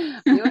God.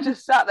 You were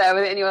just sat there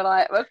with it and you were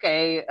like,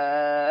 okay,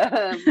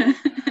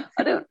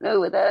 I don't know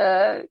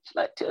whether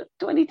do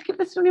I need to give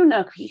this to you?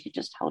 No, you could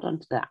just hold on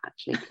to that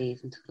actually,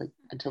 please,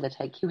 until they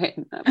take you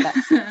in. Like,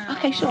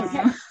 okay, sure,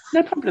 yeah,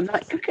 no problem.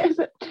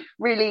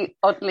 Really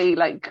oddly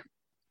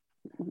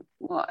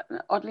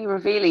oddly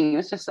revealing. He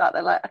was just sat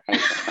there like, okay,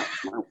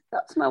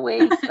 that's my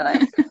way.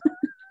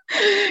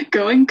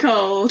 Going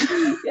cold.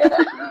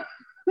 Yeah.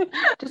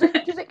 Does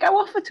it go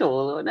off at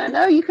all? Or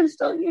no, you can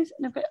still use it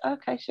in a bit.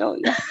 Okay, sure,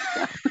 yeah.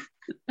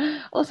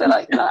 Also,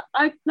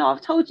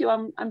 I've told you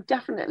I'm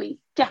definitely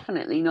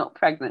not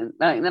pregnant.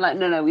 They're like,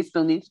 no, we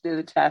still need to do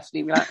the test. And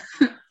you'd be like,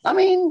 I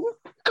mean,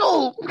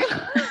 cool.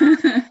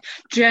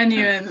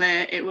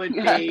 Genuinely, it would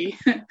be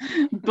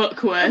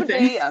book worthy.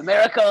 It would be a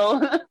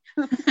miracle.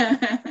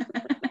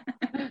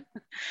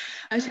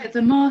 I said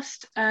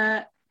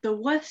the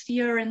worst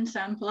urine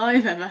sample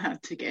I've ever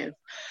had to give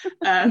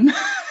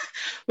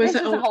was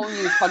this is a whole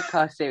new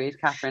podcast series,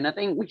 Catherine. I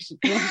think we should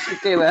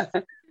do a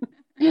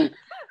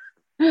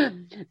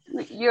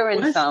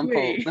urine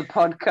sample, the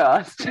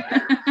podcast.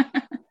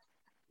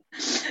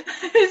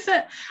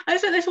 I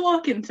was at this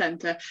walk-in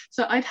centre,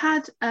 so I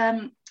had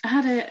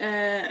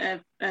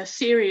a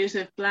series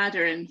of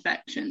bladder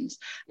infections,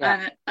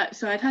 and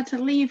so I'd had to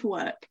leave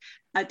work.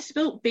 I'd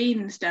spilt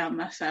beans down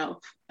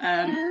myself,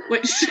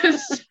 which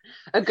just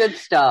a good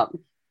start.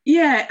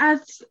 Yeah,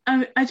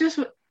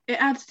 it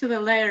adds to the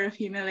layer of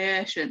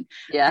humiliation.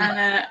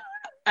 Yeah,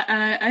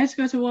 and I had to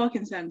go to a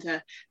walk-in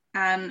centre,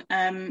 and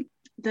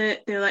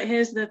they're like,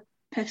 here's the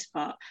piss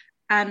pot,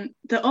 and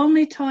the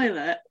only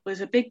toilet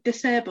was a big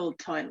disabled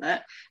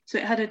toilet. So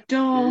it had a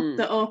door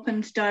that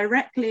opened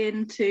directly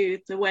into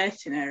the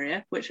waiting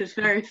area, which was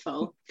very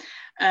full.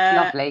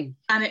 Lovely.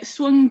 And it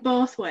swung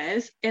both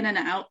ways, in and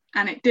out,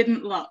 and it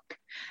didn't lock.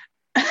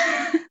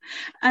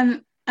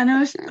 and I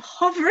was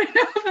hovering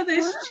over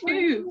this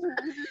tube.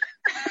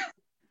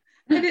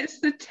 And it's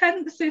the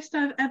tensest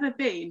I've ever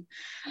been.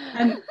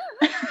 And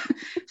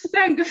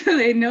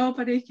thankfully,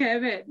 nobody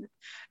came in.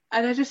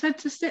 And I just had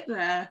to sit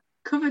there,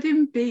 covered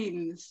in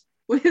beans,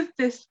 with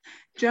this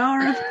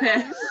jar of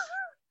piss.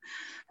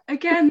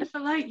 Again,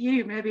 for like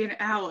you, maybe an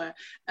hour.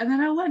 And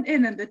then I went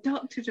in and the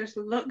doctor just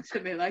looked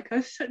at me like I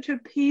was such a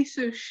piece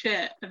of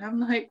shit. And I'm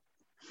like,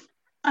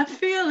 I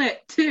feel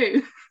it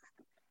too.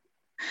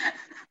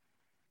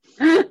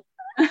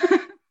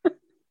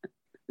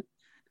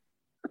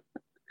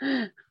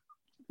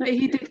 But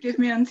he did give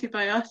me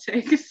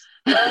antibiotics.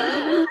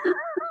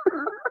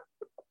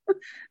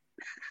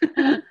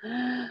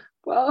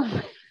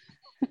 Well,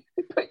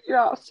 put you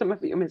out of some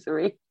of your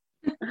misery.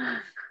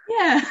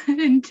 Yeah,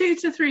 in 2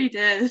 to 3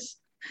 days.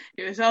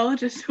 It was all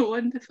just a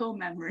wonderful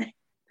memory.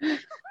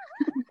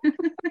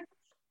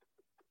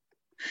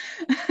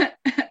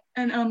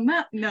 And on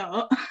that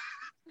note,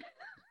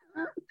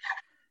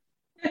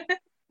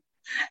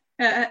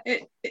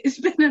 it's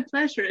been a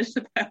pleasure,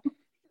 Isabel.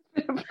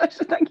 It's been a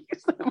pleasure. Thank you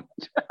so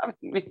much for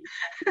having me.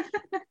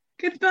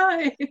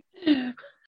 Goodbye.